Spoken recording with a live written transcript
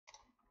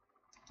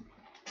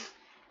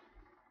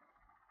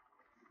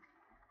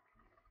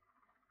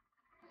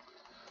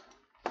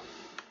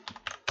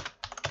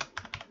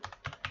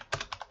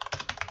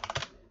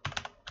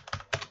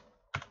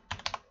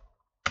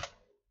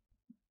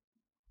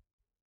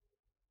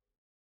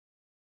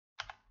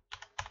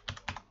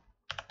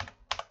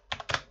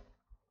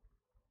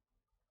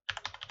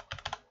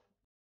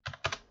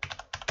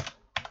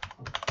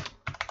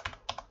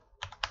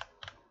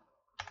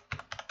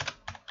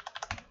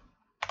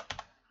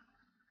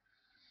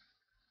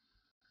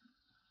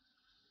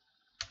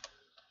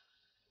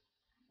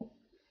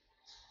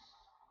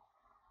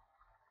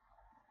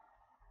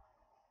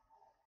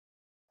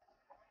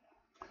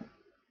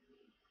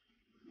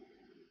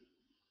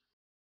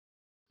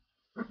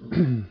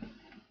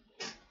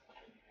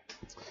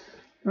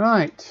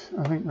Right,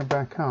 I think we're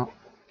back up.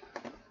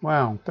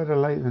 Wow, better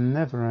late than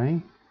never, eh?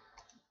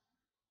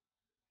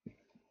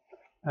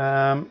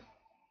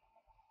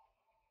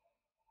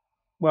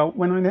 Well,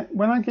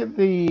 when I get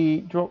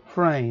the drop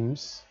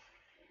frames,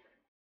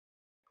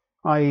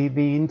 i.e.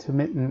 the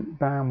intermittent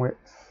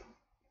bandwidth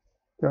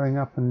going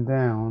up and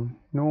down,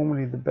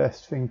 normally the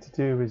best thing to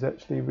do is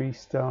actually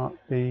restart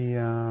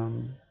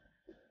the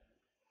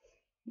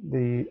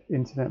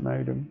internet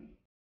modem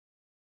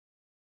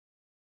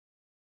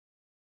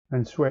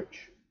and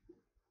switch.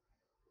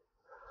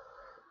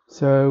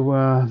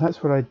 So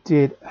that's what I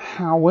did.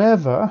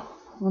 However,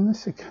 on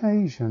this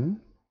occasion,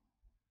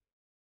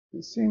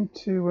 it seemed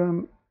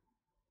to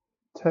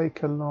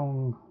take a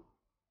long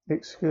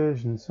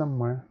excursion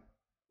somewhere,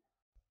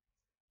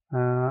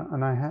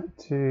 and I had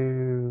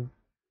to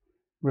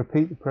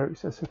repeat the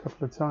process a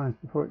couple of times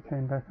before it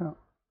came back up,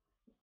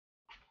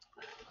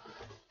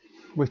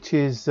 which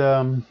is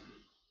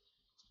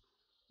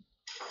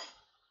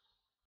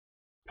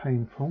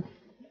painful.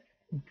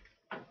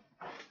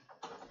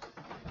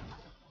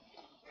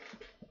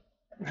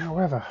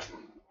 However,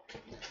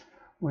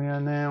 we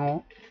are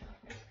now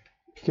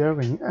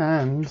going,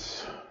 and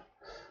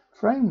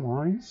frame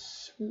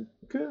wise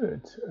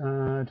good.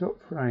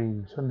 Drop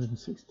frames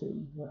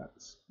 160,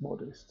 that's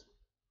modest.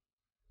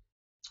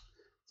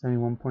 It's only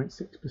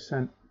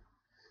 1.6%.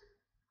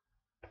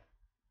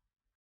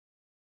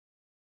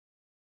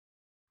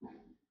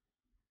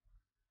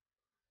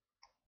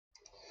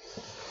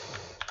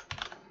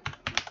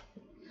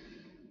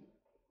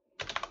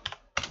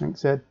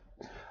 Thanks, Ed.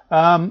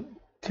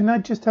 Can I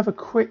just have a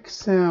quick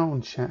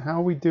sound check?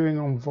 How are we doing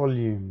on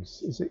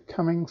volumes? Is it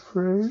coming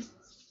through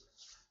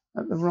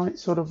at the right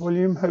sort of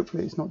volume?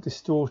 Hopefully it's not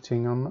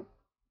distorting. I've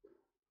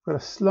got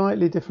a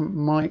slightly different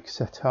mic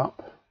set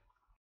up.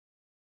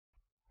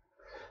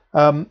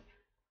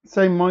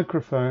 Same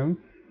microphone,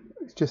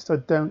 it's just I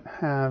don't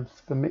have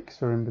the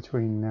mixer in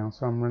between now,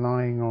 so I'm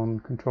relying on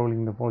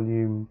controlling the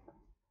volume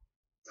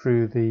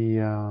through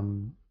the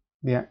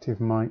active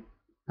mic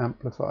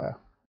amplifier.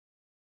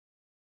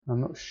 I'm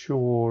not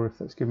sure if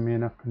that's giving me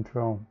enough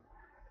control.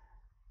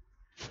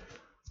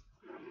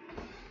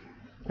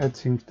 Ed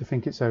seems to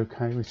think it's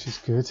okay, which is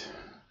good.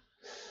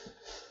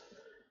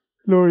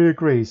 Laurie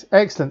agrees.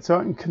 Excellent. So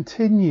I can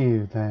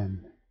continue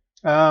then.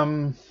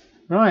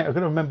 Right, I've got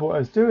to remember what I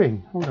was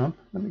doing. Hold on.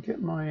 Let me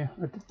get my...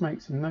 I did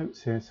make some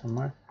notes here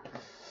somewhere.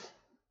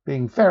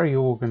 Being very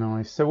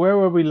organised. So where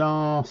were we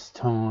last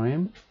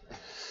time?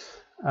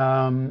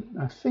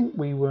 I think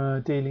we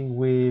were dealing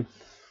with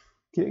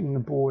getting the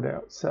board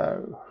out.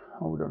 So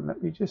hold on,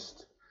 let me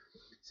just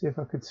see if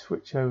I could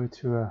switch over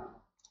to a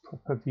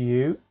proper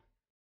view.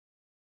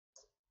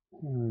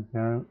 Here we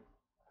go.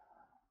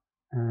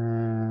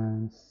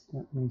 And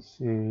let me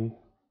see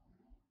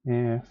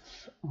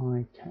if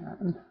I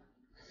can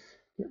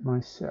get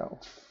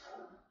myself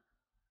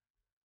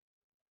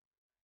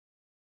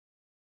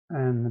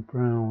and the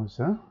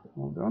browser.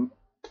 Hold on.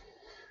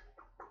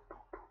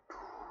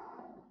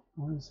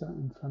 Why is that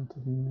in front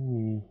of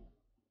me?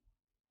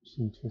 It's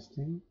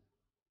interesting.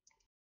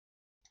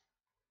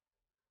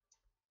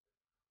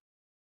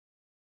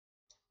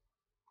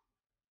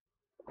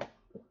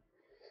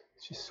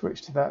 Let's just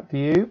switch to that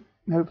view.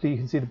 Hopefully you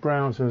can see the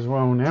browser as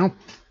well now.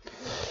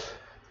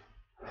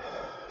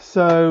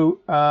 So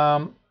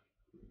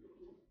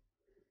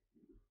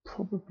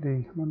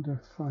probably, I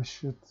wonder if I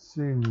should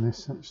zoom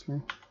this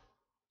actually.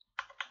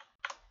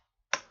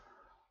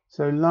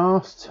 So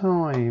last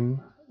time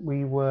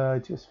we were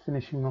just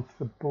finishing off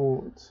the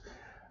boards,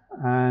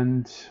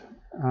 and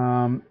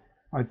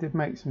I did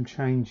make some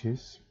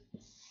changes.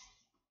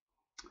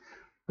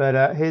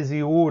 But here's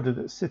the order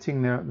that's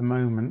sitting there at the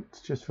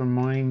moment, just to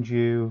remind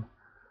you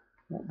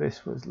what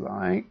this was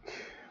like.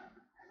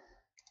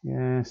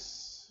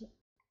 Yes,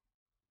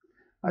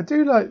 I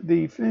do like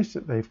the finish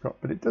that they've got,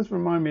 but it does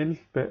remind me a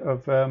little bit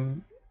of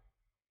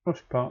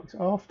Bush Park's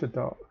After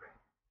Dark,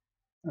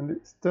 and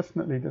it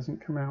definitely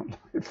doesn't come out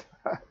like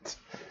that.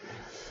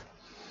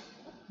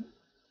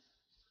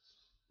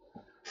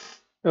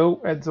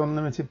 Oh, Ed's on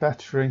limited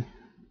battery.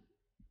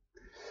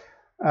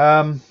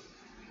 I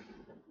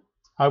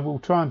will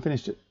try and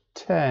finish at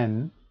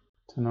 10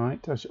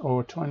 tonight,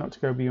 or try not to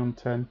go beyond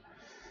 10,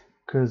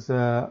 because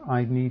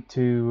I need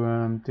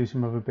to do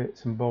some other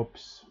bits and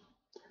bobs.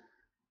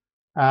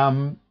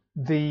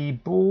 The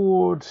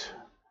board,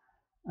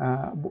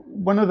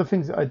 one of the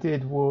things that I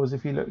did was,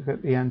 if you look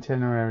at the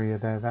antenna area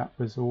there, that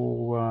was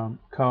all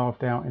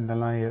carved out in the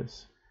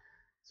layers.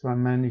 So I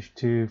managed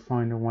to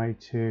find a way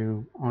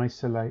to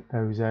isolate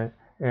those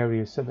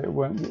areas so that it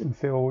won't get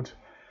filled.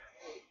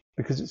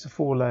 Because it's a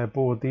 4-layer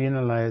board, the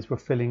inner layers were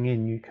filling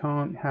in. You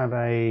can't have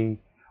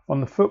on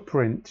the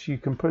footprint, you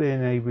can put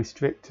in a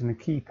restrict and a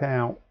keep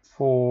out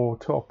for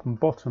top and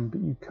bottom,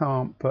 but you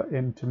can't put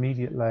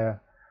intermediate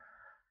layer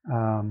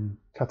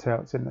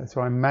cutouts in there.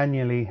 So I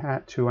manually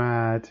had to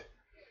add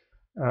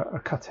a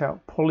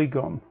cutout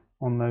polygon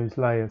on those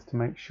layers to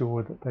make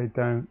sure that they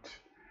don't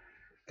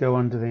go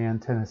under the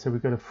antenna. So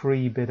we've got a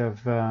free bit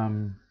of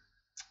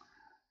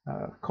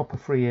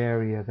copper-free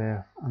area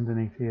there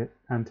underneath the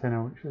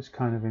antenna, which was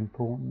kind of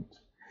important.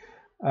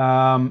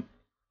 I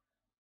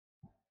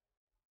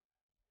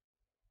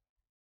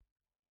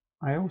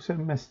also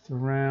messed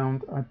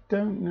around. I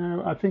don't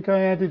know. I think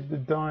I added the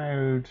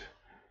diode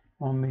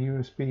on the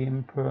USB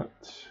input,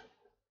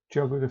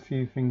 juggled a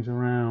few things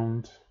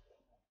around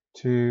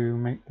to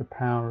make the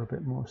power a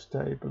bit more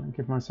stable and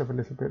give myself a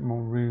little bit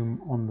more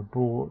room on the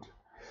board.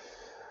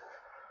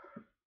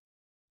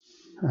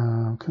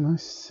 Can I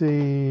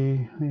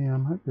see? Yeah,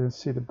 I'm hoping to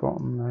see the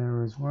bottom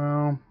there as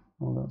well.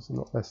 Oh, that's a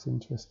lot less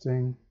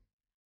interesting.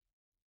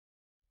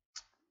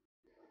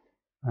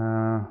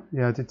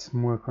 Yeah, I did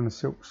some work on a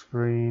silk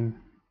screen.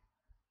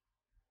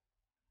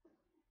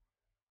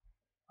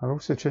 I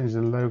also changed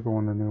the logo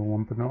on the new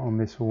one, but not on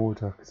this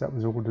order because that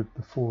was ordered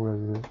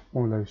before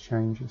all those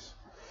changes.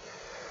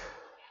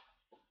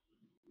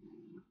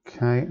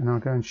 Okay, and I'll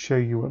go and show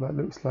you what that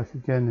looks like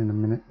again in a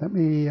minute. Let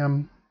me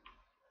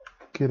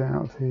get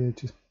out of here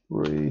just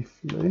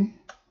briefly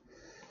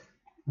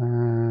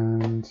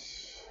and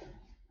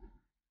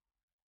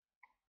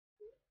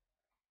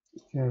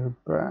go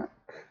back.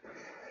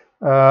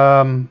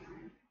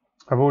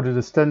 I've ordered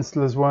a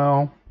stencil as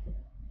well.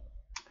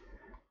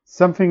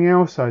 Something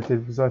else I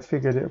did was I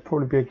figured it would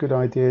probably be a good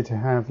idea to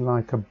have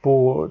like a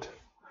board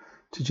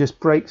to just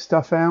break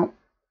stuff out,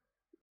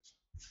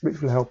 which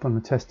will help on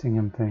the testing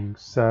and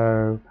things.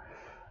 So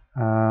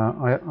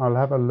I'll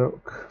have a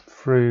look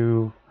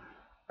through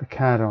the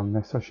CAD on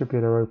this. I should be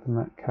able to open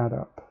that CAD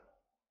up.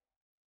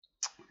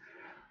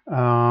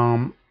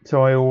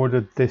 So I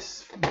ordered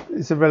this.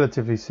 It's a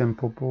relatively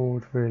simple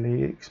board,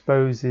 really. It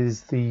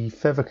exposes the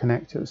feather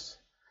connectors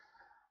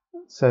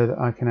so that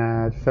I can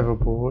add feather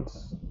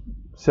boards,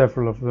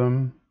 several of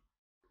them,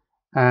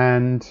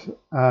 and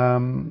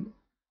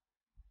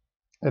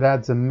it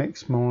adds a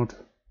mix mod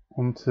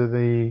onto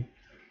the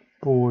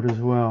board as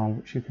well,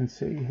 which you can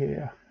see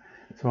here.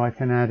 So I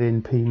can add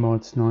in P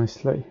mods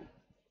nicely.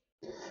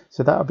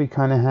 So that'll be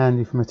kind of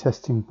handy from a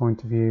testing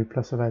point of view.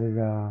 Plus I've added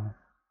a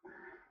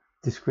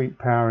discrete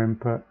power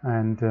input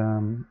and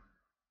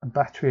a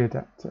battery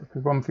adapter.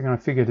 Because one thing I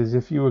figured is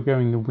if you were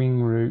going the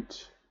wing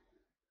route,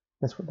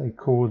 that's what they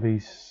call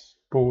these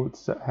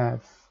boards that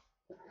have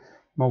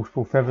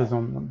multiple feathers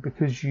on them,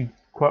 because you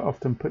quite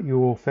often put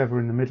your feather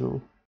in the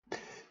middle,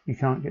 you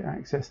can't get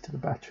access to the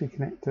battery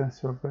connector.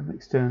 So I've got an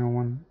external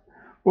one,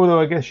 although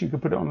I guess you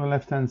could put it on the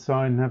left hand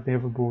side and have the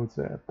other boards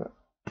there, but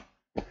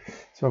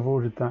so I've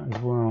ordered that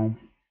as well.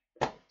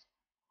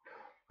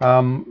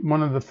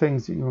 One of the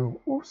things that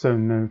you'll also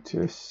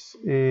notice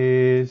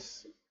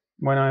is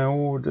when I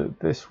ordered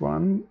this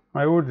one,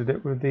 I ordered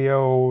it with the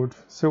old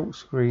silk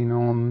screen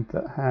on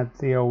that had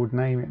the old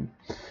naming.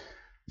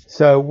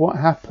 So what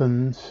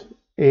happened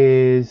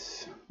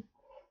is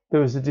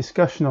there was a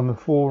discussion on the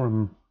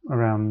forum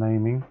around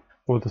naming,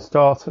 or the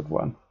start of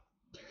one.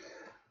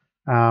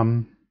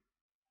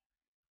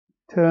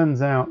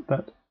 Turns out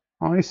that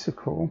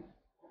icicle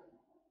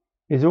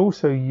is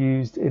also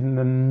used in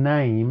the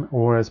name,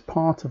 or as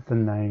part of the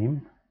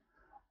name,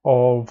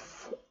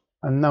 of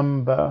a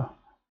number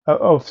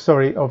of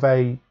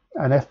an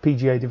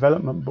FPGA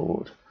development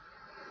board,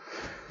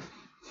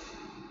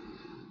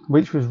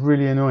 which was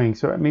really annoying.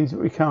 So it means that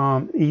we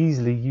can't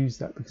easily use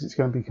that because it's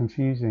going to be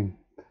confusing.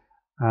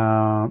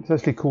 It's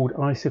actually called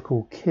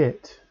Icicle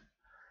Kit.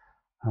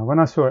 When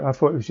I saw it, I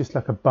thought it was just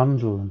like a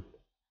bundle, and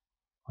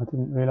I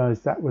didn't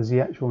realize that was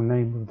the actual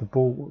name of the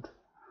board.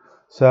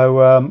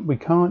 So we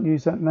can't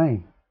use that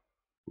name.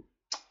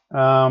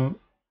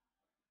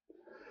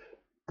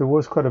 There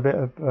was quite a bit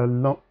of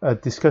a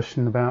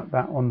discussion about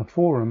that on the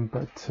forum,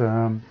 but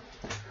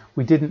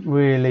we didn't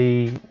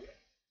really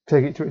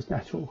take it to its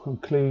natural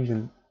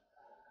conclusion.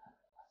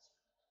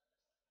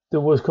 There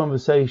was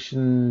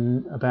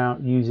conversation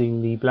about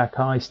using the Black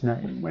Ice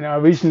name. When I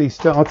originally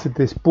started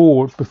this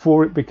board,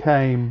 before it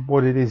became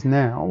what it is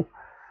now,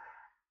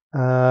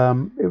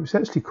 it was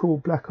actually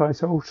called Black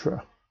Ice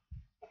Ultra.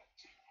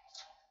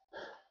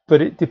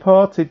 But it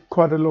departed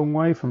quite a long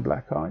way from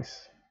Black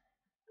Ice.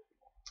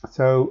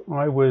 So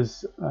I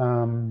was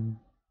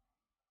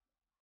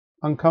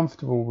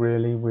uncomfortable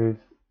really with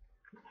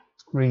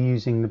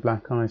reusing the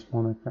Black Ice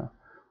moniker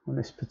on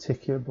this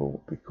particular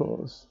board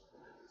because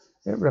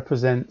it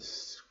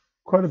represents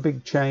quite a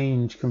big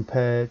change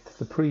compared to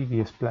the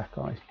previous Black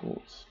Ice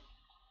boards.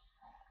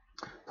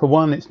 For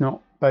one, it's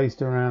not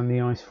based around the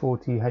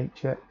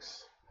ICE40HX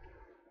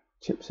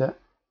chipset,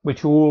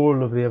 which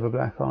all of the other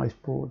Black Ice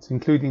boards,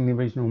 including the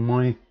original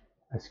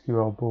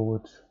MySQL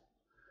board,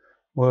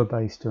 were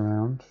based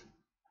around.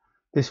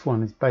 This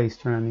one is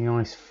based around the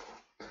ICE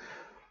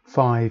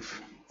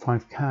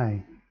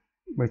 5K,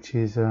 which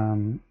is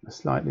a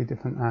slightly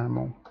different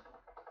animal.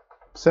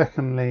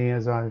 Secondly,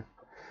 as I've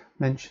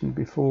mentioned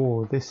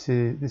before, this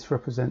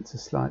represents a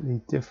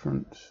slightly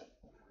different,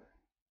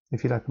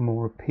 if you like, a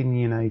more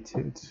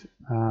opinionated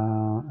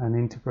and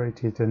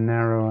integrated and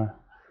narrower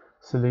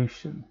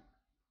solution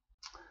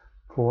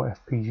for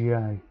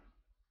FPGA.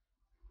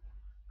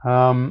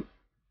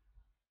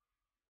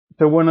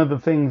 So one of the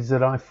things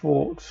that I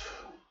thought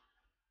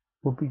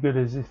would be good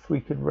is if we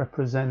could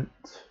represent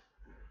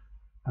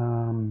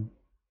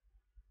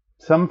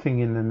something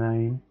in the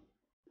name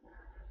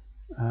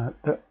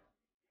that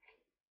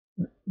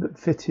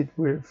fitted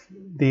with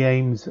the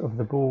aims of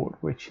the board,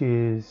 which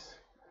is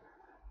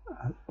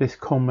this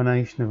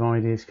combination of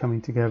ideas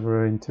coming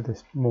together into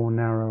this more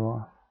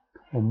narrower,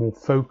 or more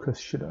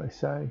focused, should I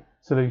say,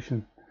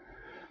 solution.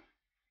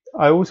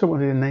 I also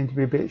wanted the name to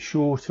be a bit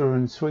shorter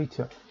and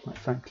sweeter, quite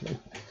frankly.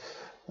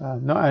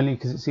 Not only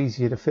because it's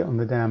easier to fit on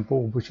the damn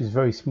board, which is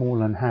very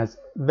small and has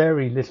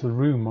very little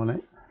room on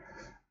it.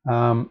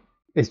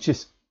 It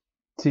just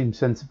seems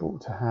sensible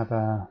to have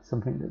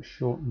something that's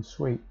short and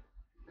sweet.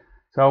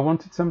 So I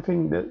wanted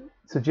something that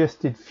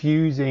suggested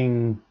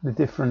fusing the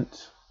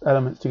different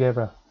elements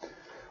together,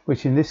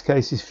 which in this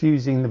case is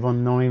fusing the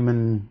von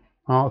Neumann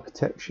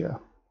architecture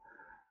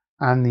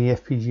and the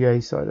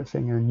FPGA side of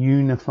thing, and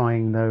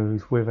unifying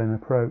those with an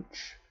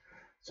approach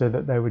so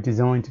that they were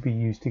designed to be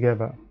used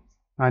together.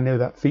 I know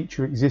that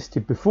feature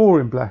existed before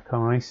in Black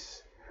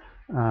Ice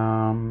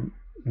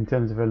in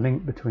terms of a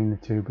link between the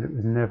two, but it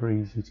was never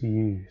easy to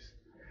use.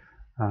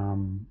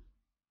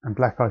 And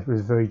Black Ice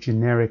was very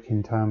generic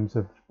in terms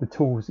of the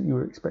tools that you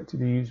were expected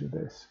to use with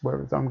this,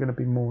 whereas I'm going to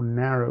be more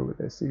narrow with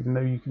this. Even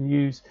though you can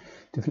use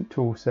different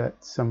tool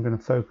sets, I'm going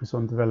to focus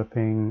on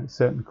developing a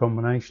certain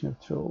combination of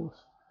tools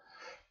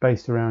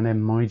based around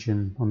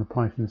myGen on the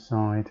Python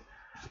side,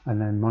 and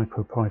then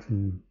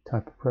MicroPython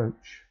type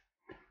approach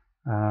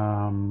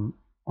on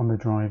the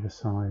driver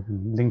side,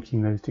 and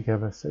linking those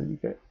together so you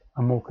get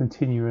a more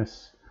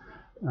continuous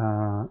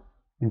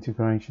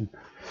integration.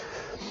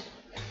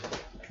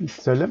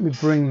 So let me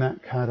bring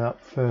that CAD up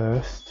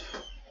first.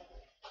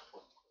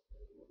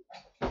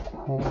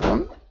 Hold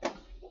on.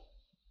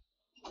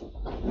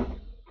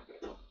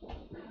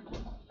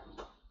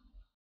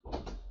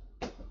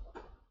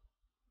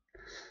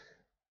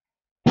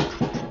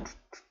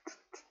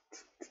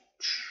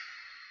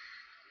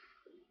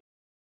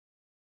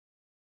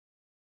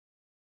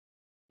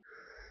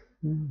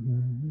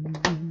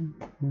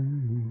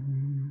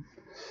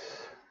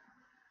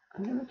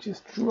 I'm going to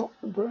just drop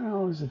the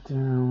browser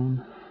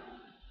down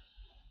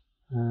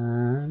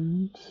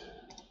and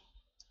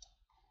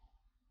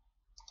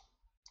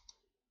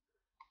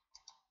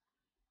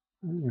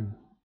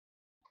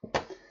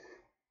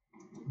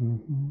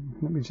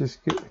let me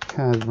just get the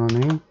CAD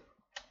running.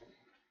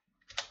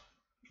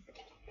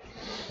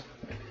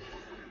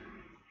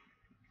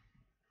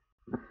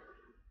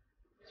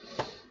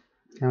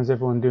 How's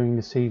everyone doing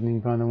this evening,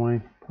 by the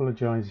way?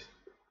 Apologise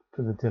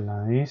for the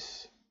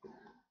delays.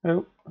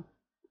 Oh,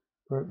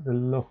 broke the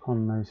lock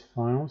on those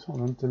files.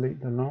 Hold on,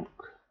 delete the lock.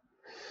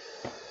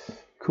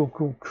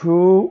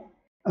 Cool.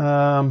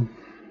 Wonder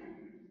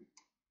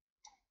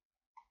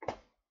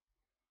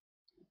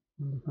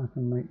if I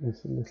can make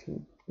this a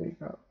little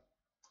bigger.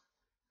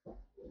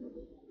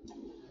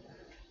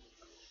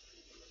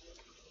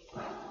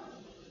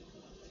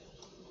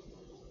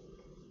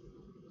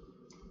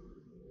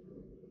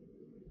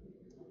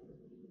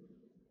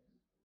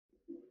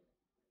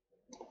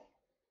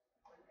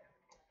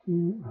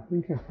 I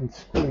think I can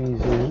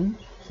squeeze in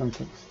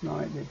something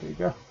slightly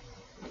bigger.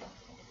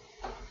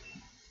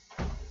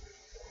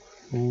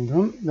 Hold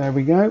on, there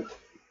we go.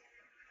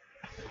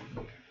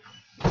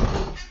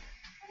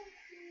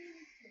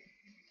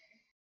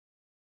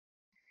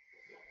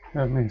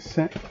 Give me a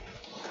sec.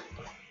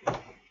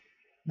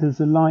 There's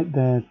a light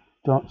there,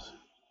 Dots.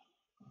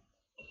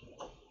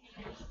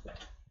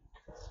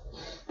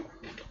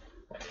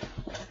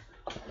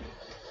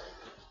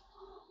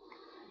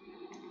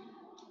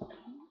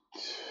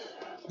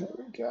 There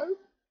we go.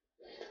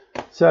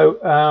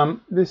 So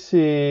this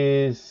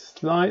is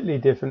slightly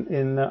different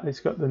in that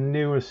it's got the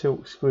newer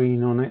silk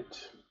screen on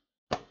it.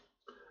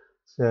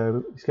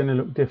 So it's going to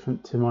look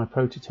different to my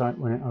prototype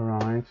when it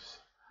arrives.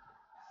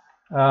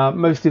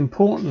 Most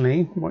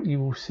importantly, what you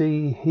will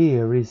see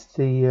here is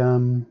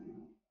the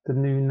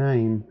new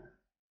name.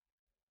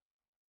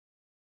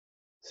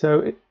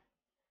 So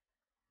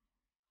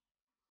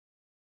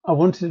I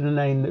wanted a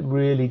name that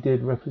really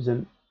did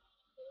represent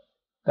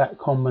that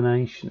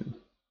combination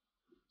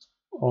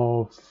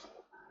of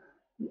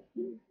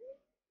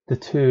the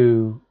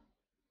two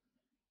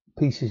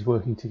pieces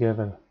working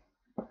together,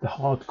 the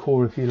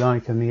hardcore, if you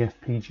like, and the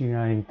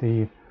FPGA,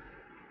 the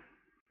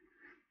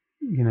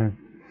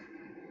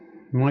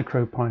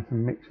MicroPython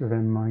mixed with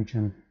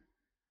myGen.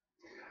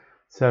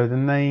 So the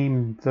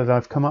name that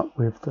I've come up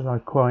with that I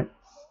quite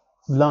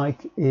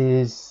like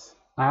is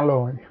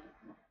Alloy,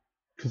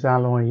 because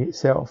alloy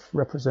itself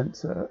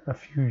represents a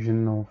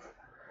fusion of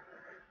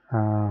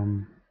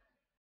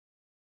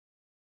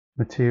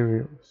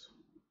materials.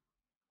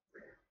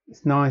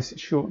 It's nice,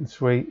 it's short and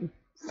sweet, it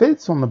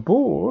fits on the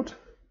board,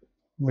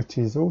 which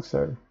is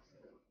also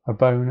a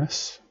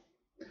bonus.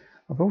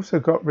 I've also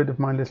got rid of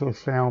my little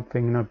cloud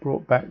thing, and I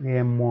brought back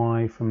the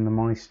MY from the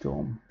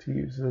myStorm to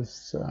use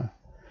as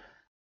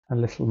a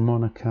little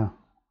moniker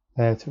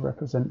there to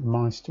represent the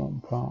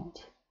myStorm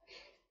part.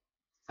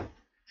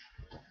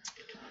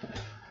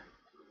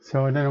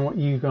 So I don't know what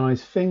you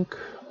guys think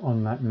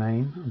on that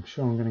name. I'm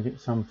sure I'm going to get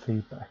some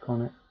feedback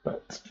on it,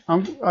 but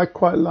I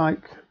quite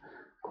like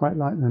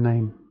the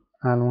name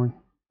Alloy.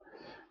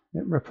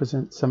 It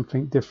represents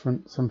something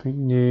different,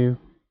 something new.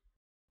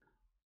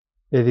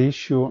 It is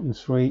short and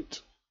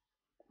sweet.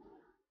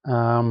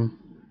 And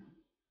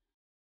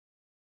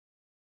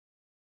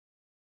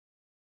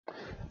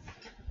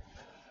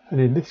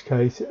in this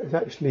case, it's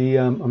actually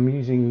I'm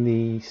using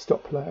the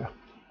stop layer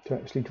to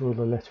actually draw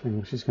the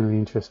lettering, which is going to be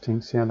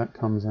interesting. See how that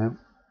comes out.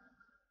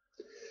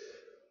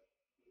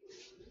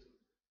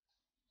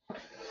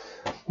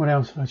 What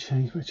else have I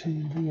changed? Have I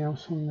changed anything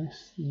else on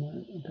this? No,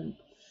 I don't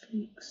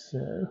think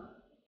so.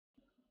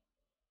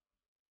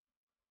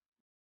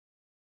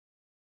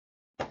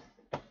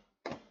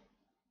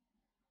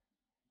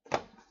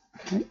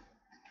 Okay.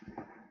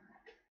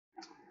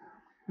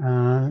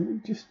 Let me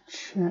just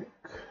check.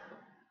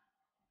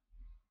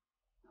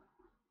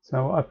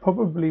 So I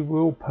probably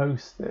will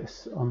post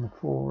this on the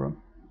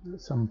forum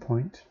at some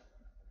point.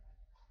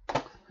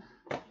 In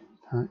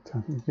fact,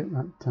 I can get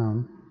that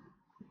done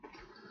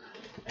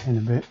in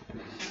a bit.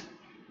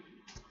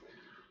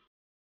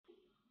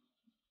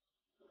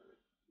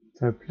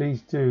 So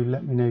please do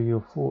let me know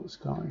your thoughts,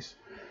 guys.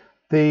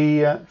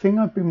 The thing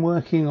I've been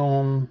working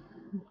on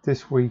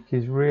this week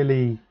is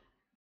really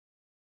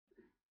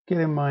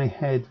getting my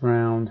head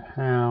around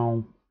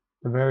how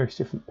the various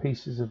different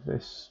pieces of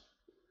this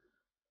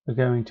are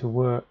going to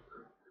work.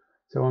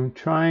 So I'm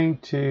trying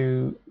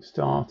to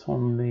start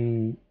on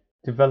the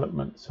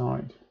development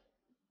side.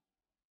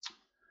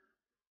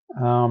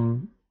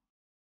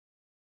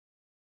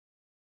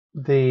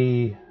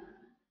 The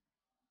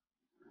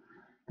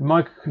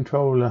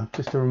microcontroller,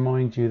 just to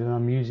remind you, that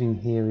I'm using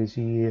here is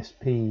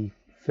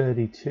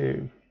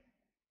ESP32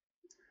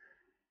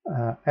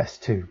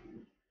 S2.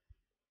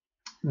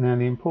 Now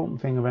the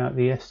important thing about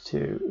the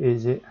S2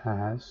 is it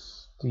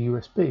has the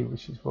USB,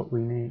 which is what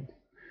we need,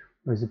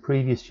 whereas the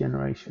previous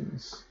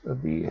generations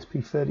of the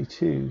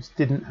ESP32s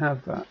didn't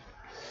have that.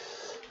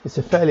 It's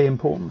a fairly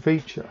important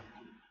feature.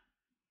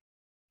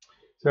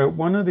 So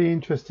one of the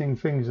interesting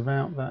things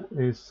about that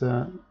is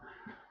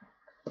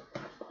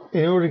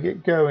in order to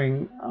get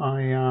going,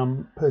 I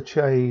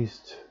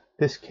purchased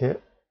this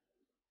kit,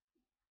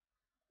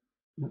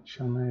 which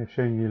I may have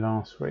shown you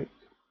last week,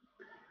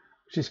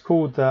 which is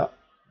called the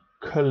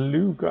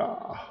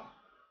Kaluga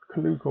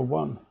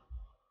 1.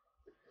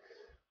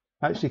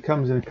 Actually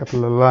comes in a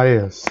couple of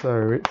layers,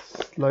 so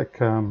it's like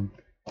so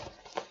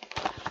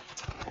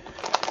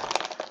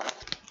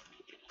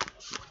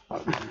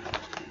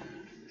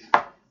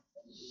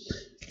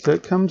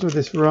it comes with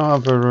this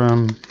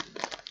rather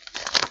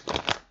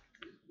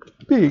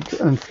big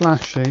and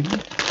flashy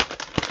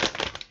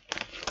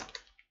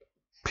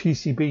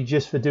PCB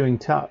just for doing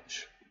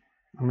touch.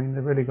 I mean,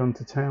 they've really gone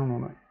to town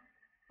on it.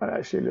 It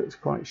actually looks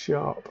quite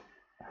sharp.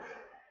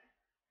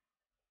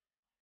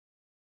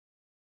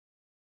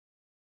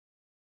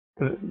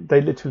 But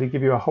they literally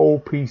give you a whole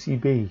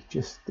PCB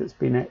just that's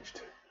been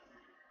etched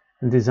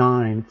and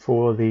designed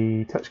for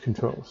the touch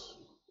controls.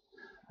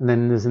 And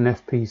then there's an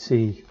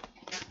FPC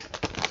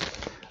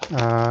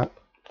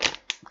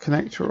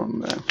connector on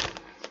there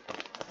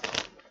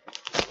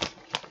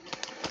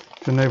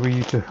to enable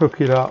you to hook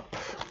it up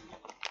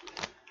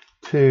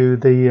to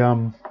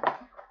the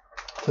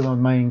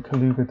main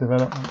Kaluga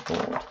development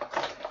board.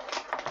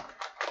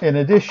 In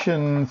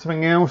addition,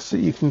 something else that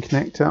you can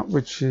connect up,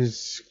 which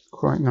is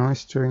quite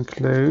nice to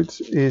include,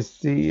 is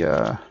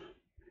the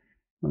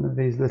one of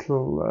these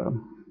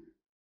little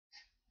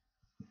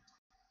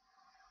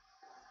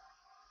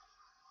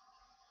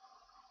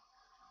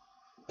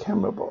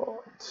camera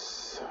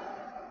boards.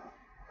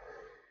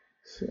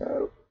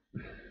 So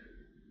let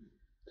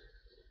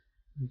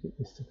me get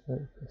this to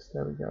focus.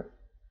 There we go.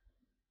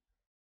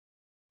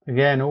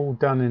 Again, all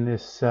done in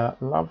this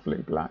lovely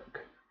black.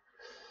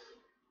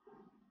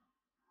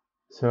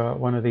 So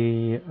one of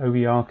the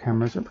OVR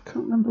cameras, I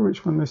can't remember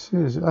which one this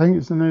is. I think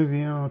it's an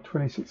OVR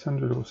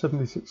 2600 or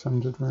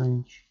 7600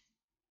 range.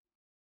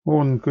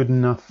 More than good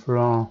enough for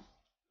our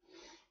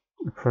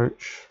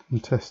approach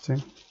and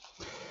testing.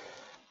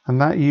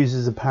 And that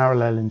uses a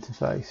parallel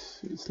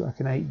interface. It's like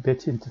an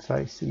 8-bit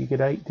interface. So you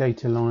get 8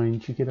 data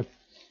lines, you get a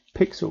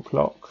pixel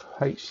clock,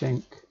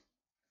 H-sync,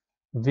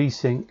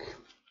 V-sync,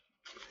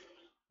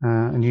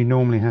 and you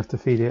normally have to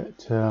feed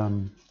it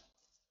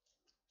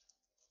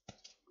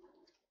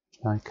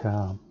like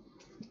a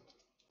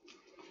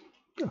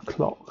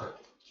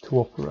clock to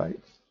operate.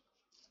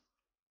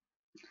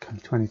 Kind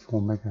of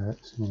 24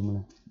 megahertz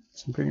normally,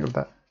 something of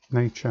that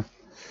nature.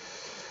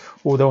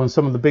 Although on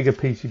some of the bigger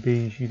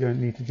PCBs you don't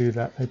need to do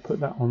that, they put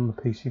that on the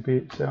PCB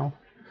itself.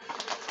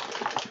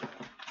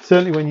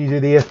 Certainly when you do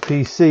the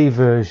FPC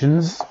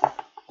versions,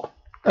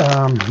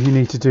 you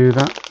need to do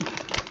that.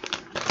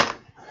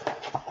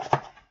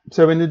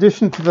 So in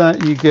addition to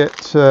that, you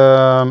get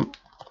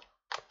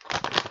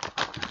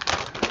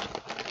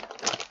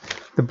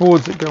the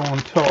boards that go on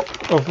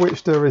top, of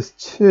which there is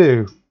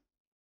 2.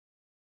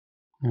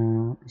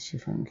 Let's see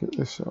if I can get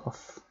this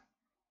off.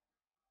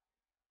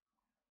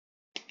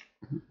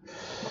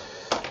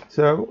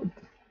 So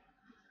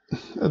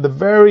at the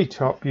very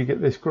top you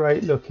get this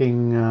great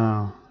looking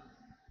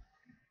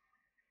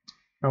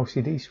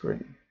LCD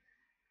screen,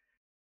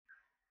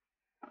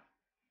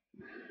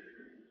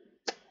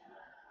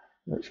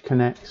 which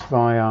connects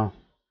via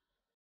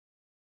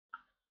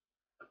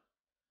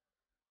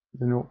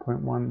the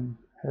 0.1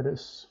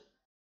 headers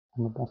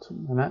on the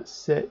bottom, and that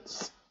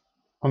sits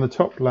on the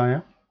top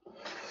layer.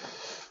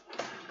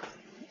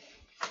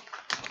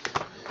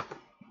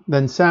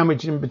 Then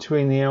sandwiched in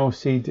between the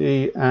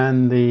LCD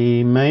and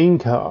the main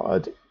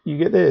card, you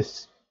get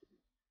this.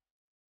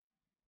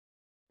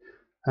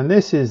 And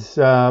this is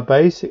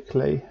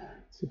basically,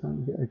 let's see if I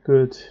can get a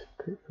good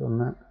picture on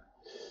that.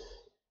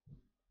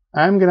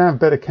 I'm going to have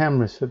better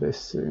cameras for this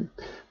soon.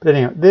 But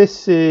anyhow,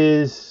 this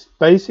is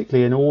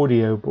basically an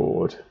audio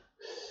board.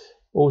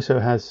 Also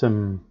has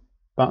some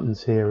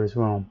buttons here as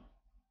well.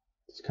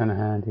 It's kind of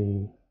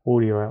handy.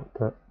 Audio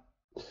output,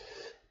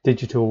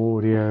 digital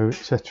audio,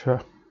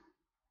 etc.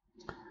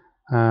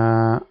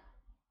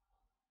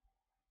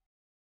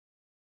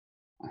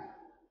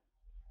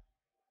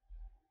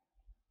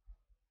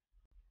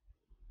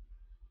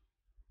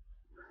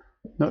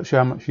 Not sure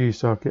how much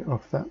use I'll get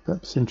off that.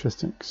 That's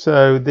interesting.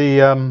 So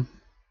the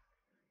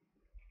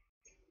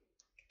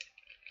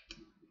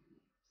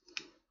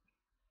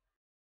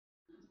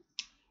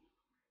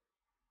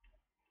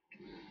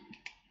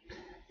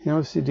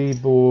LCD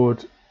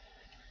board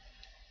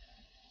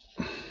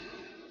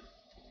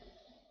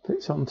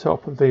fits on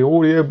top of the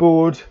audio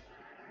board,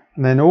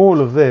 and then all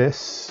of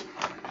this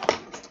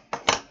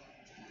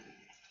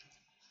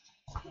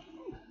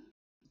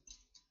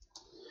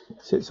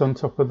sits on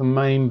top of the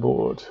main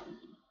board.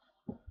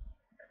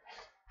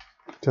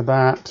 So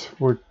that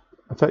would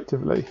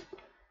effectively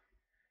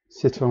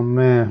sit on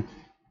there.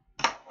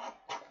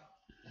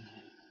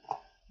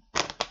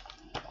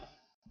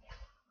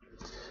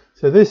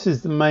 So this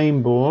is the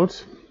main board,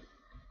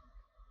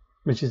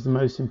 which is the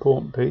most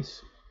important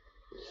piece,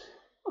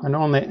 and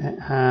on it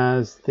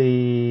has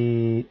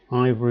the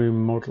iRoom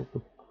model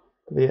for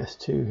the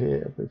S2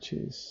 here, which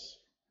is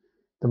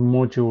the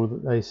module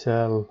that they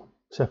sell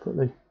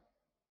separately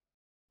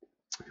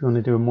if you want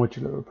to do a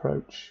modular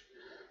approach.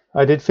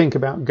 I did think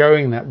about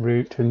going that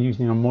route and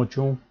using a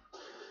module,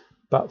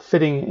 but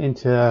fitting it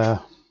into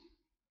a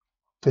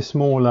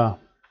smaller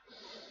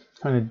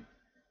kind of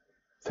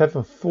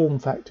feather form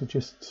factor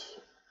just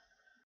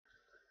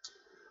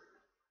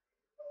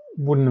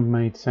wouldn't have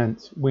made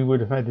sense. We would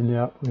have ended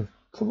up with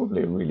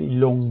probably a really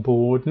long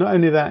board. Not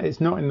only that,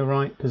 it's not in the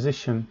right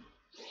position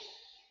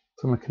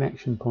from a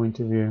connection point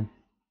of view.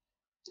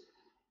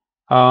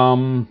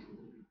 All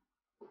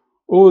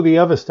the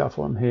other stuff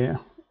on here,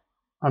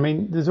 I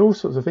mean, there's all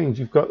sorts of things.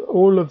 You've got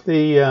all of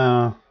the,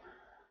 I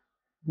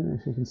don't know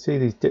if you can see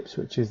these dip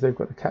switches, they've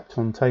got the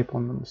Kapton tape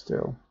on them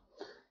still.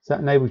 So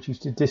that enables you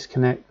to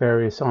disconnect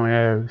various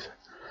IOs.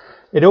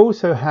 It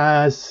also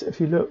has, if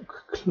you look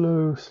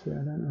closely,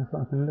 I don't know if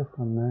I can look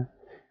on there,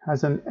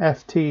 has an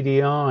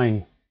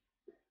FTDI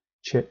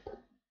chip,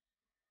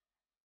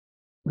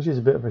 which is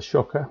a bit of a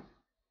shocker,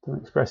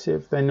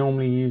 expressive. They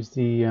normally use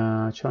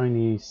the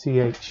Chinese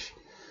CH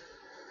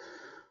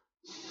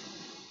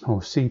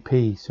or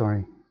CP,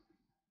 sorry,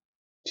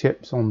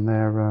 chips on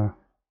their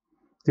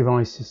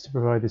devices to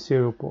provide the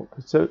serial port.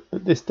 So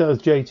but this does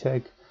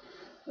JTAG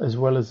as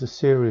well as the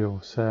serial,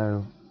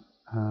 so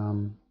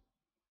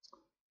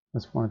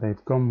that's why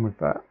they've gone with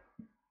that.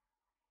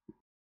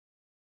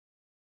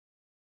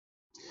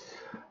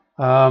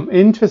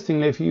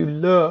 Interestingly, if you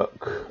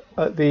look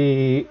at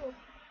the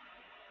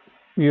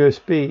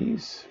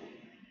USBs,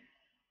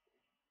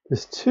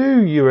 there's two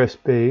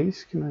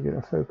USBs. Can I get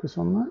a focus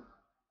on that?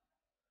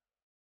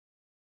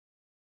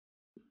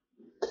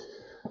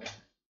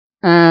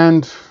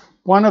 And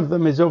one of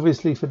them is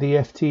obviously for the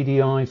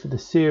FTDI, for the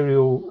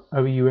serial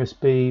over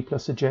USB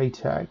plus a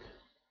JTAG.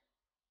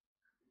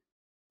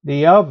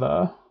 The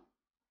other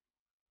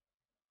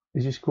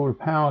is just called a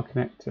power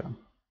connector.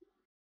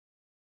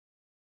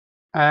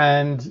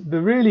 And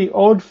the really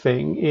odd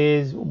thing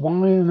is, why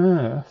on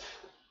earth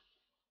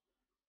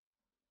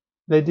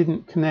they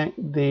didn't connect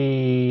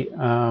the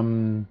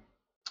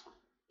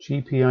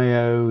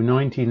GPIO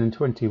 19 and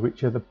 20,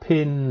 which are the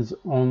pins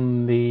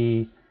on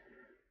the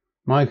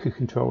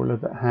microcontroller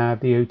that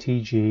have the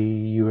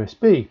OTG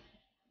USB.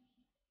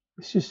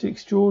 It's just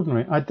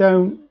extraordinary. I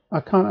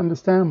can't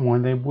understand why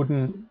they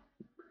wouldn't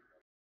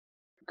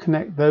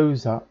connect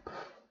those up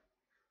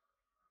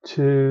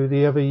to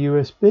the other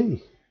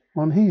USB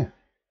on here.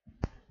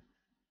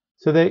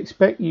 So they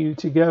expect you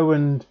to go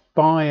and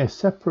buy a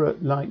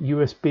separate like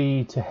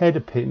USB to header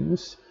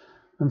pins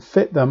and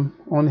fit them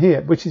on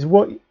here, which is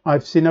what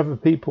I've seen other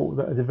people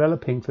that are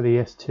developing for the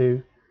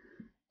S2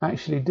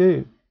 actually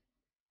do.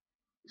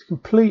 It's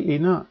completely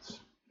nuts.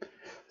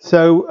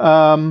 So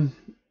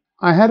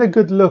I had a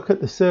good look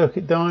at the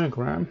circuit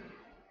diagram,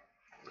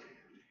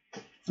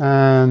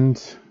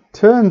 and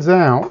turns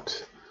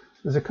out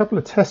there's a couple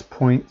of test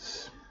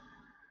points.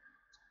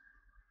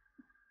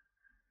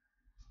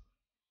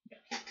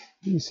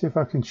 Let me see if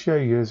I can show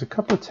you. There's a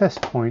couple of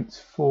test points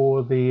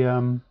for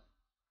the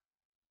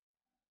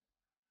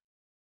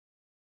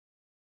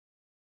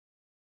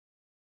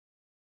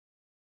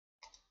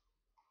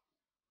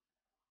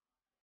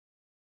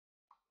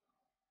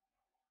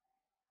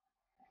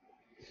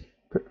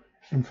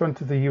in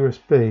front of the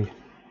USB.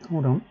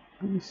 Hold on,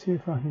 let me see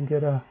if I can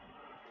get a...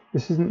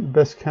 This isn't the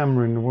best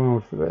camera in the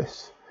world for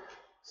this.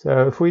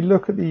 So if we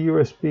look at the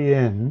USB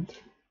end,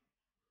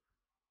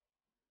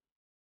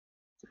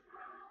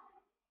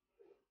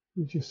 let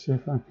me just see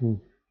if I can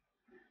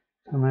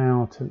come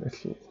out a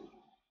little.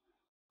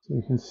 So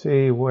you can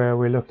see where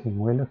we're looking.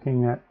 We're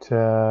looking at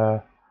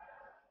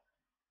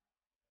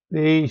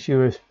these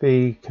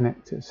USB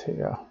connectors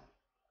here.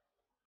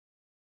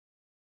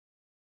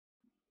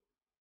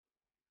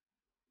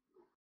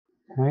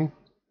 Okay.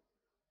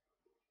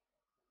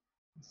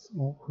 It's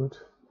awkward.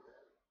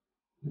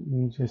 Let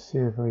me just see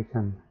if we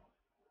can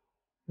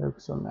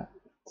focus on that.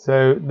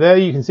 So there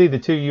you can see the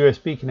two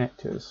USB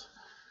connectors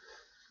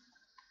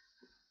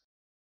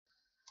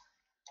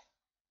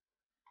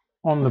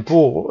on the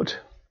board,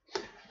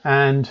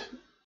 and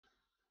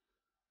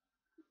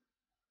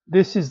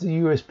this is the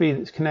USB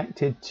that's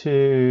connected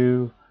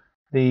to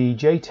the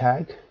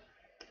JTAG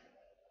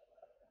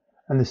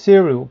and the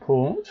serial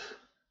port,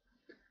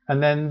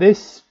 and then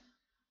this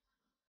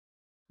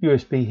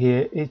USB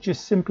here is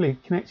just simply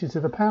connected to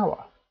the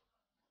power.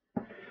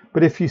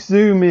 But if you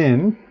zoom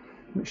in,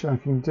 which I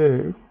can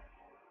do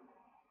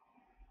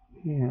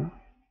here,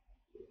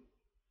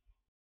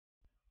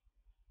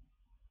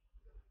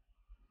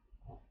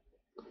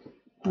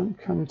 I'll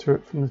come to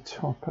it from the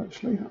top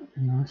actually, that would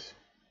be nice.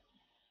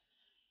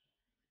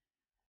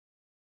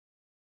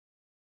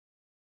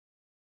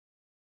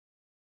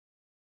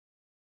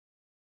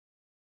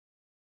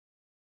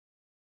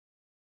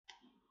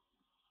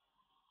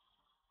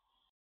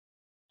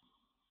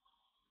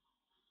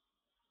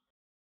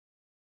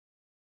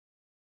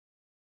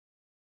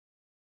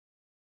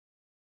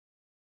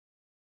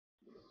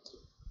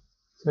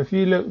 So if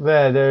you look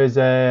there, there is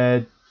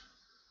a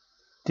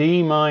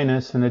D-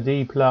 and a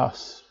D+.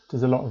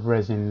 There's a lot of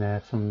resin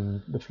there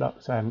from the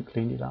flux. I haven't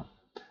cleaned it up.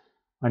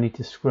 I need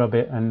to scrub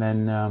it and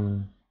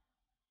then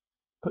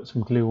put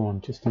some glue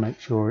on just to make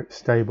sure it's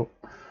stable.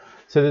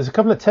 So there's a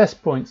couple of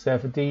test points there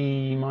for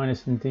D-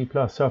 and D+.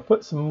 So I've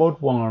put some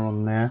mod wire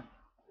on there,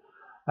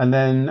 and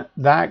then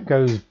that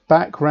goes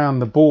back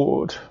round the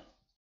board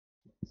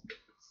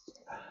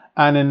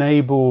and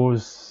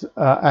enables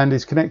and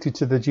is connected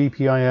to the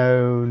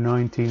GPIO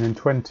 19 and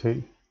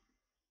 20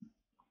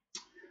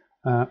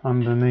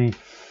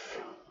 underneath.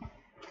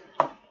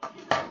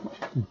 You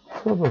can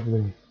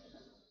probably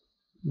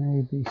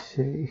maybe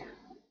see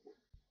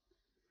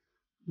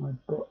my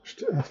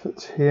botched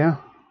efforts here.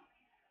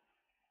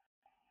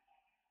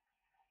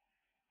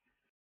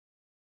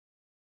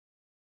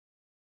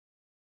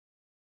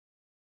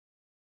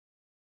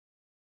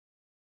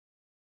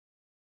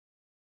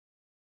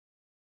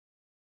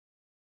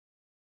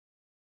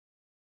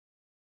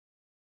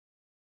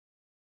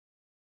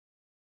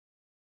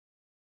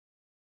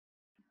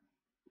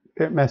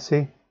 Bit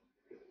messy.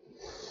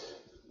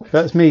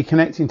 That's me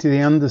connecting to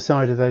the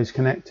underside of those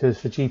connectors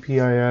for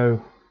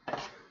GPIO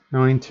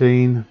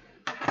 19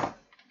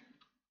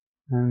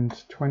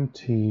 and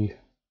 20.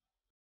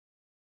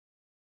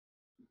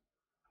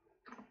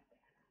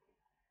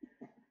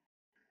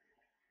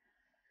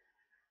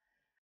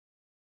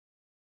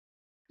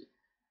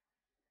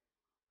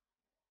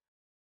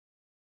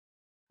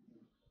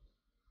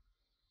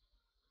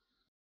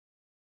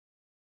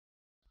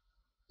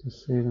 You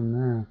see them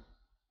there.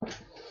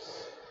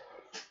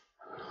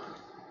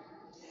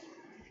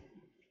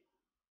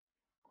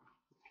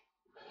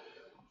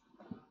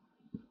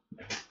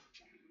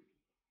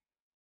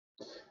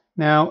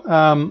 Now,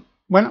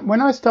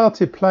 when I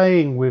started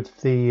playing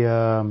with the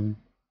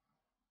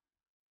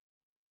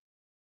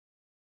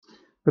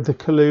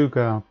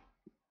Kaluga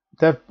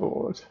dev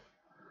board,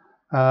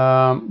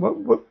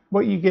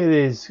 what you get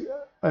is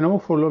an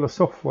awful lot of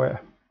software,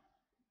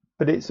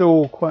 but it's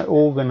all quite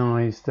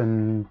organized,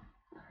 and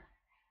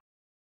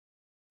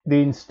the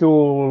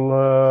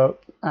install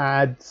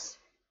adds.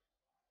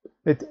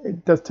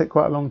 It does take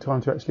quite a long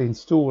time to actually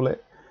install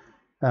it,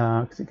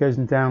 because it goes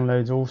and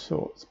downloads all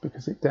sorts,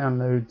 because it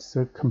downloads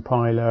a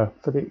compiler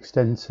for the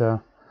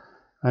extensor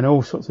and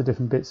all sorts of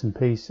different bits and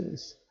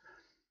pieces.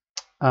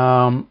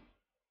 And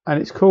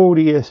it's called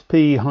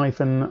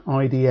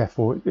ESP-IDF,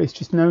 or it's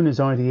just known as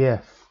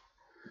IDF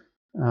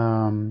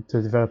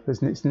to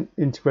developers, and it's an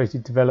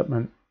integrated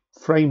development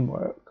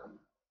framework.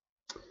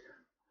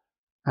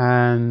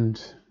 And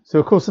so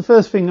of course the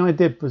first thing I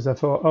did was I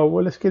thought, oh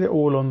well, let's get it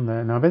all on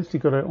there, and I eventually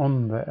got it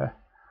on there.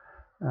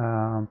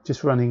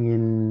 Just running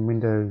in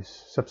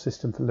Windows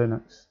Subsystem for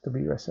Linux,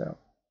 WSL,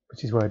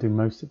 which is where I do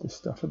most of this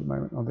stuff at the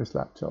moment on this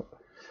laptop.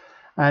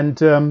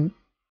 And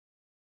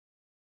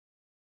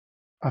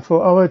I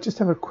thought, oh, I'll just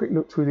have a quick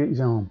look through the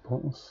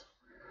examples.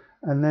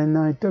 And then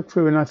I dug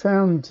through and I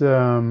found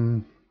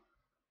a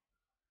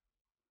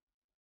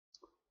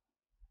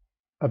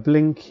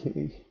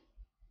Blinky.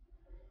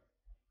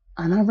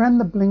 And I ran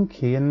the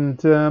Blinky,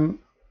 and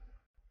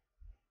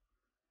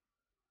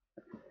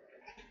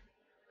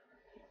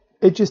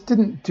it just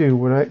didn't do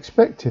what I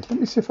expected. Let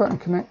me see if I can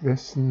connect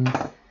this, and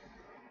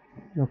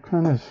you'll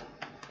kind of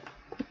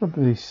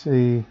probably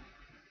see.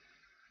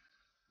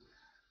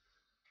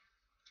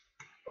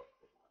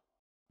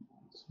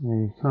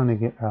 You kind of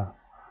get a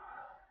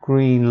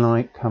green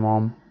light come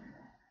on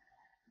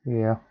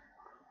here,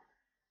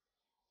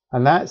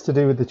 and that's to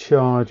do with the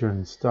charger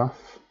and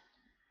stuff.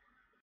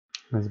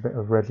 There's a bit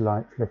of red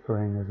light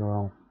flickering as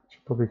well, which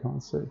you probably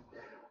can't see.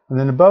 And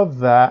then above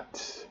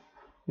that,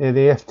 yeah,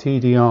 the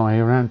FTDI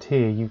around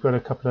here, you've got a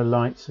couple of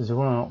lights as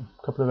well,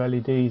 a couple of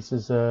LEDs.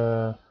 There's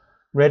a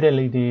red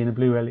LED and a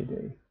blue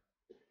LED.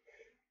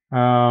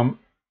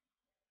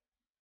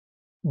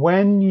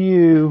 When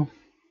you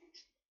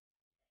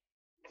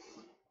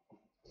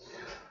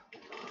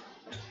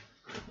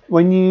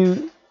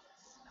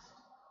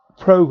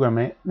program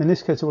it, in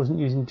this case I wasn't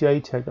using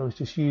JTAG, I was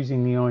just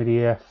using the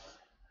IDF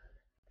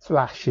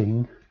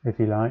flashing, if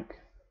you like,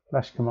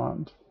 flash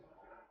command.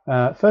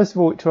 First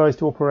of all, it tries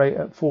to operate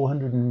at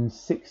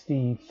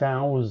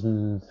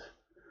 460,000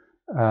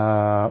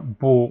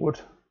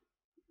 baud,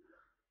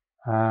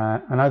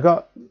 and I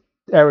got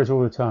errors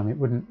all the time. It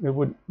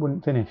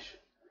wouldn't finish.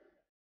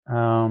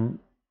 And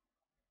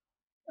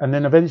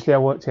then eventually I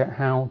worked out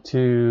how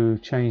to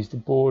change the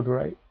baud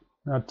rate.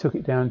 I took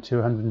it down to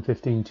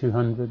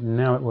 115/200, and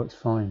now it works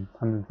fine.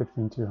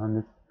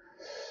 115/200.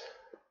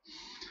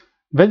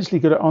 Eventually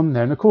got it on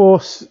there, and of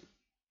course,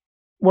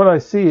 what I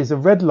see is a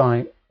red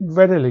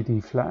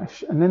LED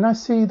flash, and then I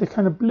see the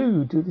kind of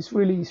blue do this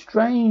really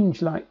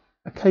strange, like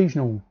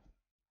occasional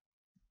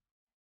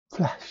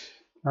flash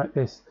like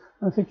this.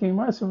 I'm thinking,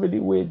 well, that's a really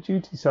weird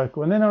duty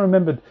cycle. And then I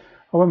remembered,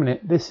 oh, wait a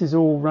minute, this is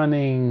all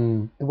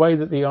running the way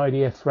that the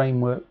IDF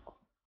framework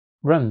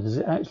runs, is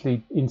it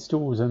actually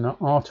installs an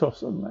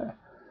RTOS on there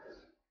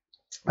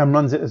and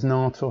runs it as an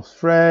RTOS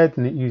thread,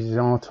 and it uses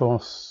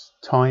RTOS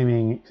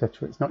timing,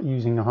 etc. It's not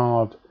using a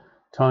hard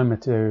timer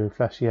to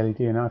flash the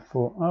LED. And I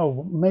thought,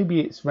 oh, maybe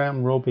it's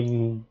round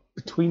robbing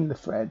between the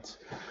threads.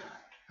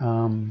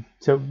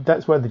 So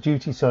that's why the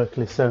duty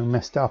cycle is so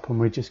messed up, and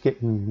we're just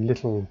getting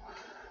little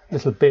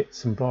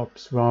bits and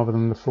bobs rather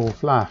than the full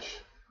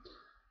flash.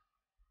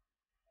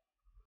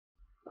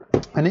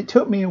 And it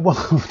took me a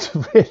while to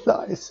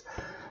realize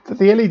that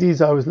the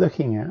LEDs I was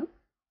looking at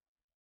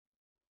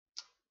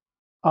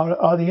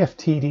are the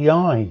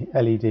FTDI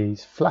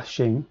LEDs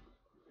flashing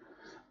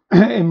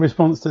in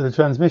response to the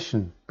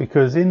transmission,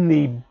 because in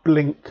the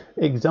blink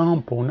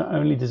example, not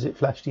only does it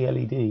flash the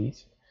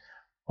LEDs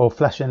or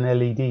flash an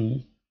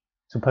LED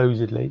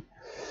supposedly,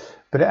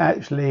 but it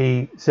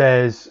actually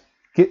says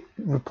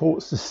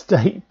reports the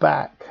state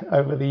back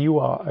over the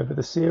UART, over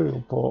the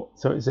serial port.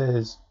 So it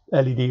says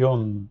LED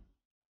on,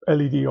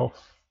 LED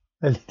off,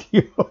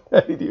 LED on,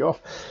 LED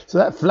off. So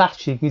that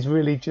flashing is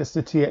really just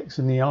the TX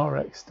and the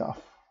RX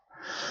stuff.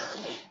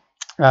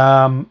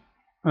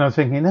 And I was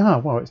thinking, oh,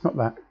 well, it's not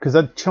that, because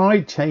I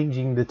tried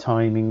changing the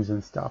timings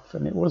and stuff,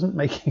 and it wasn't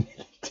making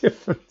any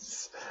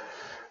difference.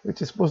 It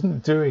just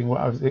wasn't doing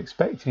what I was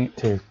expecting it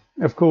to,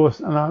 of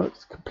course, and I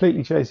was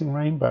completely chasing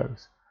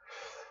rainbows.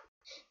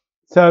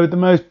 So the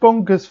most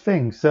bonkers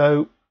thing,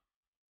 so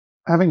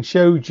having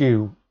showed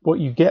you what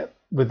you get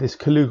with this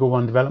Kaluga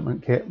 1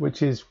 development kit,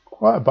 which is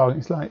quite a bargain,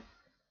 it's like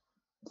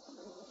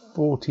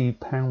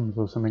 £40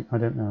 or something, I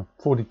don't know,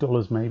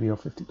 $40 maybe, or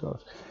 $50.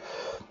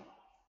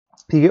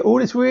 You get all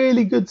this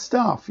really good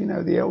stuff, you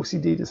know, the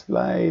LCD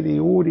display, the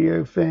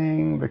audio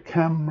thing, the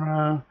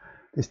camera,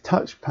 this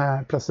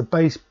touchpad, plus a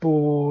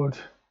baseboard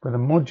with a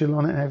module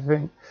on it and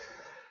everything.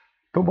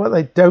 But what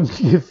they don't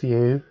give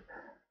you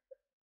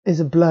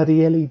is a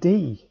bloody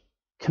LED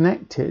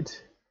connected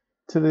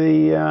to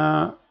the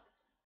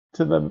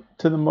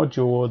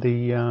module, or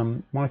the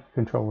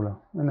microcontroller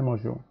in the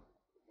module.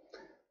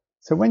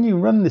 So when you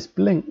run this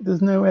blink,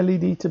 there's no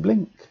LED to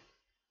blink.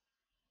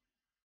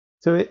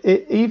 So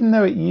it even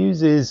though it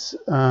uses,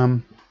 I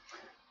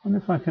wonder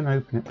if I can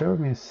open it. Bear with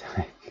me a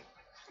sec,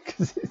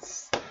 because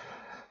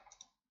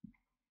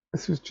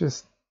this was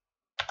just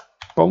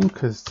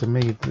bonkers to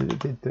me that it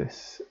did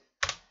this.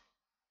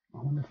 I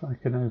wonder if I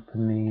can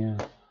open the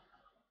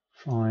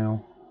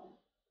file.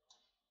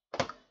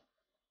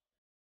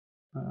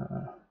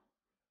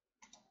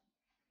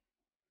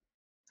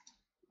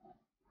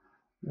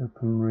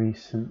 Open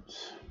recent.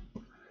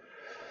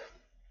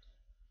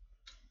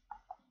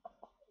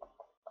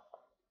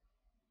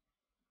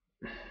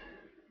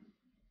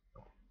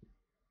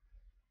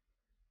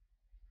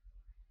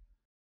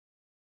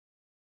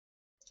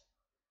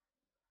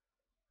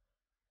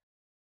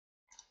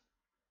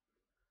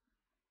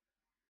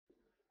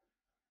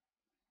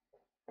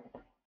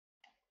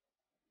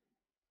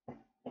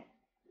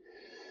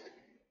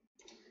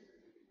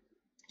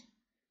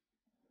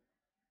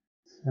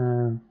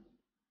 So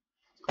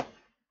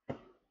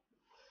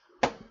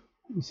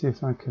let me see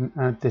if I can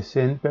add this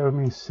in. Bear with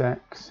me a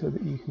sec so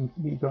that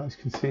you guys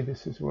can see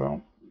this as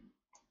well.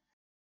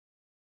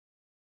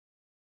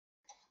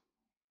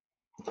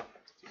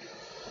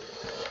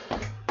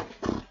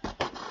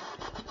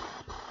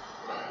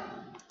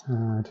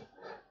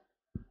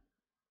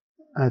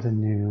 Add a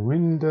new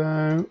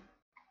window.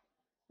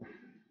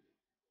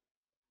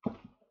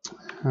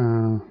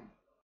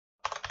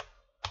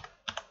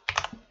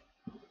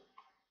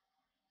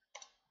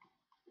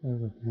 Bear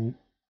with me.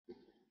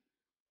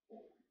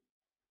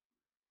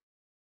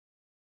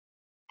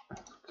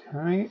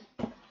 Okay.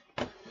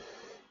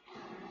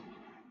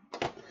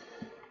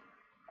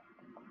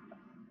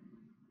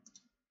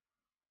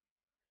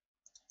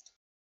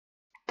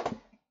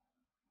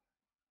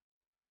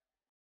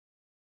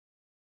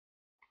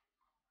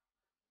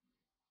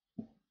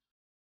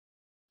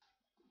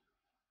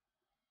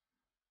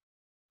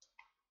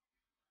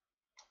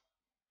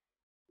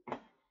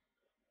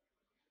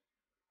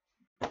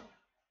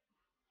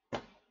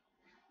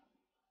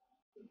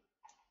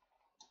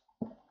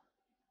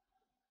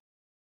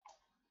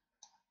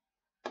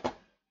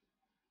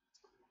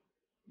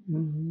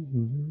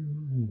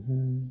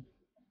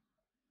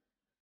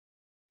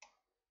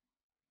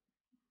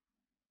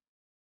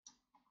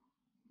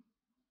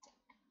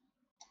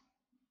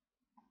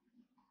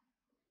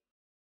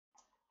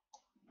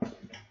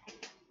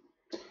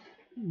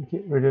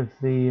 Get rid of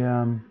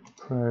the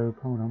probe.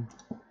 Hold on.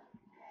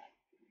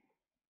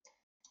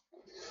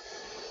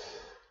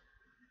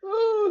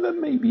 Oh, that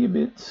may be a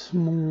bit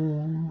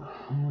small.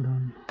 Hold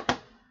on.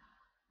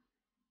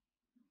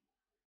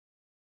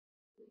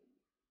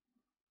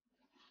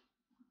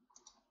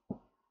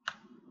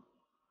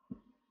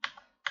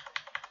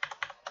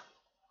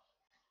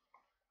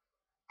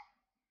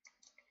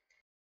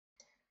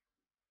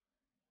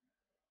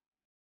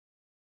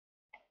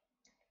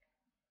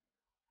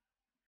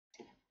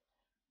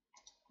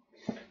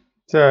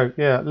 So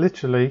yeah,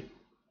 literally,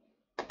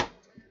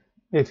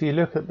 if you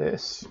look at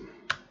this,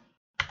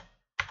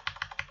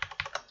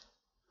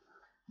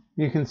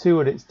 you can see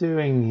what it's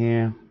doing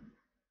here.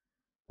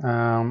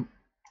 So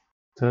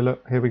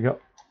look, here we go.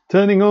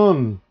 Turning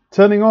on,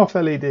 turning off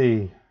LED,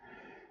 and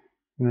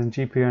then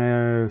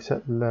GPIO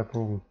set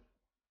level,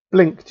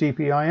 blink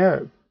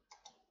GPIO,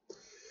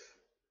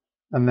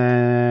 and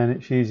then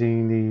it's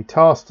using the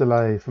task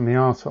delay from the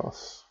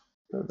RTOS.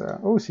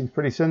 Oh, seems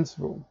pretty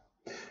sensible.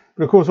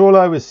 But of course, all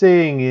I was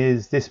seeing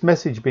is this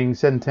message being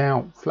sent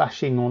out,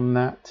 flashing on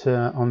that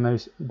on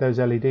those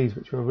LEDs,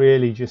 which were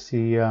really just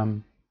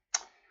the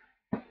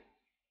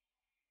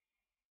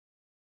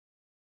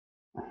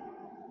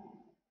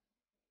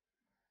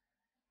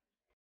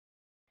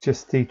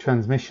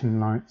transmission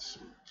lights,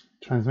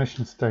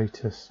 transmission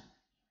status.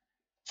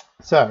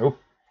 So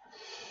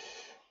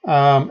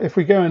if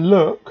we go and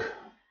look,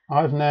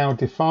 I've now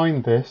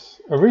defined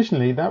this.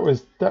 Originally, that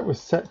was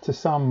set to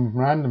some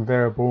random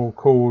variable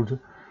called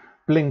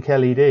blink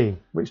LED,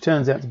 which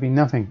turns out to be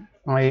nothing.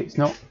 i.e. it's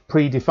not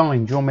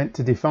predefined. You're meant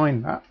to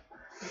define that.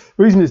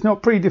 The reason it's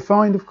not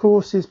predefined, of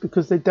course, is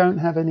because they don't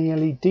have any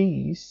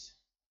LEDs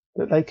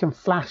that they can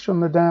flash on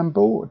the damn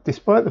board,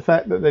 despite the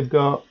fact that they've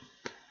got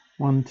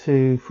 1,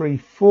 2, 3,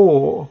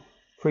 4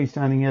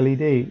 freestanding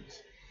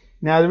LEDs.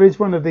 Now there is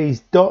one of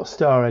these dot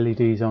star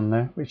LEDs on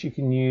there, which you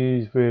can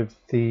use with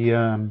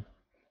the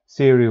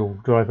serial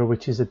driver,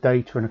 which is a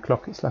data and a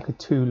clock. It's like a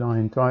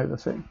 2-line driver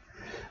thing.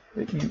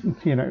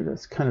 You know,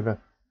 that's kind of a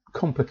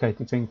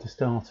complicated thing to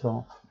start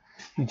off.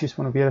 You just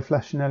want to be able to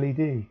flash an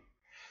LED.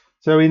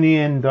 So in the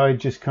end, I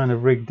just kind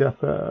of rigged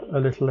up a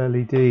little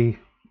LED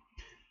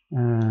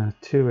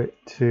to it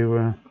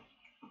to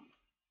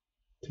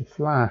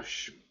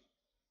flash.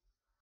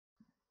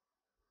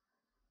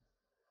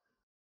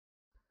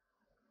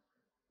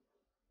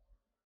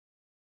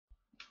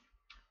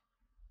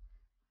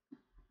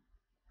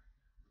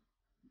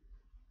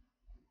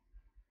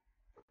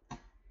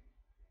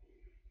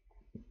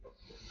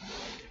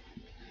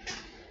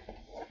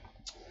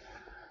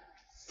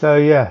 So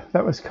yeah,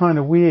 that was kind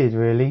of weird,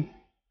 really.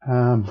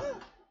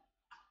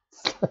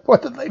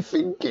 What are they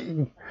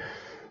thinking?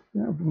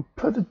 You know,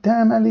 put a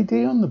damn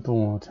LED on the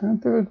board. How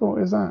difficult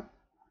is that?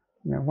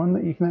 You know, one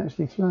that you can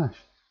actually flash.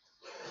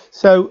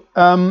 So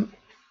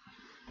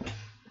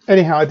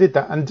anyhow, I did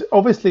that, and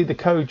obviously the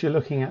code you're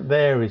looking at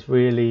there is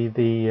really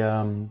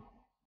the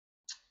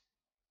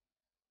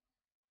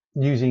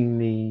using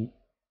the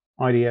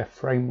IDF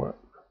framework.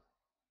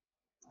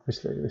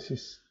 Obviously, this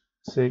is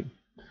C.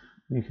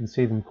 You can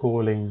see them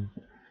calling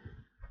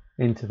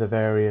into the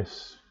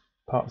various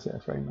parts of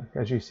their framework.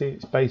 As you see,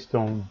 it's based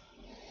on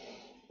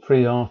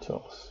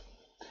FreeRTOS.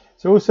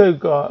 It's also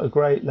got a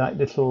great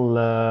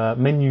little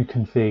menu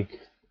config.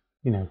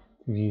 You know,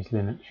 if you've used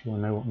Linux, you'll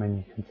know what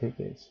menu config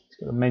is. It's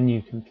got a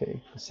menu config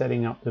for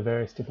setting up the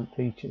various different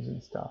features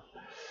and stuff.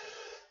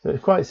 So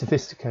it's quite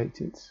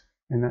sophisticated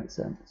in that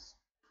sense.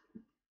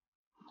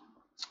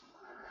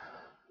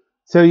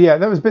 So yeah,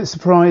 that was a bit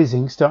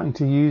surprising starting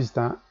to use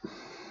that.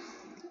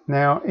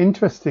 Now,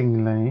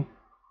 interestingly,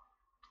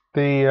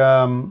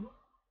 the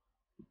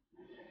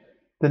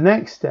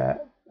next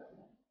step,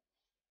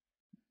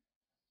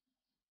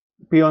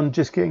 beyond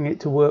just getting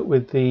it to work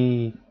with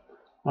the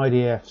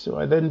IDF, so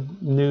I then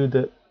knew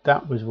that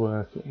that was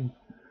working.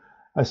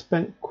 I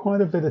spent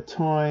quite a bit of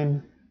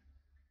time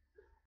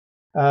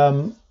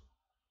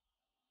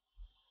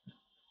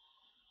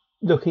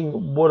looking at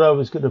what I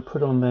was going to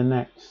put on there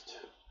next.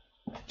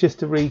 Just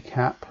to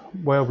recap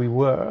where we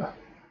were.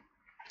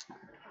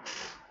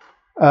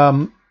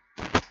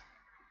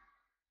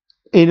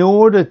 In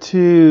order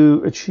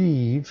to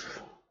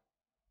achieve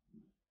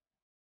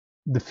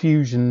the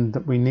fusion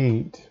that we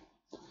need,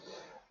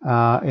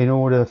 in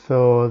order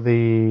for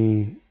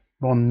the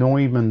von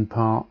Neumann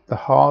part, the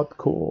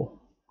hardcore,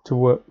 to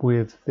work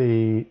with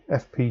the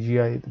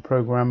FPGA, the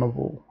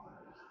programmable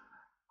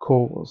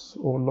cores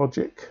or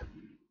logic.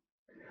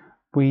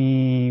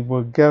 We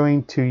were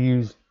going to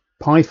use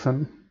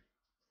Python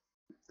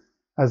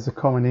as the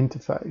common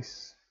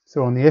interface.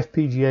 So on the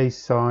FPGA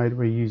side,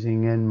 we're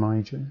using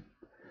nmygen.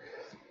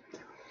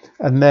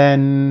 And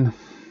then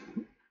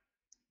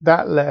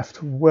that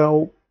left,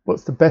 well,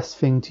 what's the best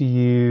thing to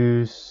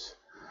use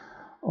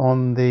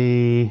on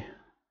the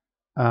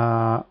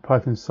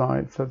Python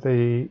side for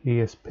the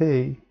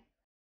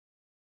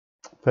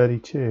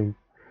ESP32?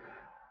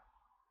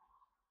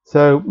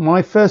 So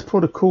my first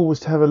protocol was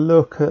to have a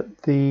look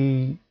at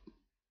the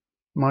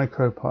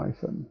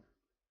MicroPython.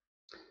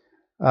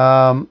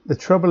 The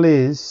trouble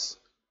is,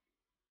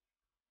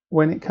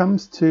 when it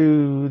comes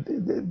to,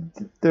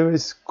 there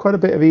is quite a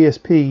bit of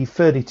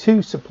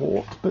ESP32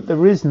 support, but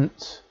there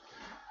isn't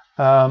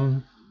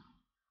the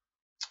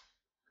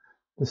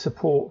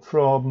support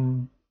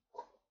from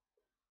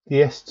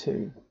the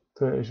S2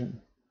 version.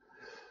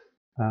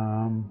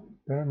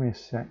 Bear with me a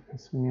sec,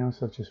 there's something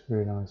else I've just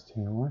realised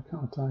here. Why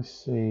can't I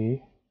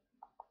see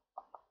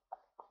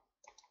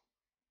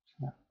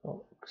that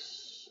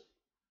box?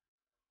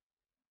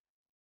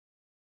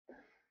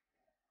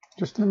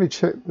 Just let me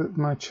check that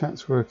my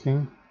chat's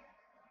working.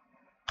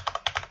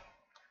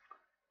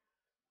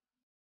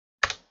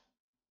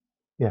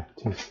 Yeah,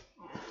 it is.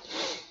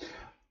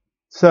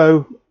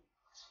 So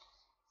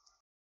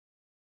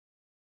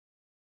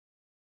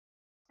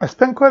I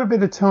spent quite a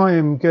bit of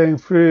time going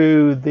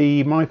through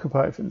the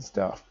MicroPython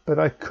stuff, but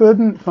I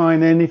couldn't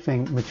find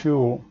anything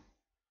mature,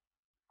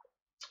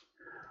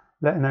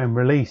 let alone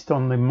released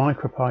on the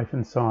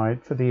MicroPython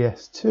side for the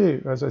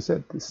S2. As I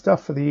said, the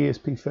stuff for the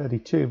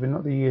ESP32, but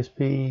not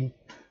the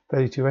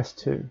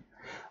ESP32S2.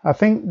 I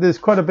think there's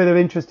quite a bit of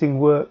interesting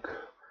work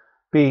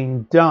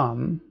being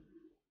done,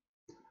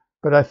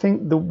 but I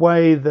think the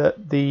way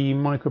that the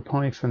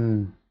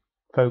MicroPython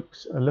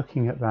folks are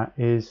looking at that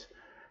is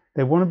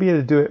they want to be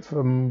able to do it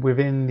from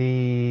within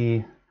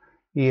the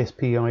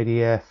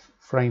ESP-IDF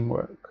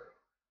framework.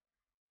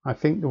 I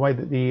think the way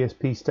that the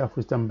ESP stuff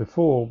was done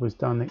before was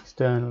done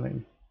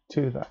externally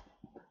to that,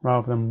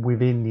 rather than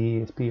within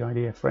the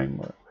ESP-IDF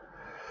framework.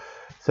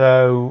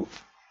 So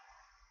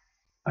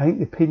I think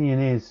the opinion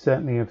is,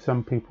 certainly of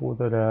some people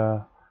that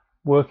are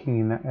working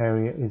in that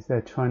area, is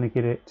they're trying to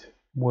get it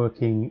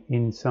working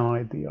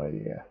inside the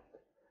IDF.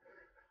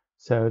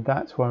 So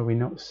that's why we're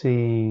not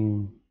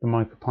seeing the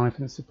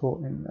MicroPython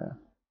support in there.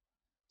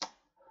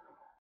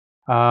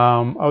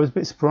 I was a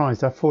bit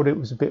surprised. I thought it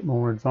was a bit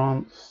more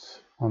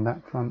advanced on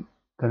that front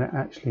than it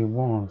actually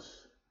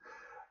was.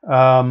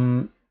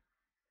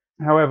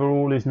 However,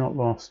 all is not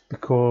lost,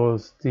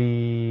 because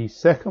the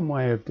second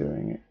way of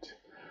doing it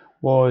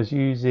was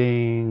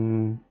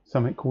using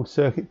something called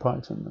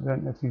CircuitPython. I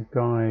don't know if you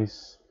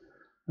guys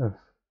have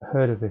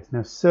heard of this.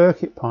 Now,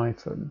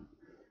 CircuitPython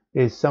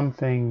is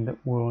something that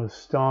was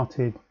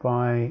started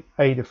by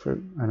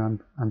Adafruit,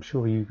 and I'm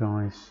sure you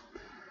guys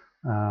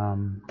are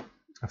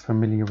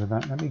familiar with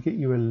that. Let me get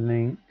you a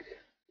link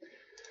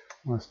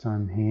whilst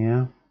I'm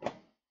here.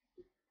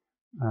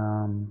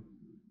 And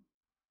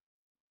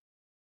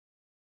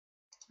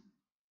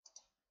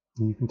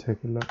you can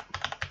take a look.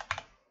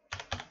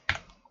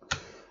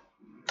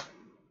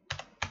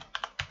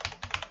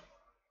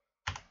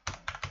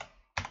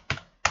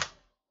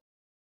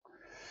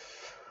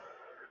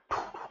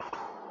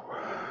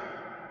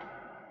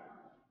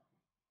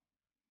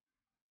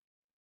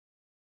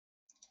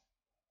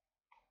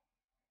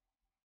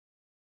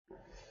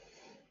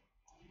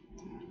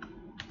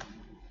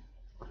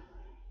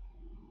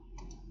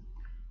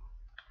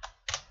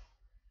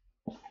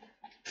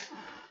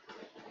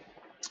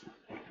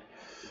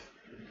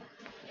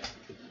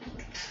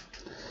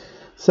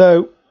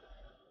 So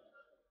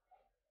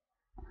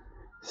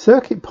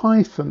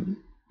CircuitPython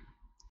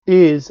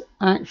is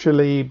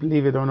actually,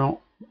 believe it or not,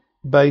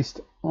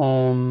 based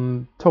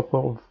on top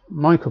of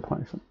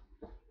MicroPython.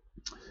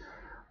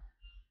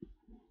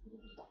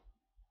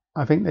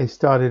 I think they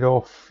started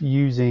off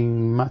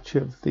using much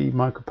of the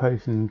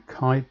MicroPython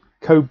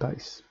code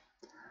base,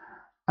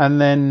 and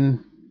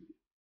then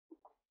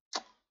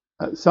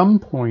at some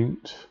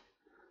point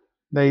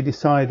they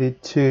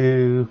decided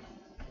to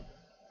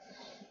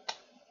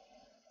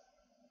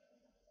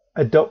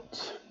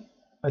adopt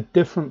a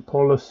different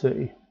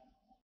policy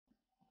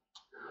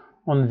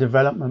on the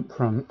development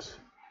front,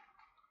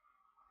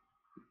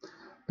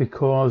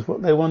 because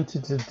what they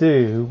wanted to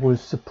do was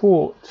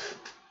support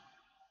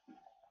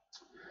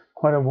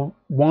quite a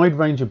wide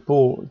range of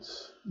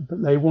boards,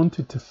 but they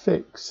wanted to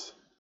fix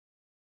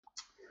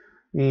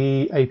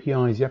the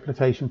APIs, the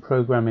application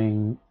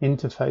programming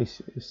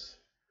interfaces,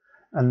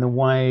 and the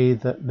way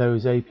that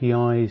those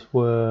APIs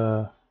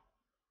were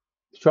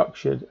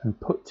structured and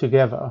put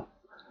together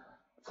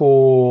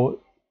for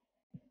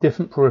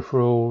different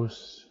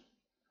peripherals,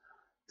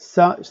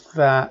 such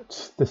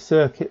that the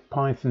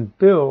CircuitPython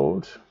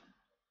build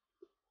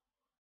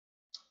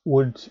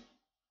would,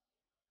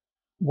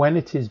 when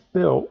it is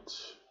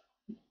built,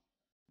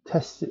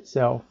 tests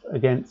itself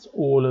against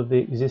all of the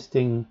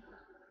existing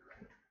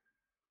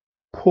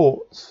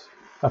ports.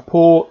 A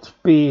port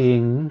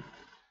being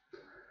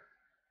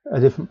a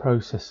different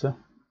processor.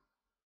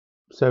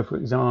 So for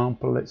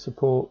example, it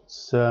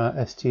supports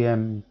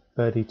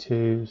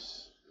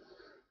STM32s,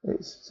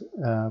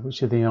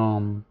 which are the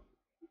ARM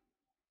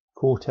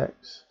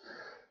Cortex.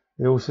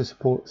 It also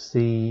supports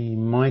the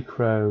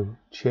micro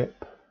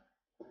chip,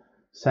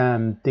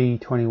 SAM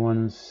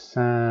D21s,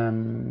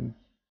 SAM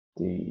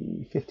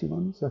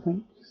D51s, I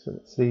think. So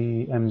it's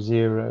the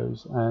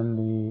M0s and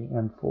the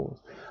M4s.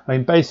 I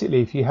mean,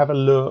 basically, if you have a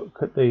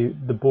look at the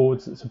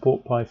boards that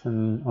support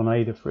Python on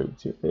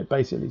Adafruit, it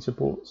basically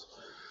supports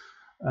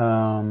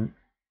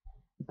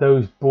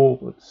those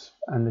boards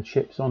and the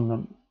chips on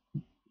them.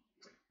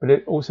 But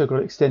it also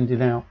got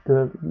extended out. There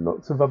are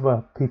lots of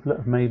other people that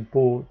have made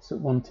boards that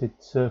wanted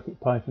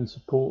CircuitPython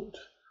support,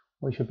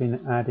 which have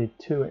been added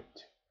to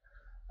it.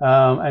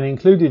 And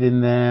included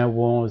in there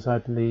was, I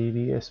believe,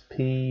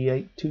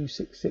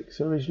 ESP8266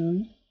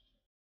 originally.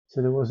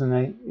 So there was an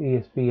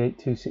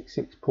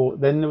ESP8266 port.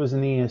 Then there was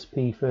an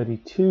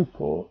ESP32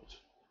 port.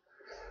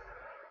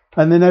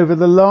 And then over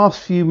the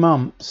last few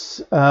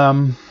months,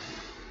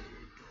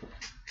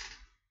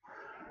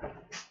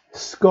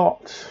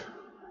 Scott,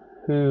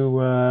 who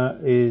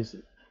is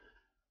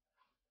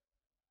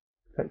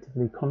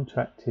effectively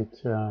contracted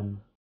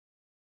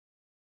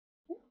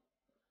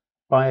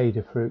by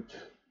Adafruit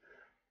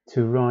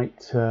to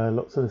write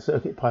lots of the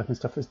CircuitPython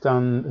stuff, has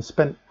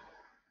spent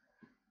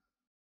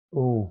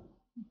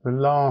the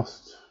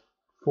last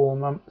 4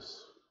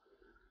 months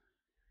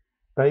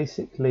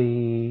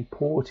basically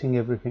porting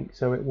everything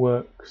so it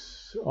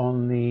works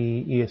on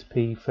the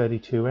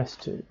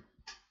ESP32S2.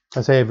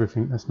 I say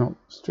everything, that's not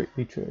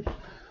strictly true.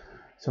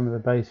 Some of the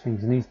base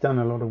things, and he's done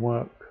a lot of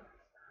work.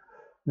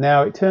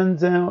 Now it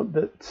turns out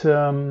that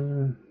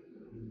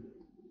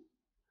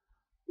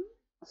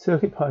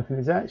CircuitPython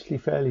is actually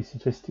fairly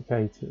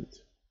sophisticated.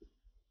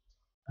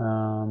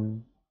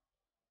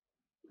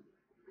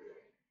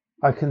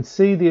 I can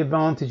see the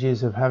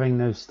advantages of having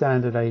those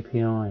standard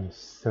APIs.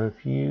 So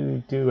if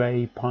you do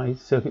a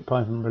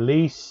CircuitPython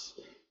release,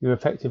 you're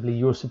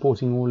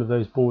supporting all of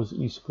those boards that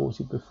you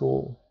supported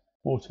before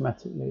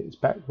automatically. It's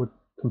backward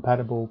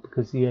compatible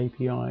because the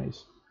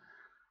APIs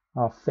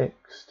are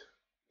fixed.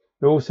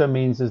 It also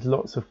means there's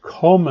lots of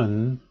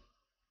common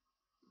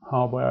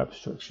hardware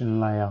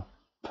abstraction layer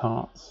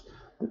parts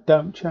that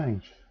don't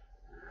change,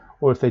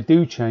 or if they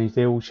do change,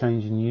 they all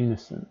change in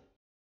unison.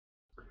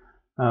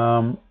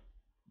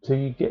 So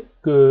you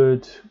get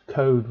good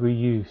code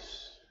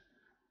reuse,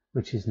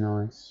 which is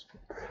nice.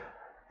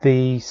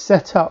 The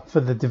setup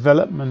for the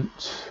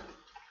development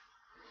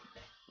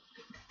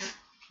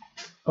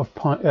of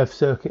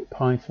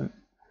CircuitPython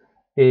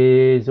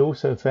is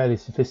also fairly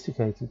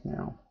sophisticated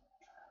now.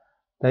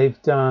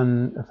 They've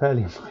done a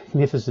fairly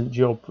magnificent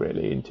job,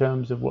 really, in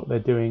terms of what they're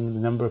doing,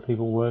 the number of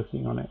people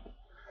working on it.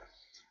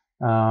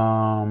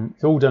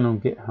 It's all done on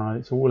GitHub,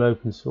 it's all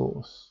open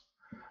source,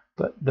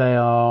 but they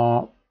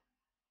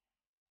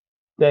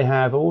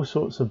have all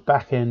sorts of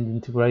back-end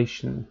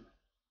integration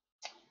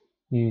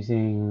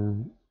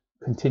using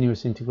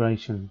continuous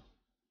integration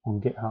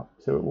on GitHub.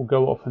 So it will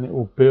go off and it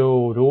will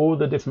build all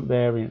the different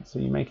variants. So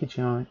you make a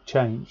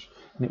change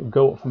and it will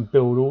go off and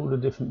build all the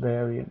different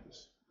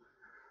variants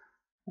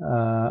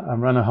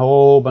and run a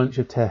whole bunch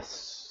of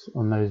tests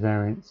on those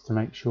variants to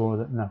make sure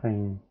that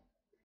nothing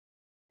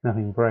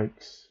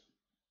breaks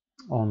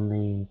on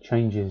the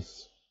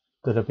changes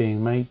that are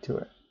being made to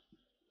it.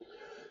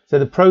 So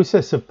the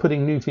process of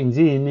putting new things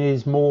in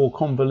is more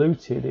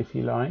convoluted, if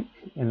you like,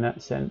 in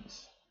that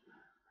sense,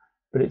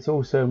 but it's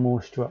also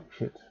more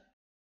structured,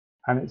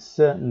 and it's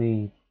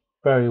certainly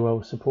very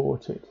well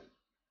supported.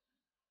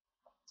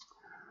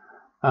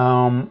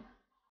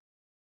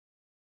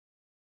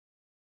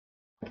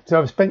 So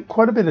I've spent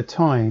quite a bit of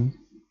time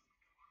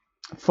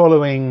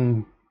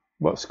following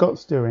what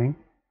Scott's doing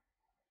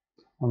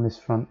on this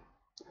front.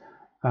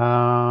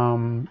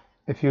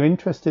 If you're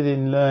interested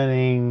in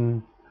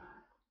learning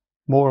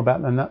more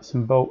about the nuts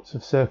and bolts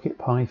of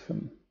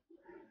CircuitPython,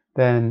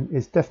 then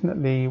it's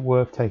definitely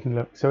worth taking a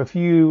look. So if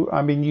you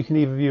can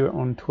either view it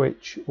on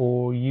Twitch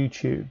or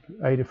YouTube.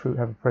 Adafruit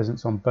have a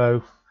presence on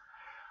both.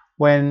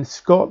 When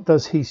Scott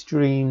does his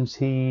streams,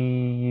 he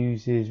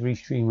uses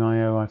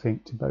Restream.io, I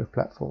think, to both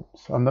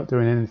platforms. I'm not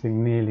doing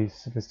anything nearly as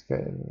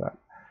sophisticated as that.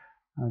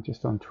 I'm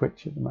just on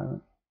Twitch at the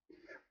moment.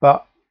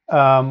 But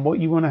what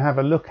you want to have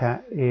a look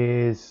at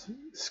is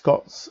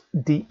Scott's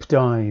deep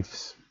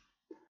dives.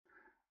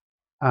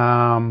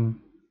 And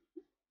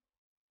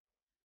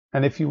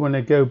if you want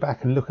to go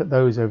back and look at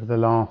those over the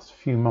last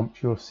few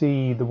months, you'll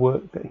see the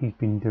work that he's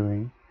been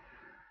doing.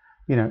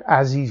 You know,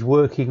 as he's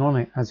working on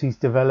it, as he's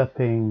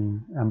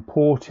developing and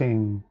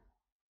porting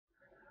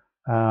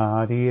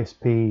the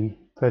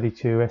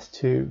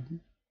ESP32S2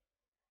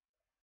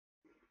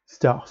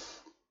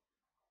 stuff,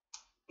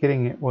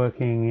 getting it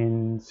working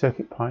in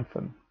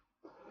CircuitPython.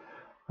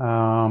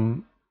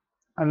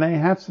 And they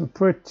have some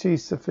pretty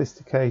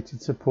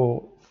sophisticated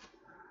support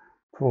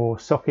for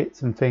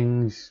sockets and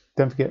things.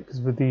 Don't forget,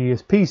 because with the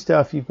ESP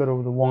stuff, you've got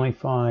all the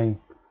Wi-Fi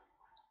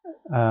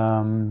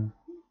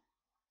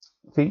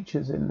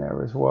features in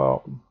there as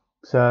well.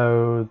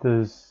 So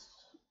there's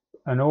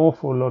an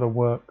awful lot of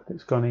work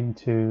that's gone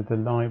into the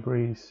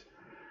libraries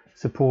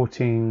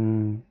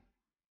supporting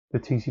the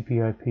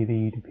TCP/IP,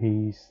 the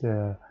UDPs,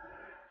 the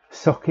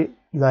socket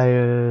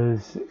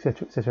layers,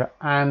 etc.,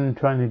 and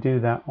trying to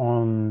do that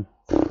on,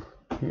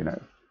 you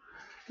know,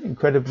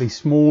 incredibly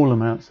small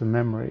amounts of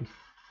memory,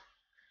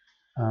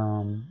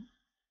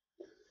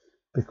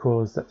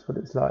 because that's what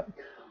it's like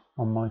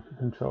on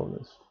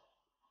microcontrollers.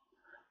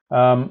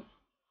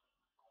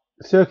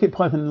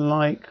 CircuitPython,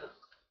 like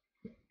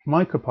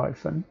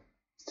MicroPython,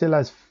 still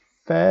has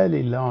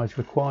fairly large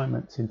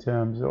requirements in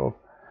terms of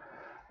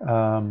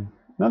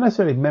not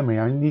necessarily memory.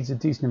 I mean, it needs a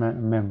decent amount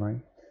of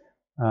memory,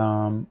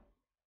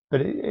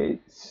 but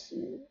it's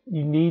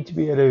you need to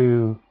be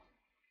able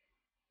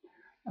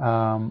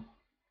to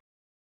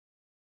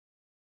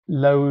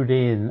load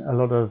in a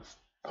lot of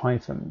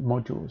Python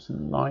modules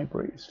and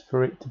libraries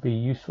for it to be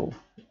useful.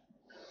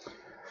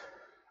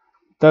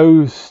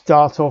 Those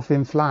start off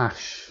in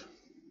Flash,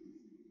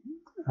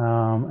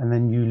 and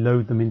then you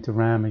load them into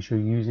RAM as you're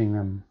using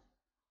them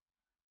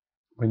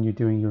when you're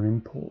doing your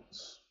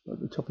imports at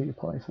the top of your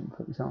Python,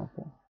 for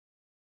example.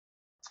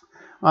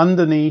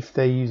 Underneath,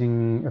 they're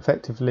using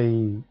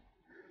effectively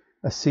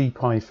a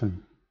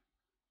CPython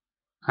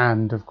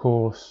and, of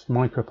course,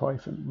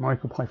 MicroPython.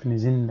 MicroPython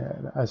is in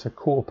there as a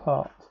core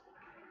part.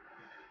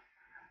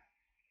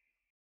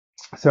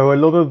 So a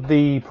lot of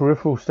the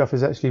peripheral stuff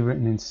is actually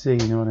written in C,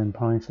 not in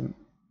Python,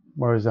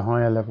 whereas the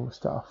higher level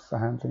stuff for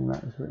handling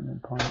that is written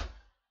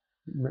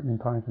in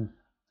Python.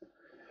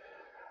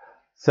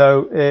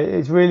 So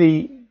it's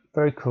really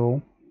very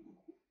cool,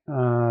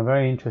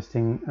 very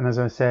interesting, and as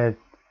I said,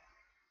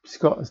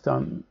 Scott has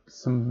done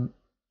some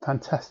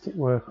fantastic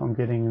work on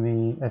getting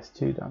the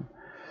S2 done.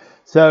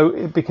 So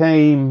it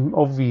became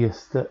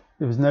obvious that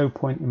there was no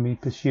point in me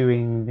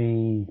pursuing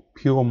the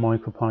pure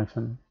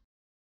MicroPython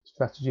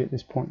strategy at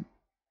this point.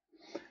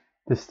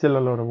 There's still a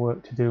lot of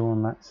work to do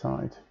on that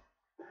side.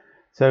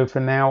 So for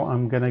now,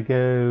 I'm going to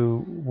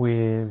go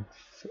with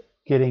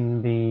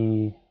getting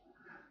the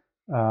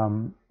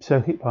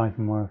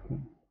CircuitPython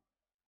working.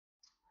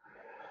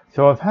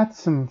 So I've had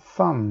some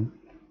fun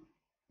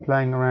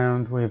playing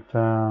around with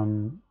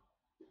the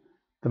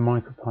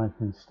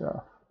MicroPython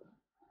stuff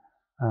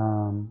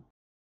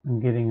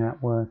and getting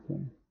that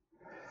working.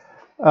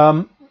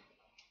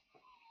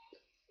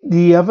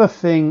 The other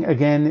thing,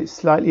 again, it's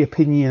slightly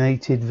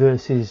opinionated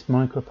versus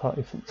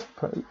MicroPython's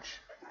approach.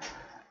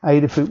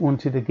 Adafruit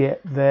wanted to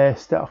get their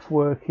stuff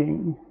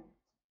working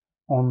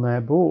on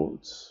their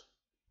boards,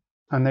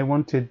 and they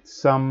wanted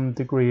some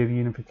degree of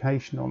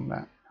unification on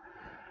that.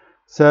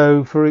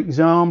 So, for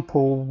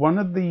example, one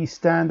of the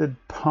standard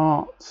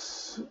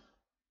parts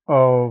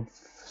of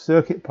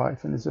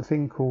CircuitPython is a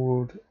thing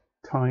called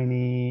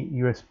Tiny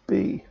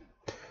USB.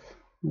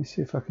 Let me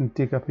see if I can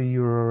dig up a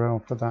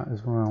URL for that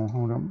as well.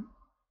 Hold on.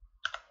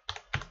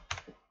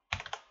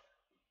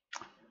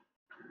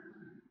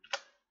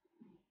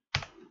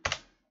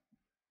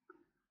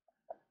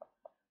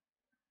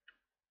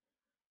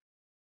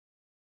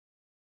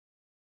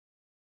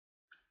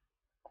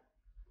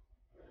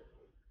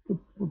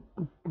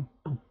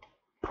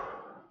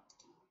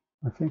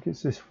 I think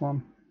it's this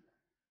one.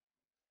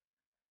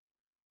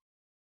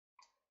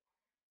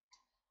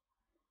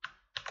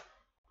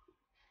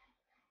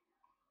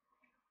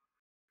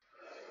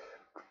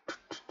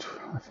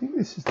 I think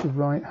this is the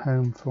right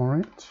home for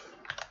it.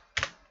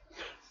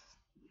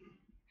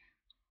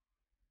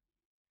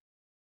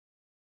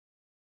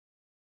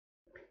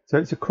 So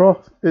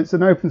it's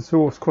an open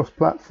source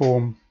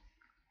cross-platform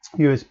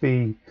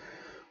USB,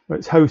 where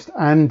it's host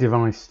and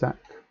device stack.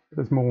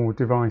 There's more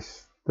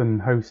device than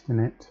host in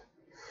it,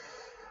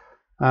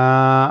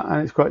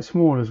 and it's quite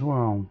small as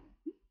well.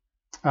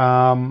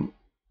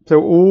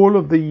 So all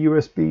of the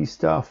USB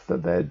stuff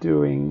that they're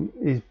doing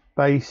is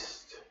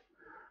based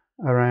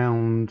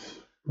around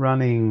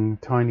running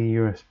Tiny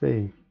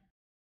USB.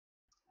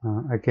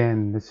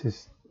 Again, this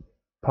is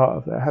part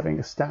of their having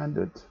a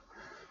standard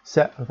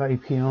set of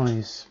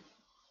APIs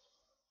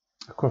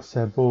across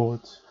their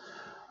boards,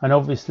 and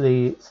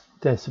obviously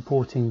they're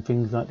supporting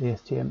things like the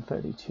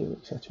STM32,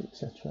 etc.,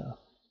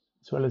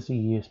 as well as the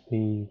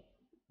USB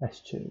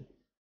S2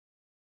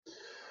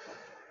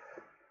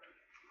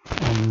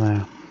 on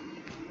there.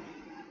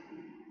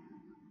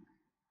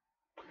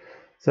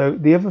 So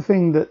the other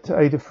thing that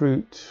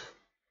Adafruit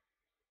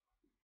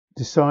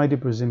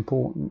decided was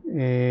important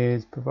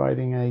is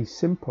providing a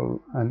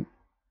simple and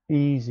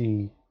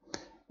easy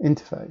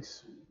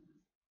interface.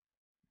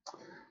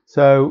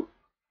 So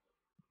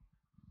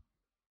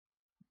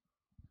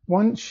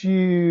once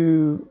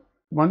you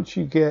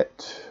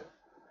get,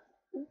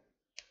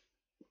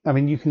 I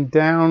mean, you can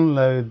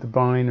download the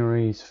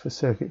binaries for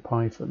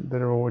CircuitPython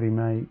that are already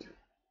made,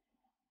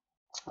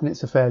 and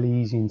it's a fairly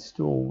easy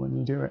install when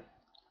you do it.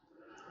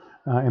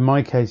 In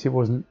my case, it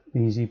wasn't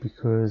easy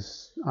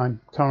because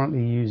I'm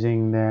currently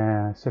using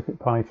their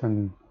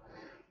CircuitPython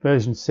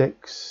version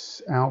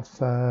 6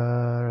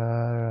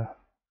 alpha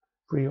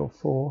 3 or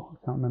 4, I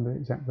can't remember the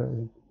exact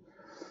version,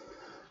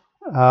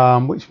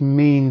 which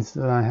means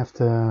that I have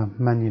to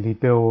manually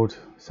build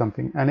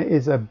something, and it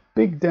is a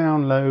big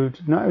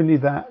download. Not only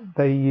that,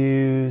 they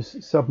use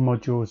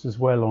submodules as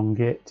well on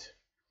Git,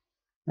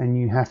 and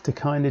you have to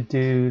kind of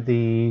do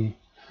the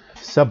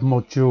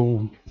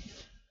submodule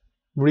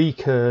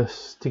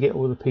recurse to get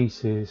all the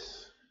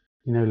pieces,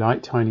 you know,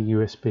 like tiny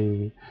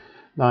USB,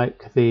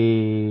 like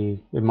the,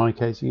 in my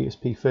case,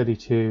 USB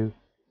 32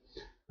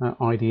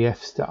 IDF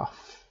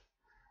stuff,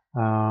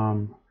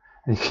 and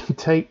it can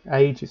take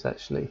ages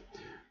actually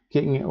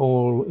getting it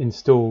all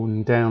installed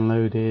and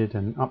downloaded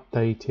and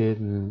updated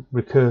and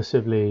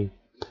recursively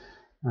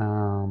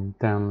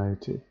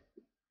downloaded.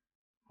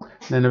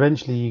 Then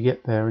eventually you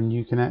get there and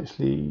you can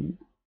actually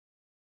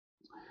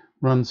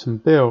run some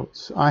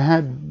builds. I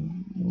had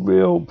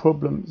real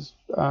problems,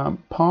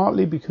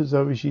 partly because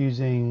I was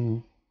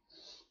using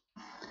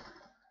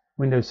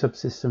Windows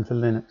Subsystem for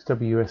Linux,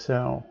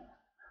 WSL.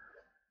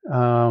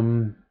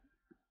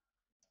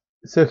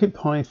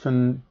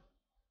 CircuitPython,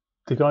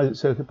 the guys at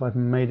CircuitPython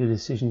made a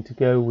decision to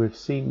go with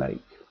CMake.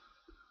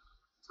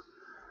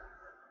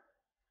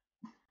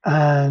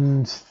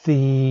 And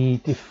the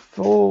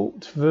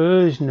default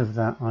version of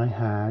that I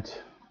had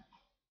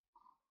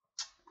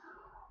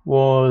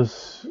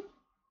was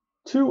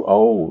too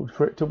old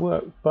for it to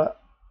work,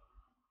 but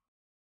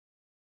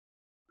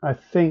I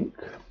think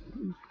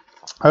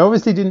I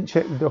obviously didn't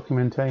check the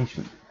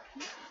documentation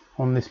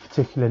on this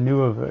particular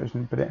newer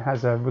version, but it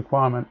has a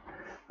requirement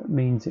that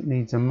means it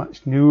needs a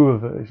much newer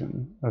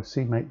version of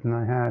CMake than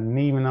I had, and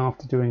even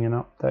after doing an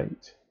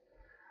update,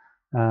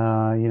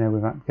 you know,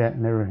 with apt-get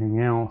and everything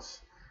else,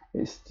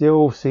 it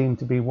still seemed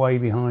to be way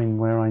behind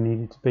where I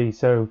needed to be.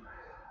 So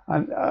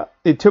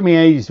it took me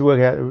ages to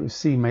work out that it was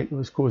CMake that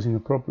was causing the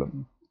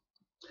problem.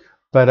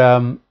 But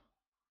I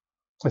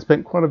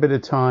spent quite a bit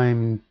of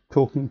time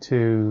talking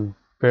to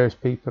various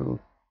people,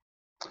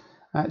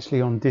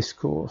 actually on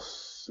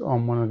discourse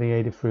on one of the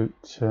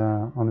Adafruit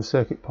on the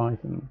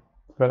CircuitPython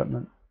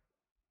development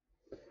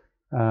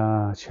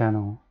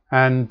channel,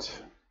 and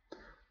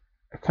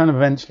I kind of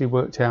eventually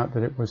worked out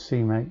that it was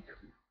CMake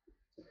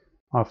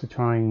after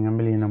trying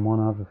 1,000,001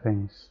 other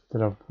things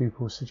that other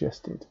people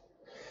suggested.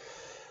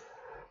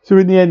 So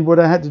in the end, what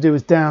I had to do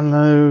was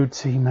download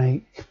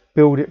CMake,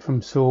 build it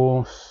from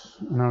source,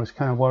 and I was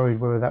kind of worried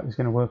whether that was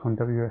going to work on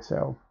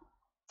WSL.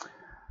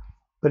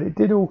 But it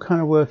did all kind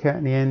of work out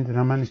in the end, and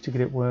I managed to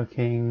get it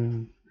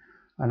working,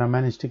 and I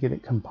managed to get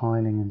it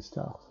compiling and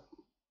stuff.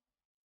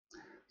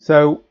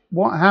 So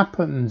what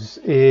happens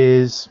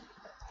is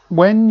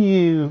when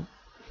you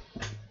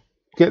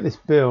get this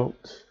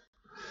built,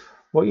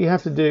 what you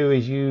have to do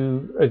is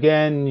you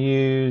again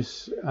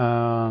use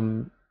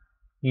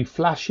you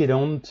flash it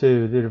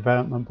onto the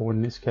development board,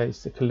 in this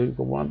case the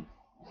Kaluga one,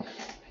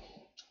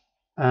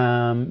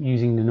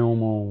 using the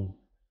normal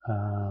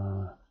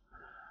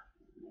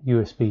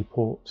USB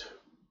port,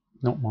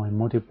 not my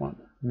modded one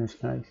in this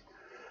case.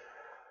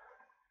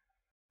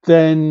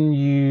 Then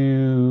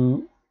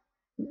you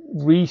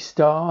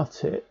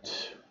restart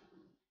it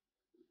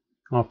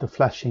after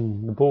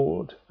flashing the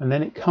board, and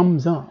then it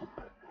comes up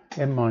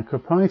in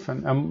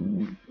MicroPython.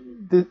 And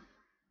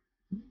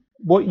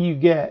what you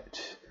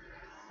get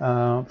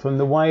from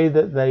the way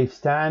that they've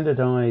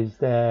standardized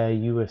their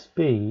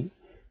USB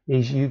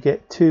is you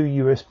get two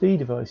USB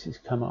devices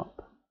come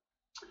up.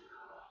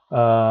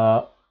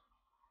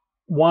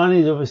 One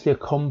is obviously a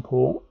COM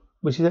port,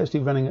 which is actually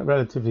running at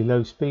relatively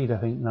low speed, I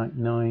think like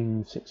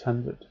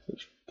 9600,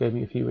 which gave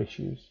me a few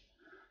issues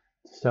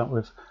to start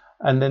with.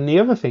 And then the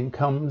other thing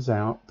comes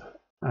out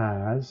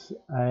as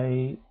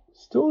a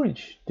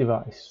storage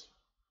device,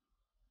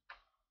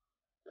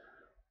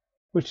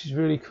 which is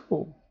really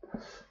cool.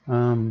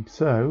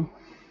 So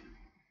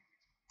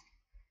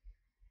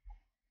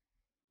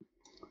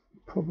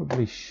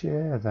probably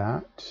share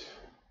that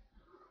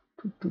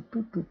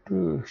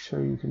so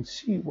you can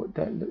see what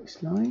that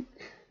looks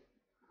like.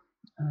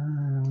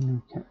 I'm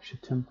going to capture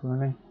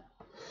temporarily.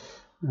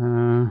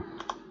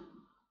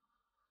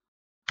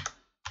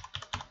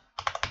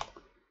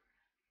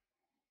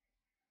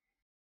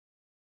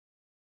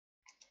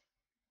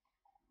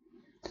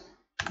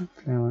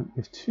 Hopefully I won't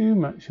give too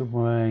much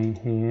away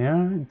here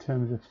in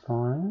terms of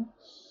files.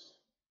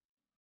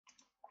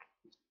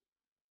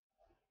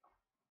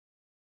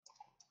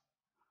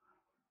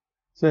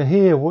 So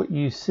here what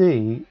you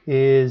see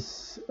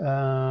is,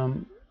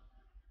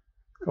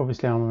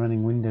 obviously I'm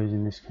running Windows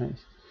in this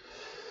case.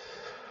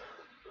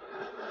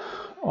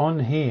 On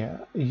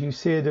here you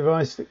see a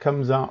device that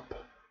comes up,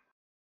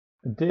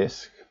 a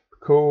disk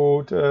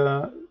called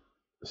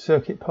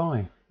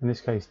CircuitPy, in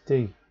this case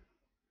D.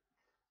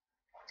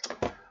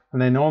 And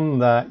then on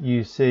that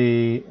you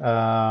see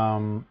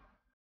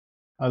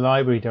a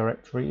library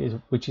directory,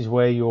 which is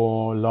where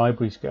your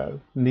libraries go.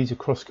 And these are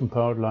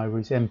cross-compiled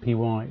libraries,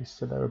 MPYs,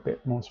 so they're a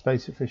bit more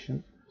space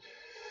efficient.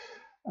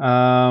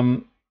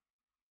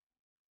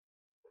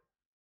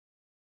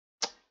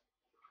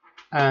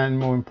 And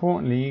more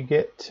importantly, you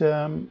get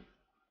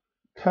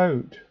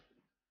code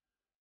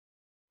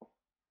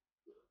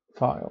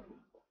file.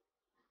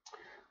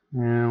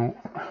 Now,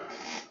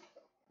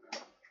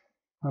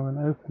 I will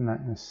open that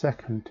in a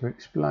second to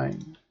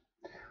explain.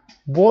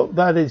 What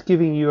that is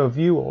giving you a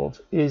view of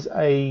is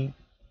a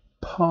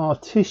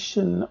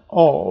partition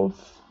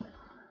of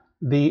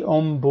the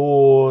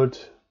onboard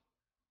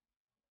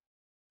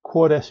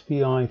quad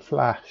SPI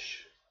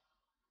flash,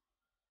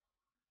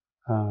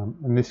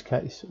 in this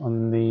case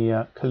on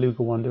the Kaluga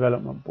 1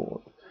 development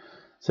board.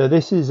 So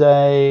this is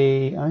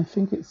I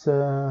think it's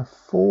a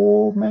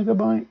 4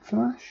 megabyte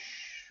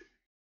flash.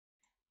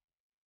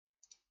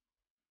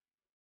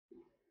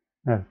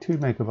 No, 2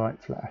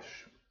 megabyte flash.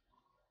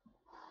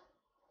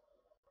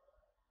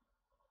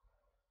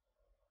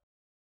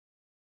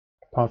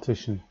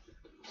 Partition.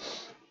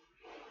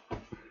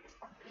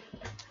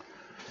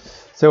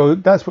 So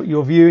that's what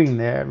you're viewing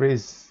there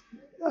is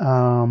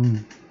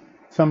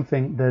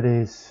something that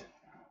is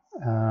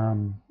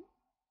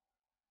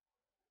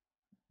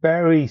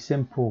very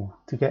simple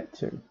to get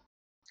to,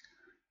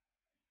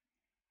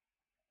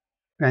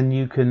 and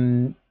you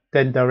can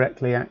then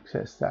directly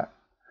access that.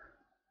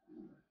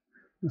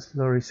 What's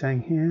Laurie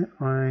saying here?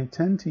 I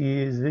tend to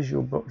use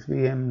VisualBox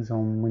VMs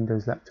on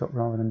Windows laptop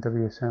rather than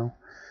WSL,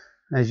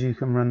 as you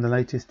can run the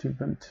latest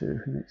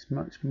Ubuntu and it's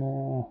much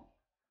more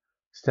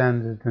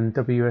standard than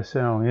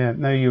WSL. Yeah,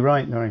 no, you're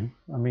right, Laurie.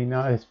 I mean,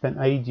 I spent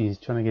ages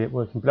trying to get it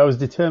working, but I was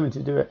determined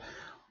to do it.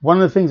 One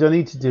of the things I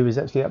need to do is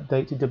actually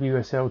update to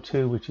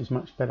WSL2, which is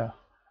much better.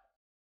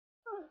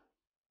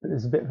 But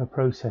there's a bit of a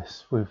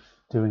process with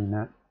doing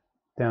that,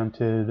 down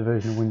to the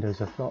version of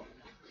Windows I've got.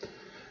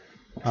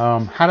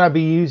 Had I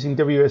been using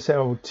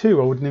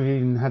WSL2, I wouldn't have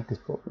even had this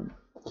problem.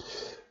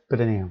 But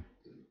anyhow,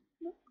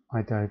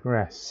 I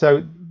digress.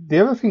 So the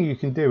other thing you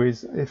can do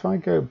is, if I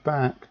go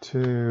back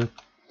to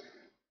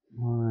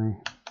my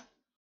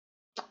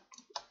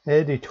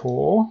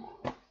editor,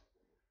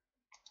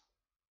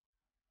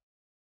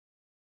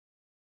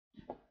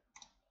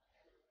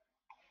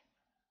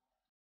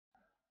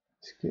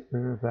 let's get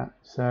rid of that.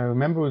 So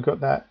remember, we've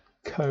got that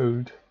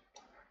code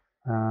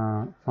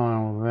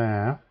file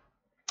there.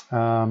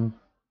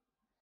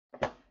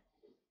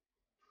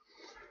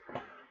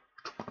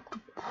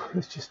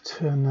 Let's just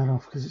turn that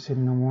off because it's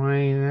in the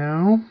way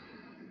now.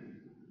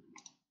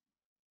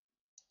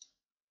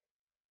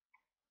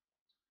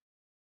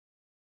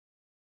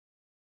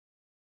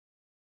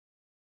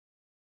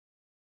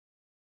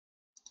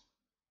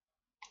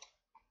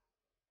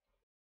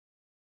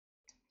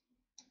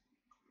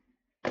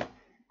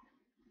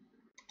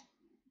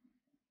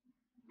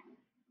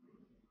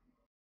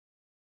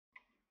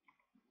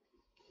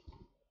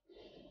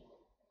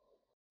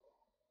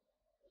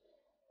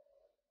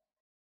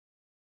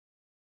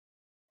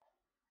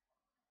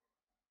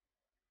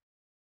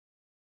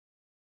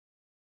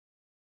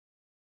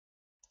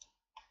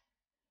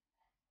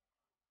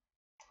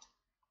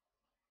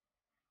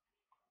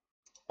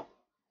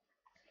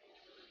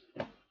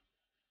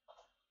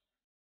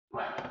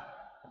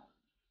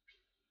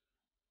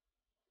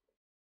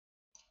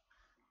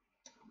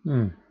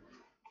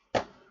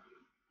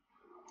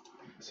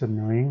 It's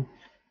annoying.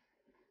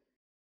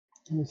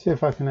 Let's see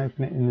if I can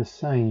open it in the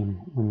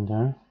same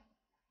window.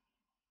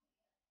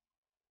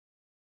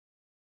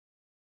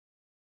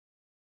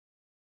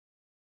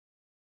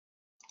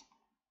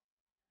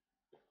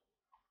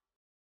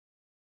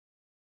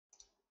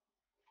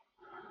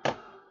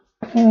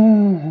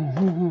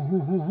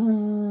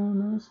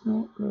 Oh, that's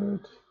not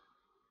good.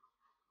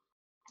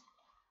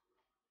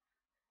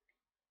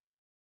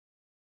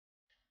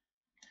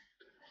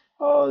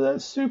 Oh,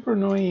 that's super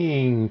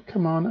annoying.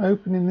 Come on,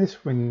 open in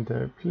this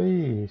window,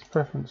 please.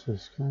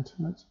 Preferences. Can I turn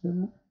that to do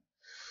that?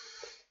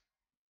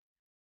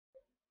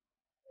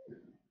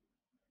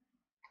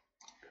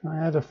 Can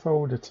I add a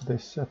folder to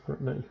this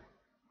separately?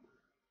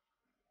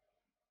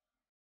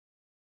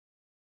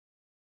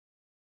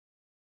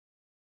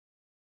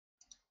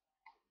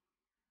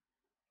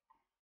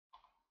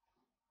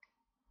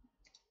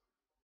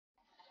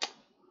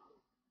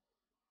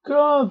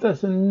 God,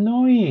 that's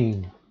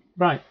annoying.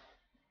 Right.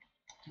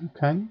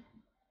 Okay.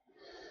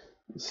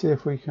 Let's see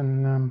if we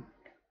can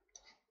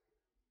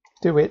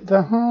do it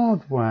the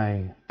hard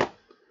way.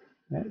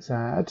 Let's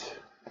add.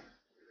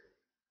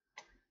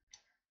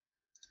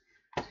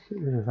 Let's get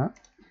rid of that.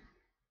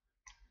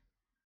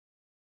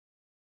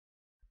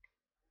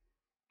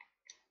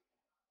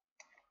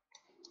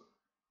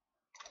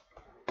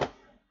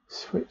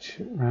 Switch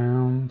it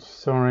round.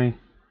 Sorry.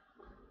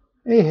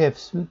 I have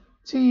some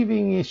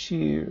teething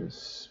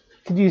issues.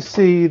 Can you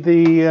see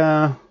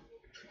the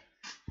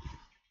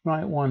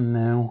right one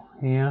now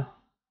here?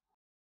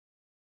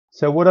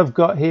 So what I've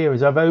got here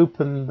is I've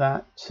opened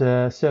that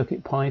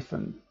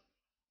CircuitPython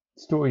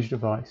storage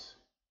device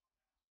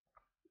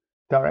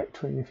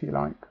directory, if you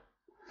like.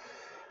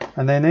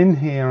 And then in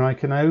here I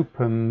can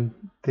open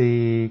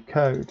the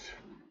code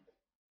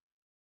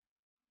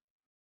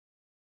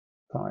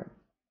file.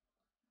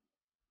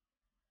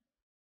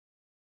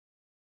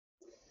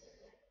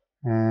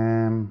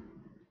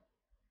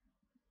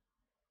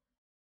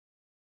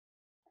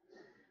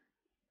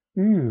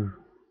 Ooh,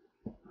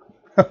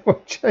 I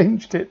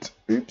changed it.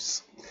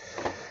 Oops.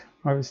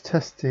 I was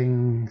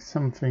testing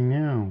something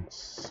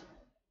else.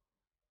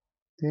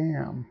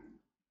 Damn.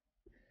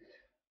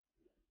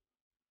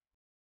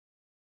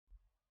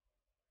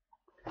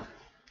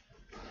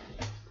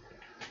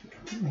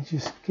 Let me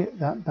just get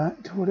that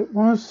back to what it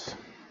was.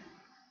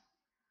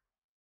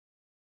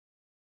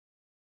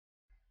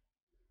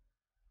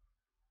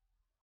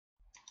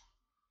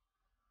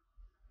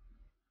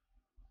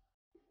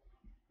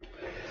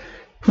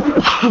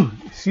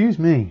 Excuse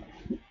me.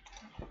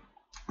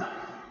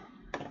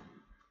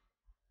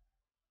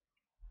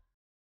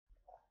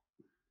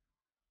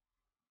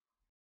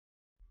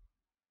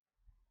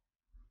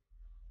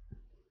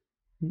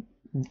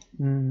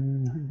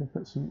 I'll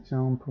put some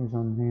examples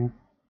on here.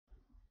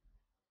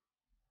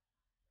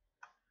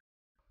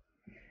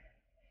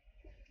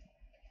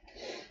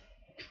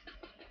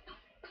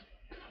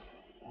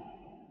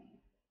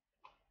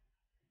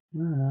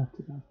 Where on earth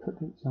did I put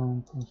the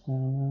examples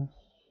down there?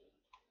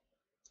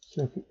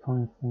 Circuit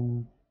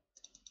Python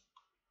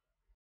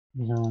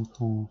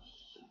examples.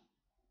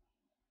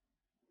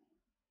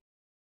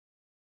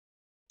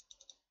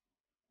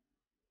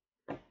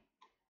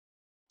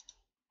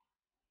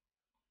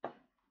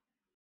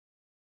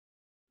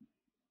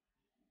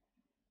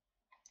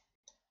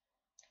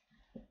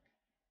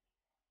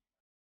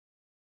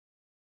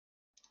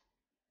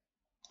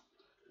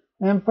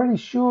 I'm pretty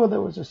sure there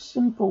was a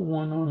simple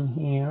one on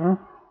here.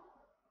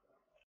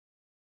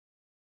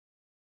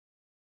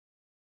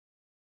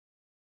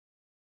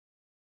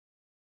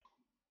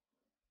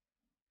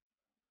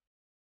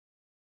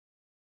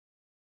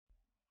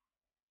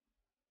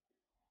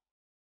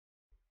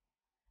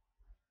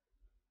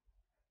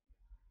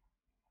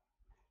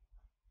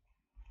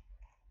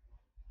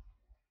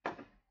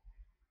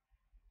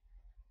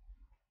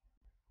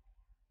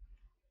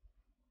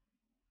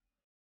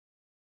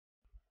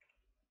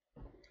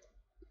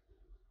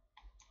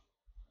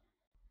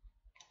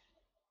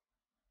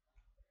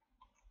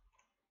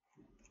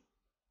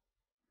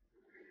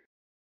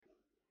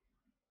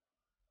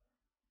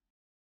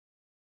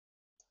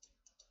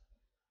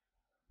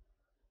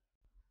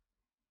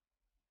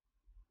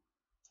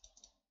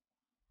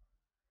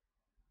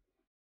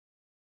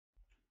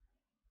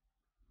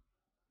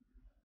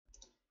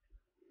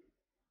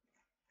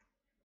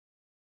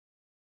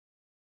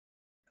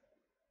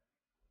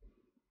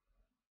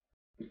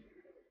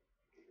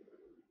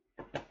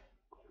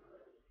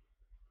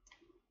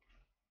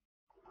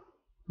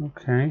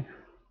 Okay.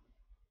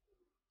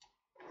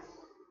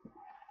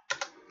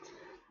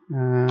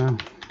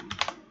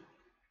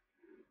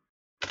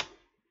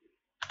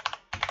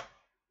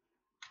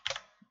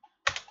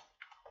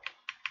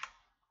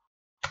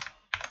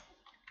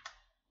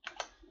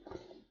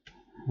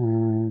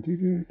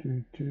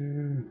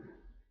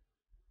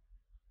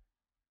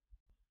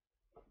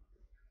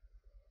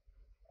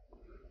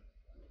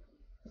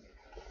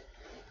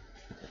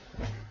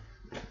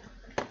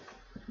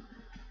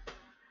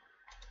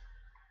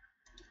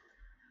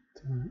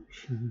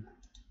 Direction.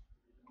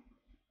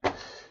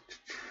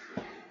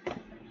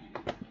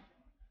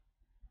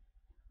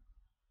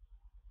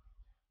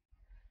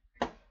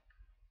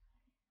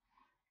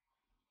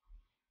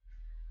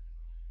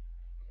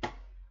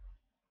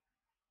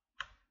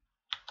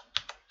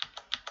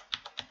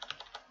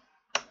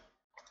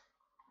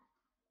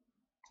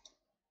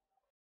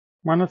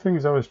 One of the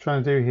things I was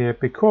trying to do here,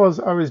 because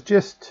I was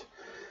just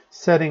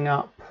setting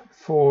up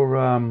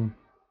for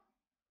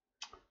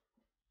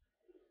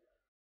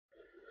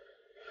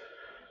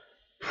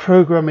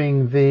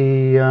programming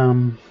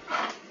the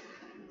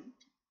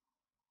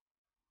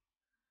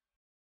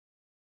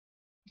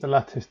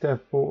lattice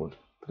dev board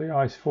for the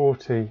ICE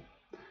 40.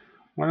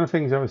 One of the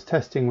things I was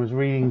testing was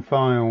reading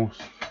files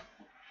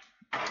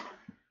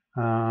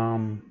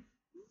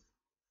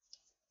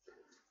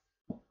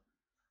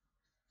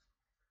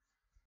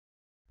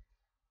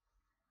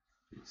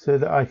so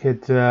that I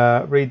could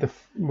read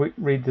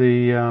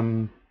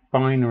the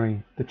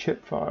binary, the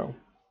chip file,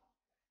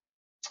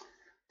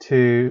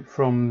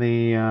 from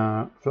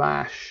the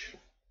flash,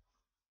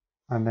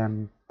 and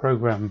then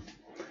program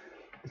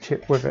the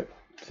chip with it.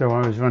 So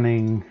I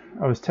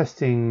was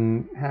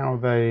testing how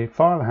the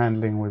file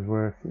handling was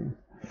working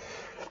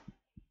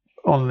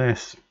on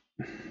this.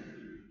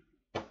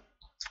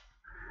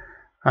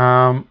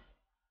 Let's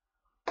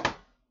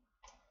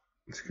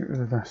get rid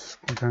of this.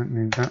 We don't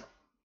need that.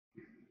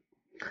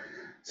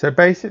 So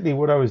basically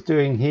what I was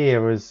doing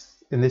here was,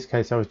 in this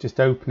case, I was just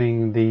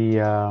opening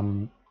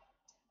the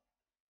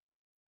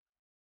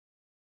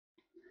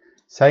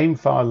same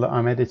file that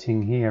I'm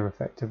editing here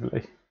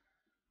effectively.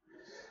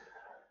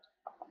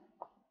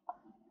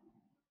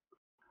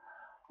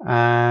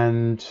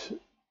 And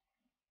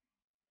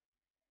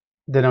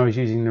then I was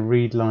using the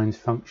read lines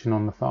function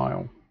on the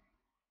file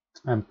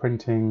and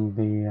printing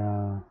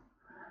the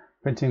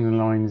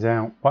lines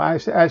out.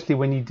 But actually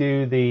when you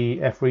do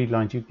the f read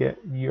lines,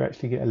 you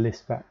actually get a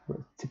list back.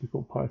 It's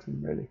typical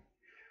Python really.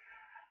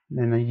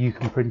 And then you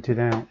can print it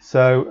out.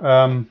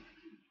 So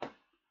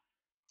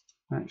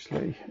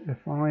actually,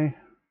 if I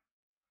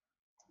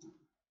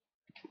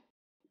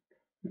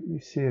Let me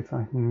see if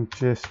I can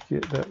just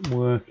get that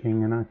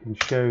working and I can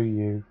show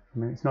you. I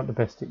mean, it's not the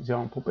best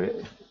example, but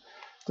it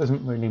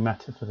doesn't really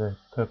matter for the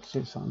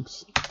purposes I'm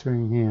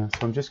doing here.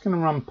 So I'm just going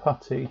to run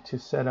putty to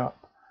set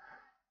up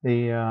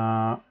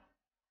the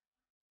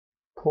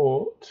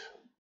port,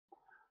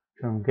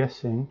 which I'm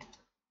guessing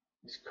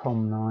is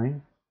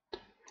COM9.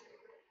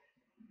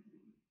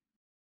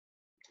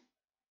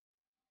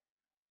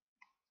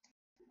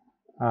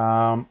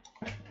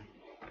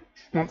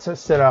 Once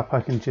that's set up, I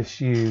can just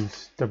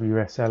use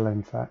WSL,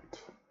 in fact.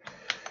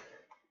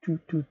 I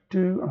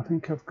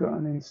think I've got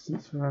an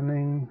instance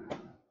running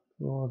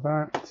for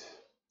that.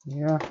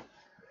 Yeah.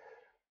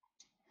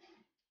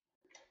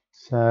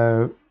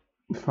 So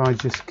if I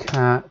just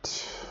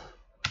cat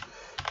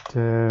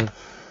dev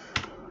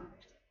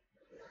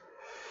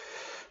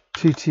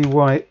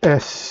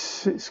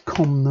ttys, it's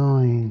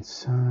COM9.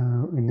 So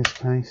in this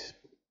case,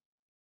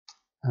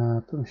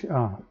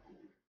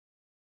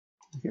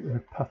 get rid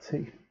of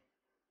putty.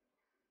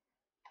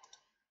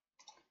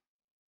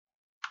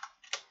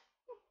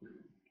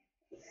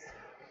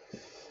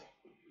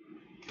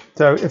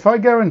 So if I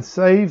go and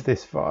save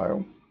this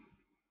file,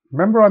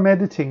 remember I'm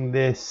editing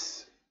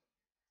this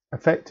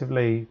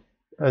effectively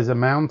as a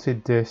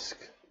mounted disk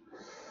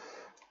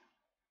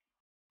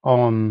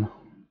on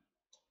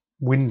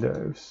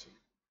Windows.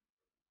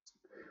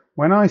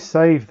 When I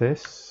save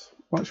this,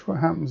 watch what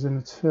happens in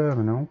the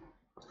terminal.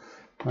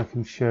 I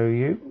can show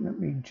you. Let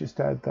me just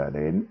add that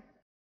in.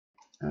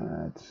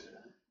 Add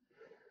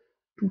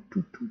the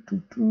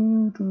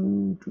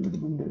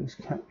Windows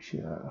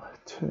capture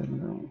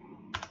terminal.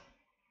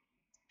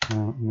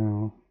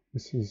 No,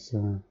 this is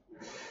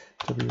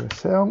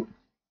WSL.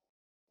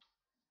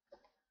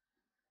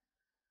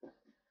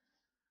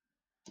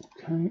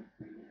 Okay.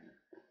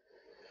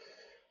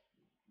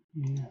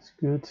 Yeah, that's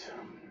good.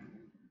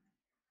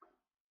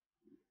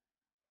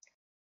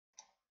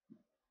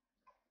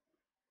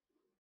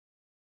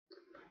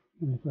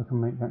 If I can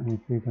make that any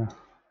bigger.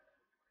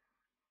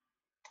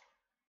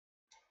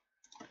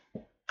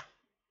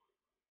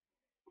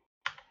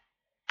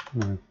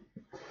 No,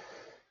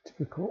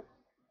 typical.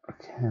 I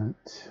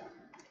can't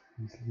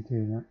easily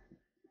do that.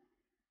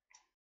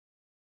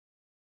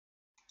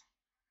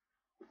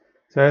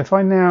 So if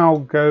I now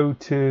go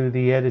to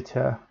the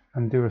editor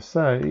and do a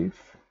save,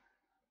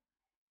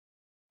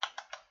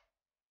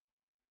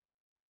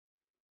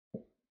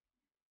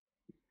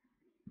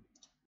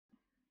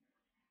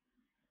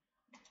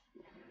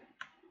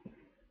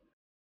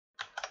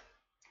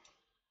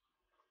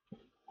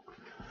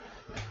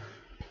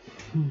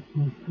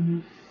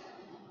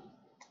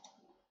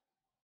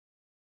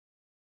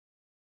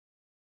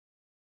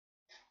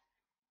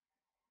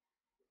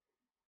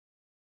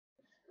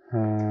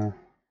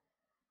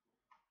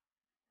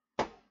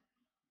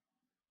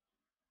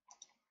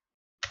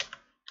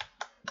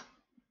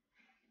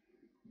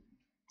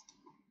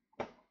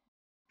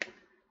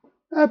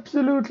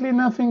 absolutely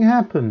nothing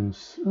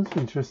happens. That's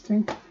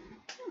interesting.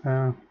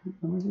 Let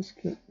me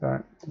just get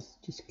that.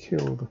 Just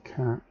kill the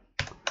cat.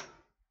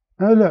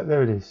 Oh look,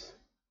 there it is.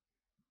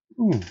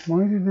 Oh,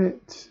 why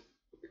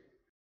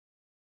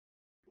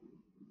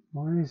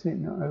is it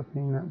not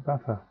opening that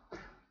buffer?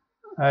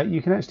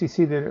 You can actually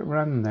see that it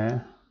ran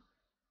there.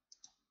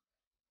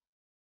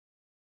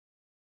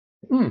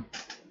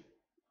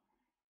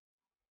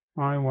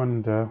 I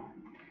wonder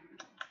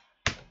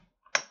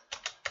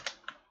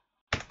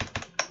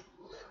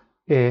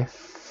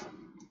if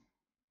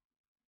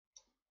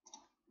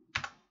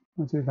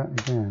I'll do that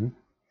again.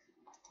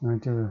 I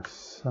do a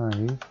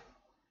save.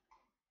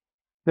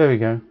 There we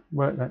go.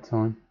 Worked that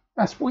time.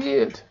 That's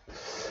weird.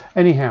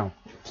 Anyhow,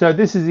 so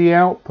this is the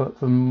output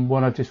from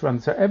what I've just run.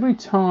 So every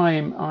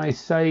time I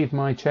save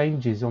my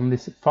changes on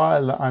this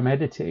file that I'm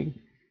editing,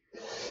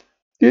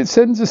 it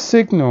sends a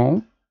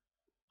signal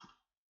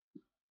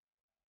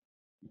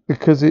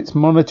because it's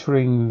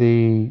monitoring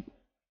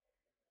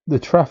the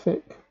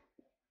traffic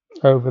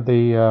over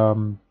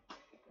the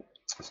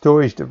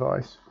storage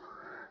device.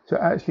 So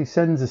it actually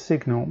sends a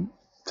signal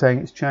saying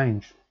it's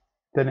changed.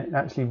 Then it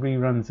actually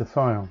reruns the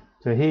file.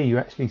 So here you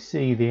actually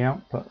see the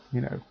output,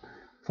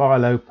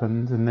 file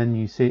opened, and then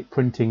you see it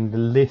printing the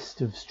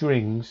list of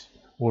strings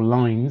or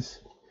lines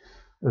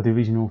of the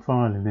original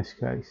file in this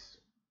case.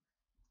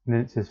 And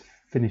then it says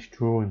finished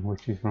drawing,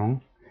 which is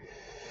wrong.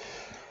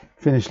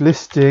 Finished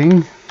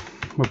listing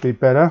would be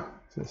better.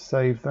 So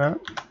save that.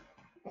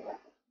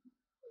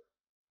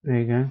 There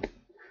you go.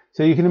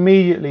 So you can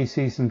immediately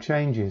see some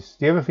changes.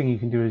 The other thing you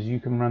can do is you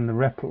can run the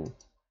REPL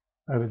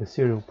over the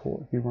serial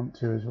port if you want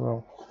to as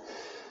well.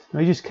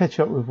 Let me just catch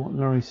up with what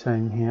Laurie's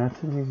saying here.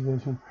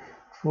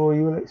 For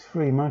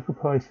ULX3,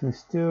 MicroPython is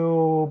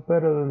still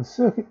better than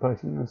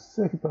CircuitPython, as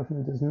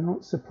CircuitPython does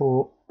not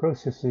support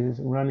processes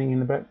running in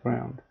the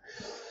background.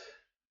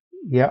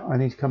 Yeah, I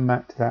need to come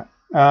back to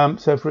that.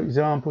 So for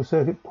example,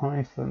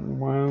 CircuitPython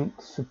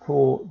won't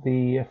support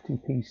the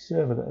FTP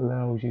server that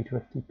allows you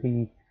to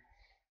FTP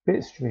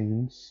bit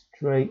streams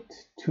straight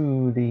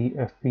to the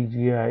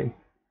FPGA.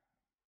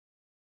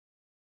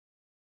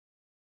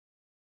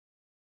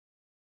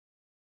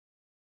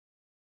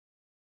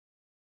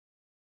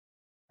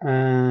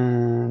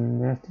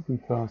 and the FTP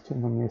files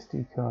turned on the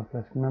SD card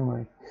flash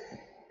memory.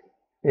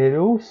 It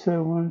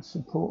also wants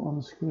support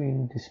on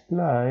screen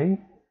display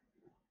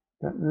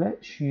that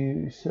lets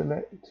you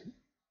select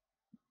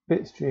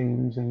bit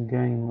streams and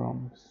game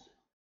ROMs.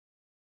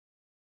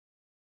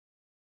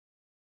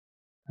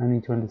 I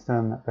need to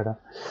understand that better.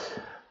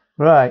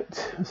 Right,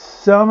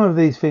 some of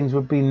these things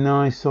would be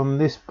nice on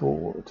this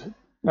board.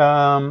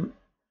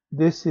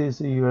 This is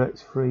a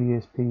ULX-free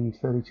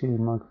ESP32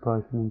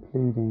 MicroPython,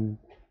 including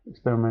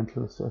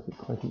experimental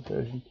CircuitPython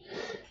version.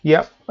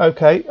 Yep,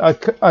 okay,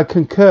 I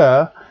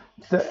concur.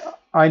 That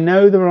I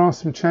know there are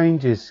some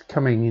changes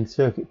coming in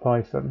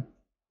CircuitPython.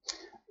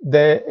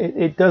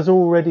 It does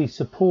already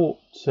support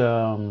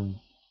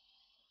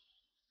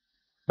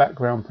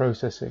background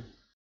processing,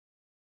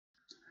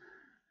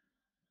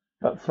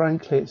 but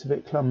frankly it's a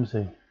bit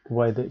clumsy the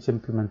way that it's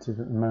implemented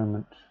at the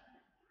moment.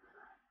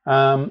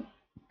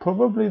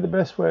 Probably the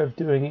best way of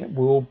doing it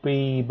will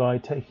be by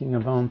taking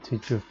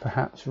advantage of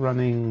perhaps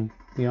running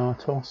the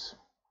RTOS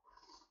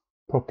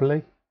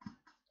properly.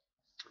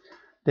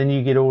 Then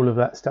you get all of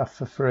that stuff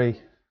for free.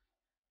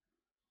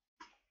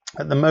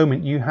 At the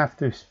moment you have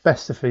to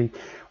specify,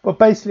 well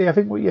basically I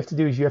think what you have to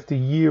do is you have to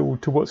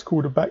yield to what's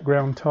called a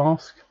background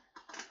task.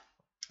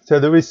 So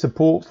there is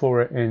support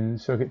for it in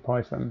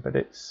CircuitPython, but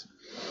it's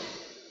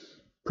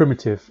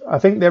primitive. I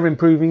think they're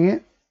improving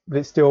it, but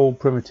it's still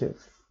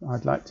primitive.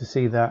 I'd like to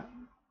see that,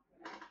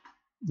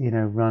 you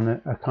know,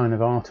 run a kind of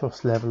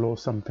RTOS level or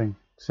something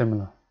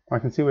similar. I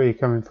can see where you're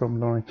coming from,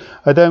 Laurie.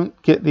 I don't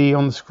get the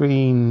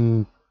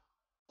on-screen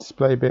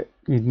display bit.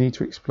 You'd need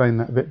to explain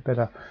that a bit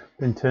better.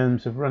 In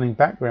terms of running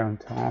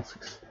background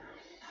tasks,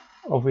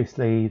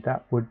 obviously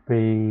that would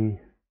be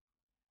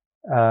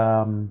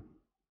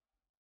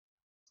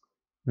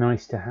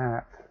nice to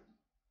have.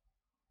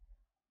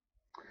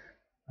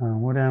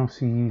 What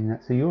else are you using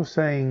that? So you're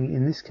saying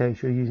in this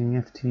case you're using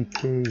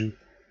FTP.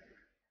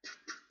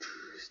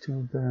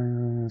 Still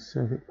bearing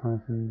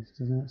CircuitPython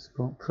doesn't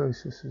support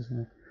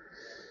processors.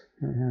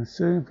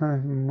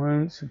 CircuitPython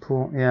won't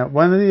support. Yeah,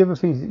 one of the other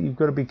things that you've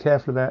got to be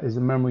careful about is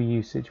the memory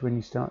usage when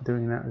you start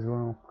doing that as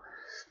well.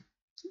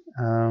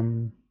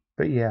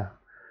 But yeah,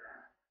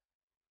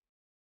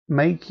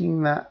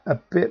 making that a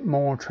bit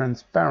more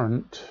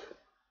transparent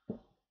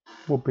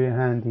would be a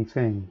handy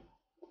thing.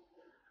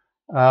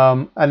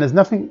 And there's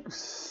nothing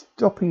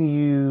stopping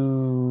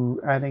you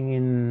adding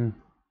in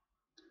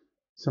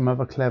some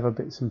other clever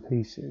bits and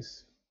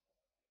pieces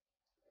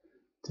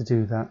to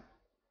do that,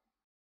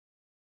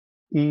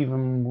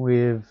 even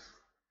with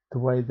the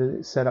way that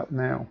it's set up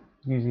now,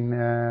 using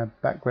their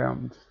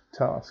background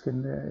task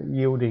and their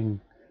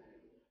yielding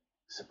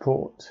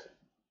support,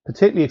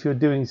 particularly if you're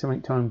doing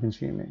something time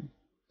consuming.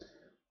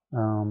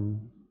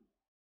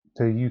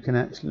 So you can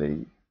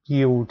actually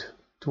yield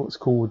to what's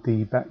called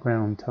the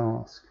background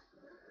task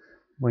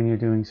when you're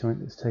doing something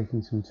that's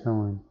taking some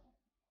time.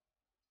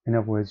 In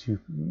other words, you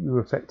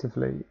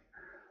effectively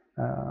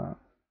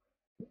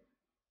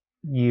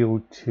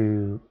yield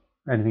to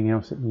anything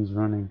else that needs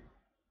running.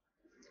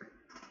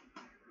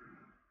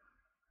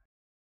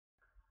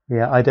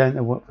 Yeah, I don't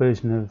know what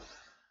version of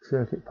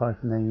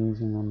CircuitPython they're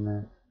using on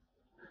there.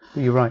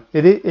 But you're right,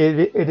 it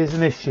is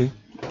an issue.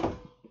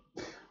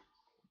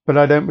 But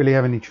I don't really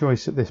have any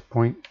choice at this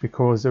point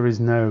because there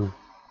is no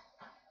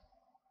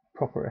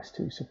proper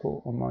S2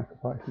 support on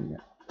MicroPython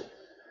yet.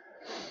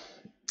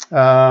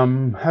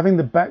 Having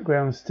the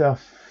background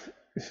stuff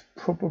is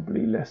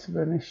probably less of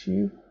an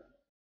issue,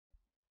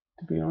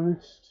 to be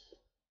honest.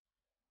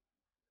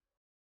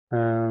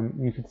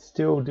 You could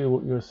still do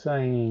what you're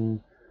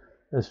saying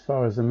as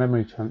far as the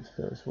memory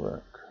transfers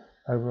work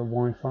over a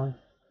Wi-Fi.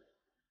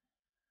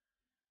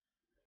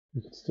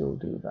 You could still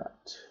do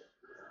that.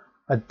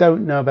 I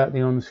don't know about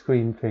the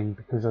on-screen thing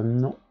because I'm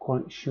not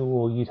quite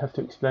sure. You'd have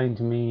to explain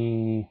to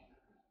me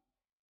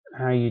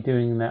how you're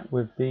doing that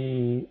with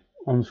the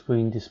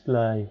on-screen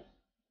display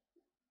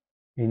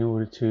in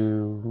order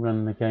to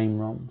run the game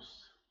ROMs.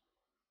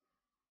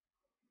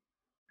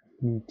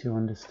 You need to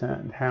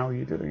understand how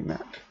you're doing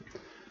that.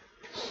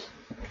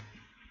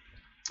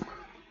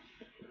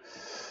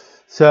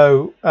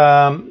 So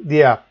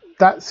yeah,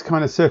 that's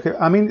kind of circuit.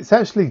 I mean, it's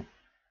actually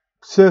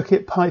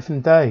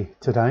CircuitPython Day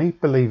today,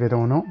 believe it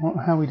or not.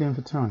 How are we doing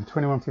for time?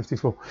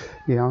 21:54.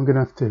 Yeah, I'm going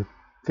to have to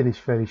finish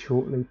fairly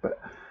shortly, but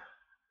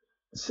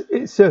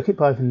it's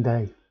CircuitPython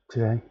Day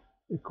today,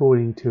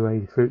 according to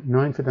Adafruit.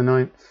 9th of the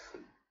 9th,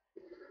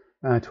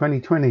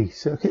 2020,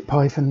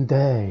 CircuitPython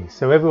Day.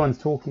 So everyone's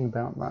talking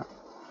about that.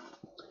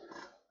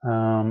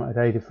 At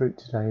Adafruit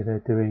today,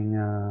 they're doing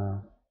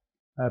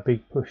a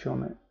big push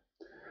on it.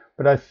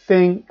 But I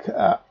think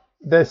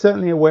they're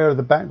certainly aware of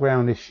the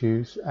background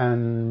issues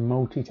and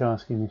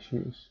multitasking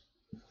issues.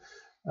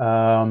 There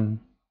are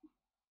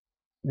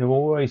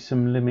always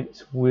some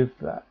limits with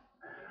that.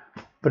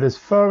 But as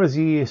far as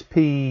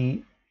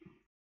ESP32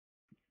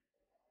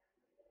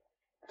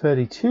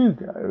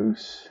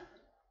 goes,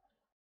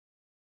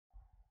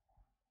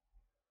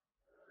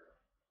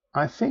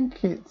 I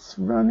think it's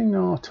running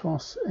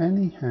RTOS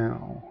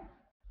anyhow.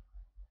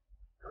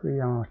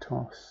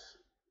 Pre-RTOS.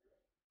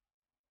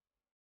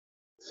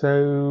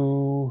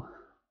 So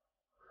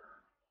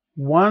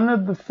one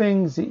of the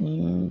things that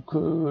you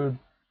could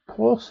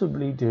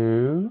possibly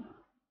do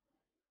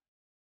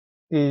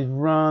is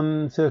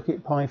run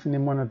CircuitPython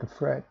in one of the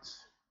threads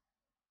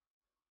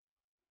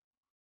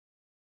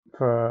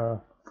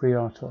for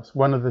FreeRTOS,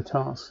 one of the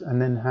tasks,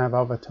 and then have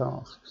other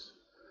tasks.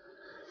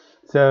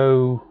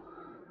 So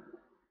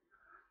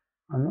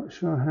I'm not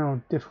sure how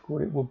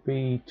difficult it would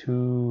be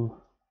to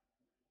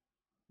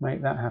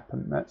make that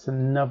happen. That's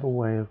another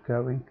way of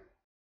going.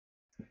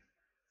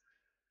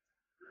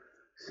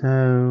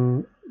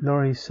 So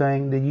Laurie's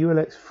saying the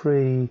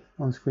ULX3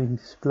 on-screen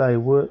display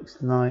works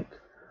like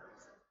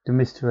the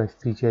Mr.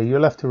 FPGA.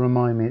 You'll have to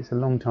remind me, it's a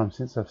long time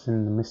since I've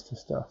seen the Mr.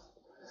 stuff.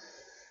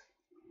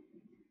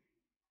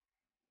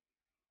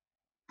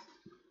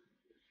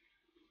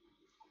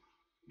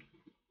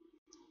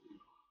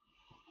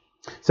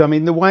 So I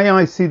mean, the way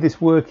I see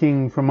this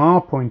working from our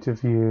point of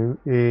view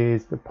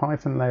is the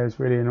Python layer is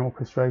really an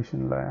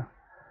orchestration layer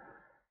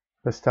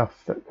for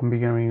stuff that can be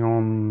going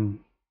on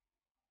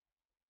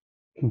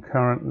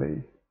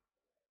concurrently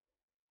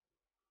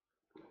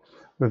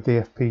with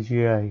the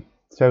FPGA.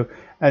 So,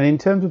 and in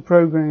terms of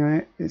programming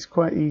it, it's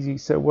quite easy.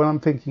 So what I'm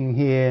thinking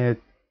here,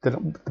 that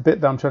the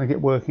bit that I'm trying to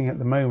get working at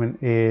the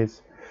moment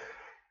is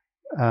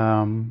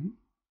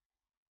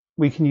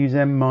we can use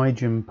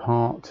mmygem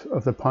part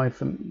of the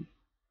Python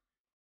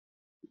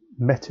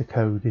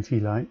metacode, if you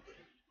like,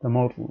 the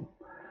model,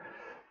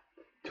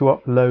 to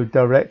upload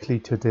directly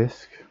to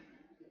disk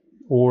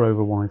or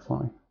over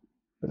Wi-Fi.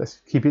 But let's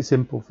keep it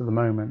simple for the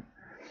moment.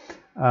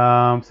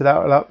 So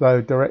that will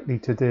upload directly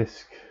to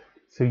disk.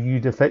 So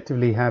you'd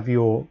effectively have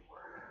your,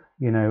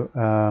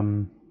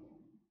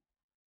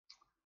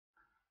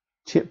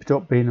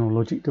 chip.bin or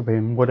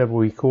logic.bin, whatever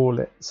we call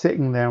it,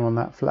 sitting there on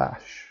that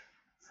flash.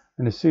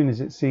 And as soon as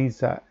it sees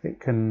that, it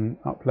can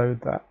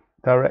upload that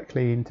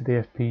directly into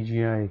the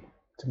FPGA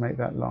to make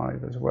that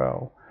live as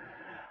well.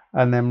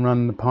 And then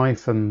run the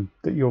Python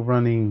that you're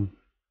running,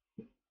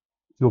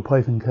 your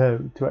Python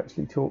code, to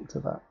actually talk to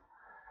that.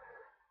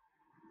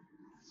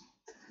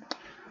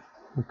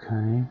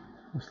 Okay,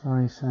 what's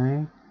Larry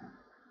saying?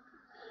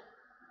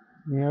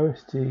 The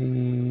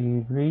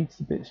OSD reads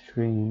the bit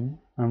stream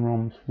and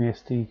ROMs from the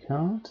SD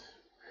card,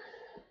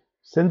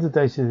 sends the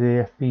data to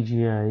the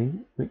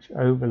FPGA, which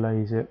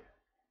overlays it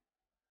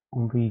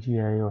on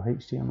VGA or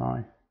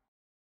HDMI.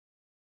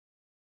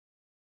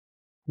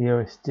 The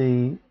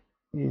OSD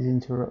is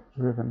interrupt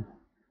driven.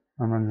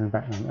 I'm running in the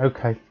background.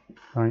 Okay,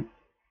 right.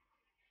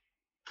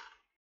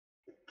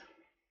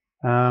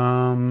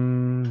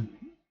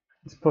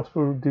 It's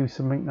possible to do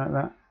something like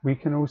that. We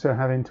can also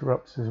have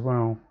interrupts as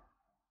well.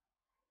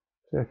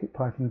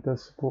 CircuitPython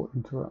does support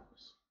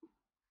interrupts,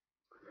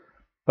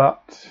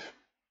 but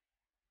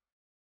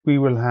we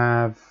will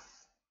have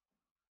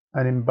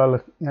an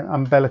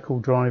umbilical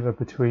driver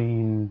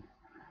between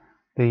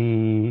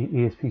the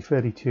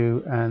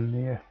ESP32 and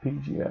the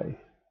FPGA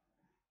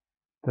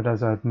that,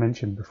 as I've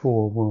mentioned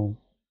before, will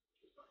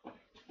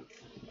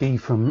be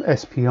from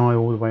SPI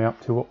all the way up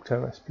to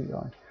Octo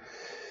SPI,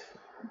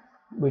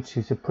 which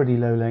is a pretty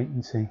low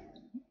latency.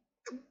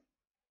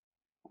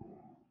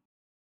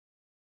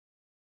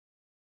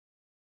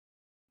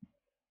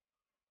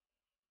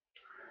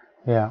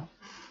 Yeah,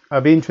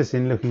 I'd be interested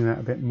in looking at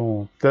that a bit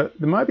more. There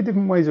might be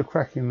different ways of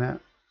cracking that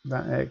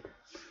egg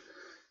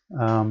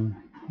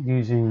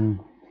using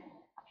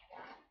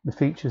the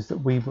features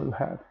that we will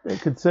have.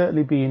 It could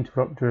certainly be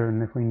interrupt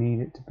driven if we need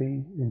it to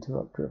be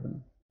interrupt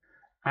driven,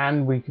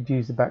 and we could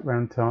use the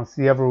background tasks.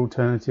 The other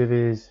alternative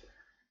is,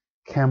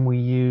 can we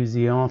use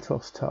the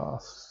RTOS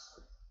tasks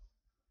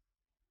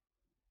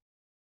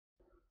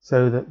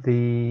so that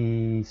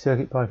the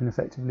CircuitPython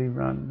effectively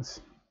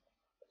runs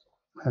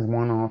as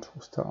one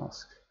RTOS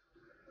task?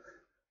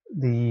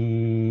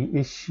 The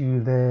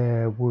issue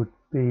there would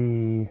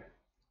be,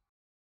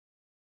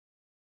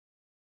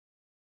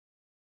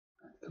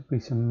 could be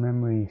some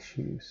memory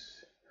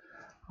issues.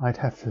 I'd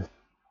have to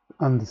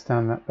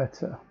understand that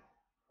better.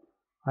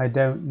 I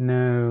don't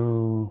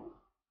know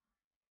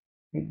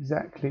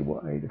exactly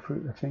what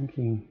Adafruit are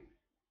thinking,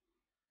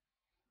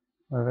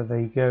 whether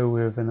they go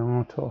with an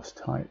RTOS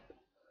type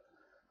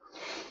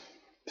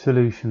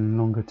solution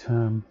longer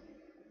term.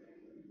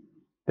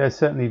 They're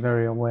certainly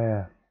very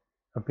aware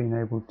of being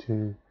able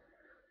to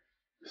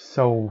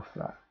solve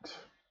that.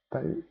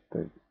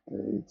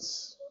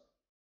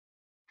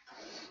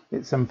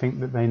 It's something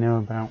that they know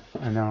about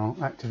and are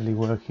actively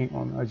working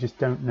on. I just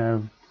don't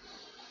know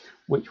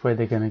which way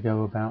they're going to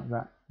go about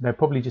that. They'll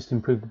probably just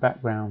improve the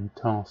background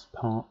task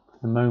part for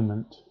the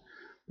moment,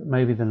 but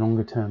maybe the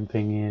longer term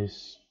thing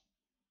is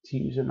to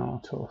use an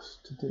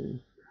RTOS to do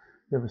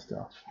the other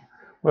stuff.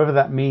 Whether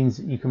that means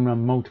that you can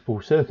run multiple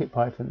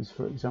CircuitPythons,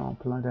 for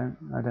example, I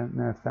don't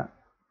know if that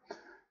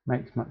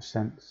makes much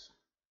sense.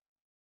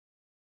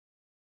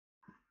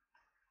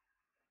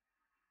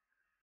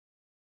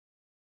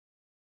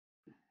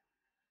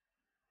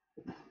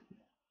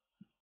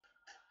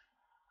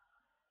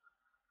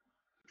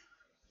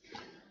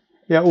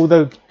 Yeah,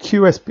 although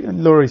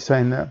QSP, Laurie's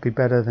saying that'd be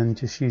better than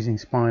just using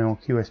SPI or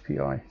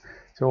QSPI.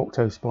 So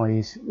octo SPI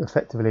is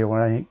effectively, or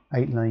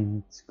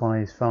 8-lane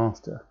SPI is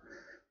faster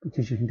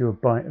because you can do a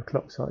byte a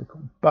clock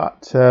cycle.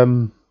 But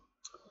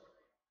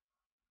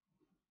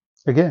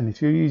again,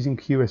 if you're using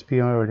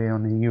QSP already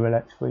on the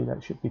ULX3,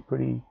 that should be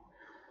pretty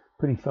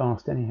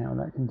fast anyhow.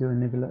 That can do a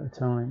nibble at a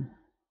time.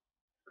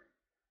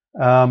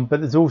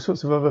 But there's all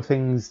sorts of other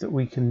things that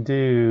we can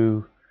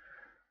do.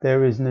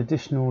 There is an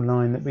additional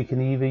line that we can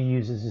either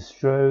use as a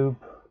strobe.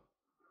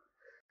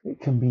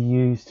 It can be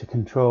used to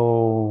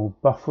control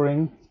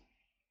buffering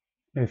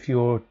if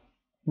you're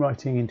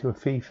writing into a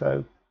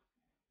FIFO,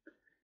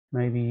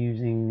 maybe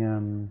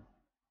using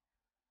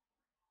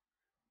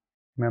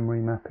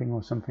memory mapping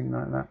or something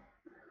like that.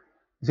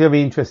 It's going to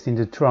be interesting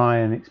to try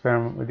and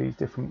experiment with these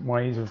different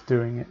ways of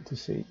doing it to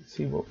see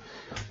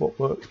what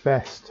works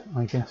best,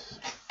 I guess.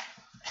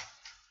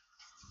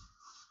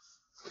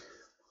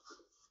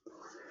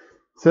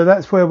 So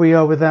that's where we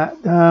are with that.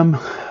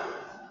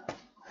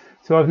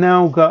 So I've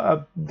now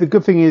got the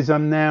good thing is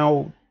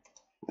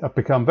I've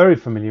become very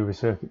familiar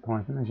with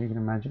CircuitPython, as you can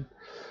imagine,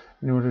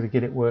 in order to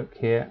get it work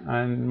here.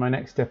 And my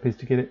next step is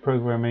to get it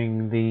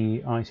programming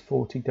the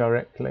ICE40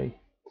 directly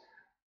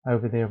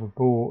over the other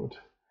board,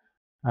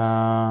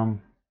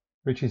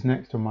 which is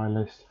next on my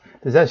list.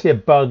 There's actually a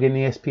bug in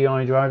the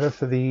SPI driver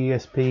for the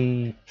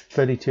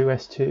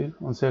ESP32S2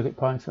 on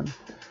CircuitPython,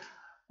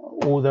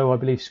 although I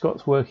believe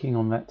Scott's working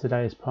on that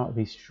today as part of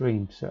his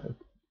stream, so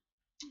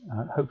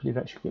hopefully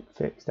that should get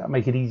fixed. That'll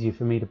make it easier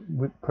for me to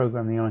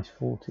program the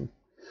ICE40.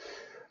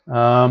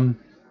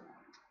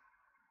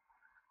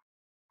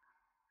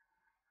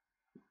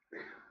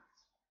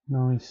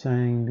 Now he's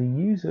saying the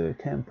user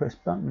can press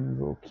buttons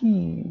or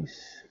keys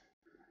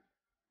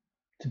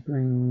to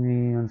bring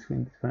the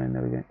on-screen display and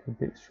navigate to a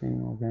bit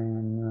stream or game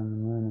and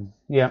learning.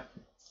 Yeah,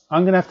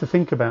 I'm going to have to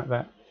think about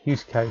that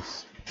use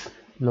case,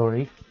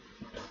 Laurie,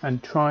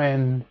 and try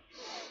and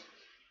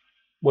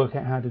work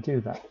out how to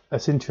do that.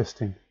 That's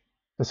interesting.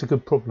 That's a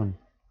good problem.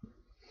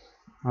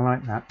 I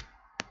like that.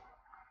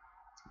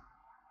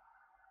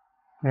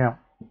 Yeah,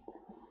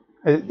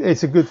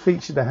 it's a good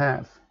feature to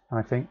have,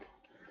 I think.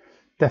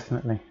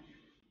 Definitely.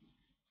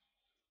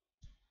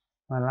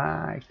 I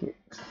like it.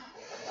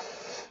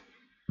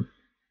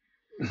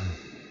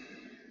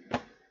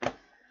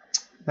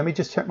 Let me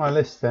just check my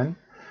list then.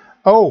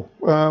 Oh,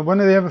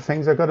 one of the other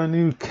things, I got a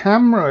new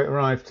camera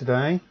arrived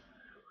today.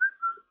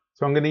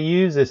 So I'm going to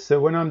use this. So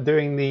when I'm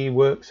doing the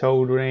work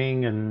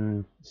soldering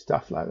and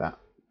stuff like that,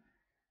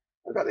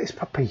 I've got this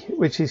puppy,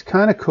 which is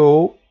kind of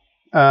cool.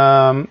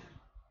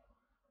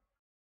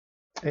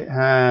 It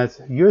has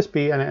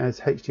USB and it has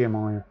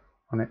HDMI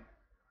on it.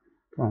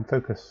 Come on,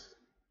 focus.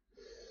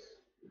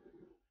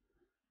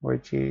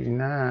 Which is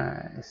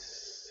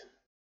nice.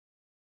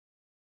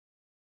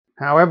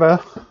 However,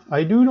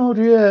 I do not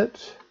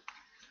yet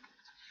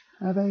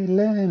have a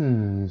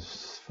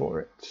lens for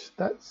it.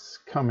 That's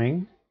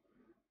coming.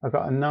 I've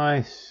got a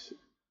nice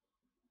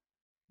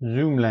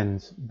zoom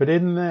lens, but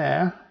in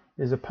there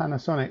is a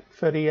Panasonic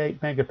 38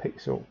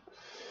 megapixel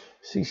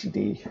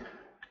CCD,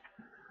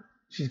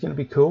 which is going to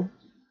be cool.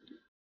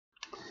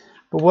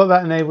 But what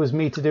that enables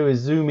me to do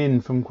is zoom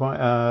in from quite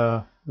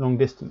a long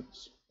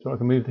distance, so I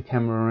can move the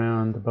camera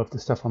around above the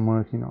stuff I'm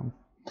working on.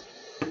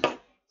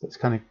 That's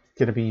kind of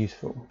going to be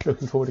useful.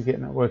 Looking forward to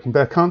getting that working,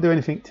 but I can't do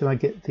anything till I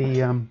get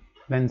the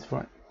lens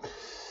for it.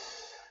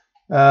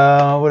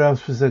 What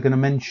else was I going to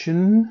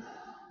mention?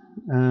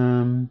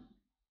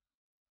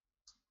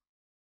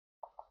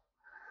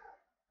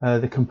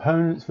 The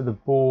components for the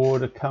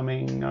board are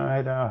coming. I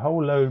had a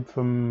whole load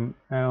from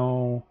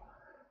LCSC.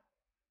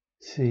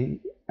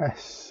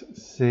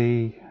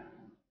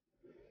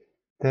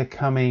 They're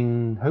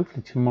coming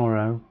hopefully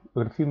tomorrow.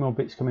 We've got a few more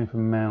bits coming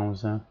from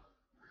Mauser.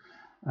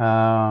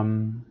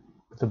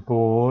 The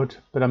board,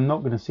 but I'm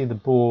not going to see the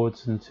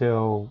boards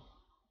until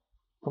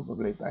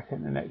probably back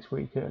in the next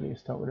week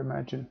earliest, I would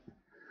imagine.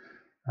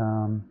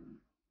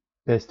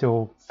 They're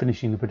still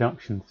finishing the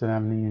production, so they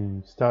haven't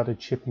even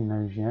started shipping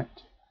those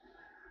yet.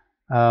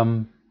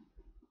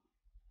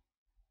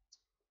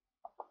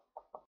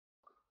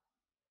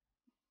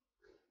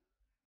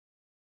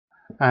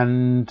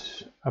 And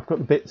I've got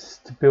the bits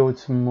to build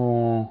some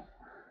more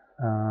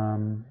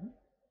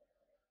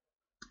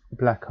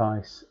Black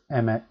Ice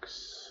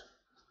MX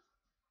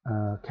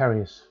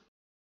carriers,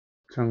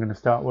 so I'm going to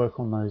start work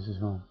on those as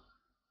well.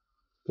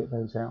 Get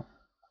those out,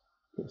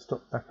 get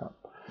stock back up.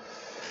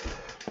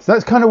 So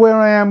that's kind of where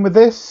I am with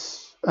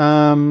this.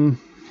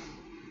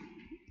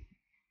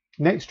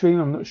 Next stream,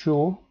 I'm not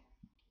sure.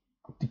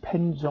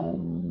 Depends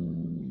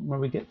on where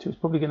we get to. It's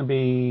probably going to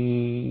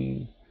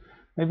be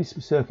maybe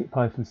some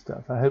CircuitPython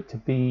stuff. I hope to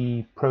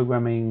be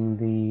programming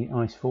the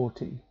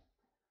ICE40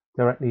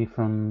 directly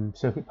from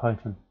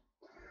CircuitPython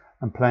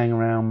and playing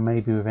around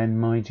maybe with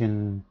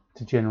nmygen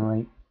to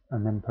generate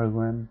and then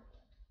program.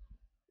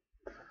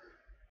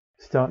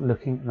 Start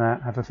looking at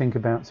that, have a think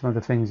about some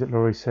other things that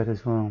Laurie said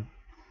as well.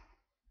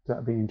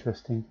 That'd be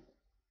interesting.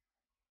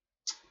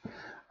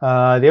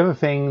 The other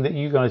thing that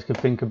you guys could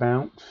think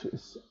about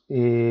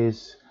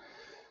is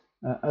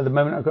at the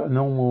moment I've got a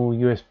normal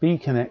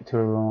USB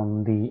connector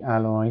on the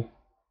Alloy,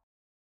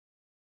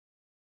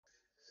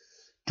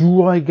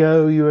 Do I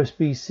go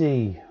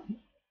USB-C?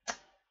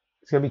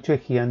 It's going to be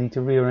tricky. I need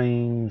to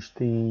rearrange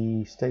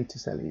the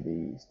status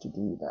LEDs to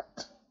do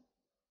that.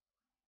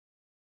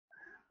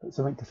 But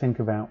something to think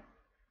about.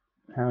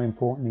 How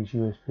important is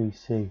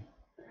USB-C?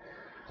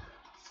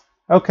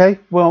 Okay,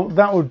 well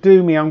that will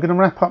do me. I'm going to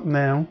wrap up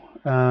now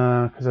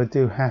because I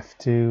do have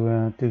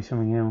to do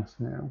something else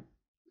now.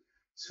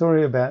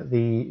 Sorry about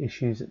the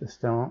issues at the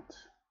start.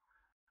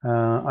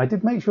 I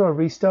did make sure I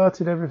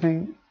restarted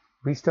everything,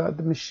 restarted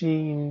the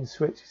machine,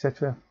 switch,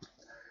 etc.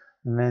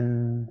 And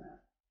then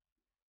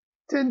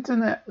the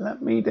internet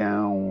let me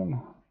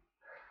down.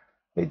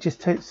 It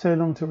just takes so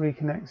long to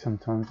reconnect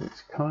sometimes.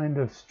 It's kind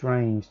of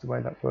strange the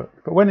way that works.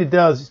 But when it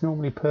does, it's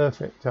normally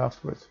perfect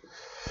afterwards.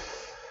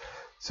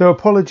 So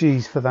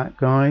apologies for that,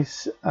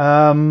 guys.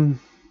 I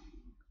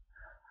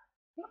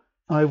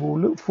will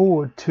look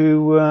forward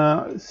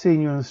to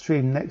seeing you on the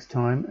stream next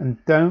time. And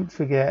don't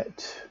forget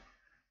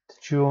to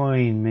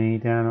join me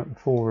down at the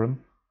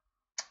forum.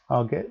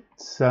 I'll get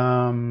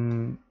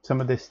some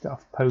of this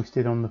stuff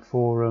posted on the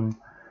forum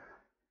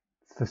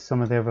for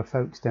some of the other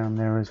folks down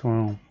there as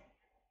well.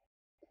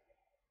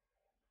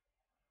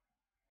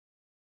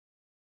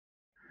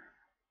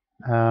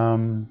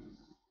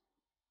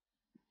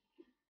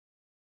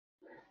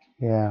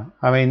 Yeah,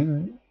 I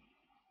mean,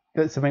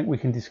 that's something we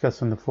can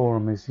discuss on the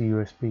forum is the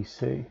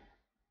USB-C.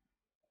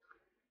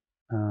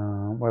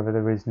 Whether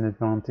there is an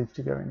advantage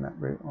to going that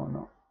route or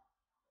not.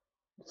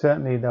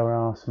 Certainly there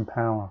are some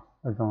power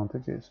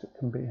advantages that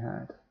can be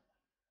had.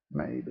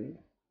 Maybe.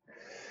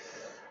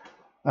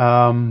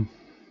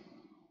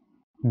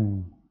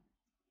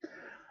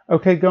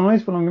 Okay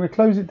guys, well I'm going to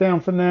close it down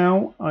for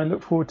now. I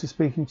look forward to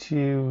speaking to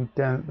you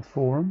down at the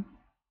forum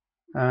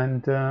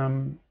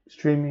and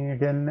streaming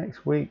again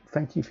next week.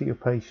 Thank you for your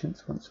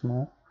patience once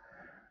more.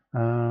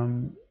 I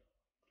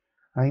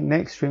think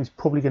next stream is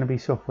probably going to be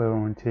software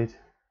oriented.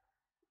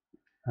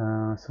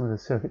 Some of the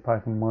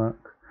CircuitPython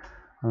work,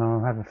 and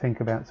I'll have a think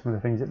about some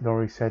of the things that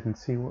Laurie said and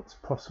see what's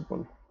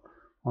possible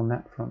on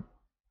that front.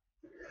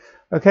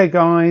 Okay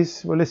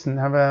guys, well listen,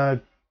 have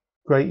a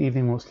great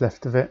evening what's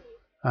left of it.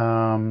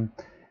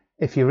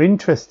 If you're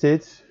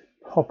interested,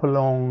 hop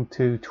along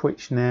to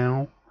Twitch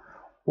now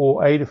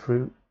or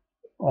Adafruit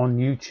on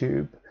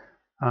YouTube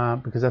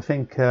because I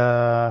think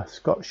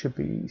Scott should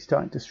be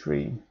starting to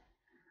stream,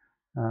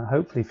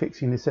 hopefully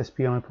fixing this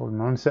SPI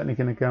problem. I'm certainly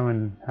going to go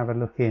and have a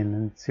look in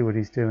and see what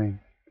he's doing.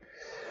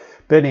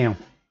 But anyhow,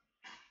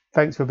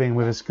 thanks for being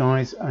with us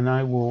guys, and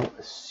I will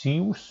see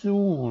you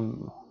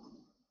soon.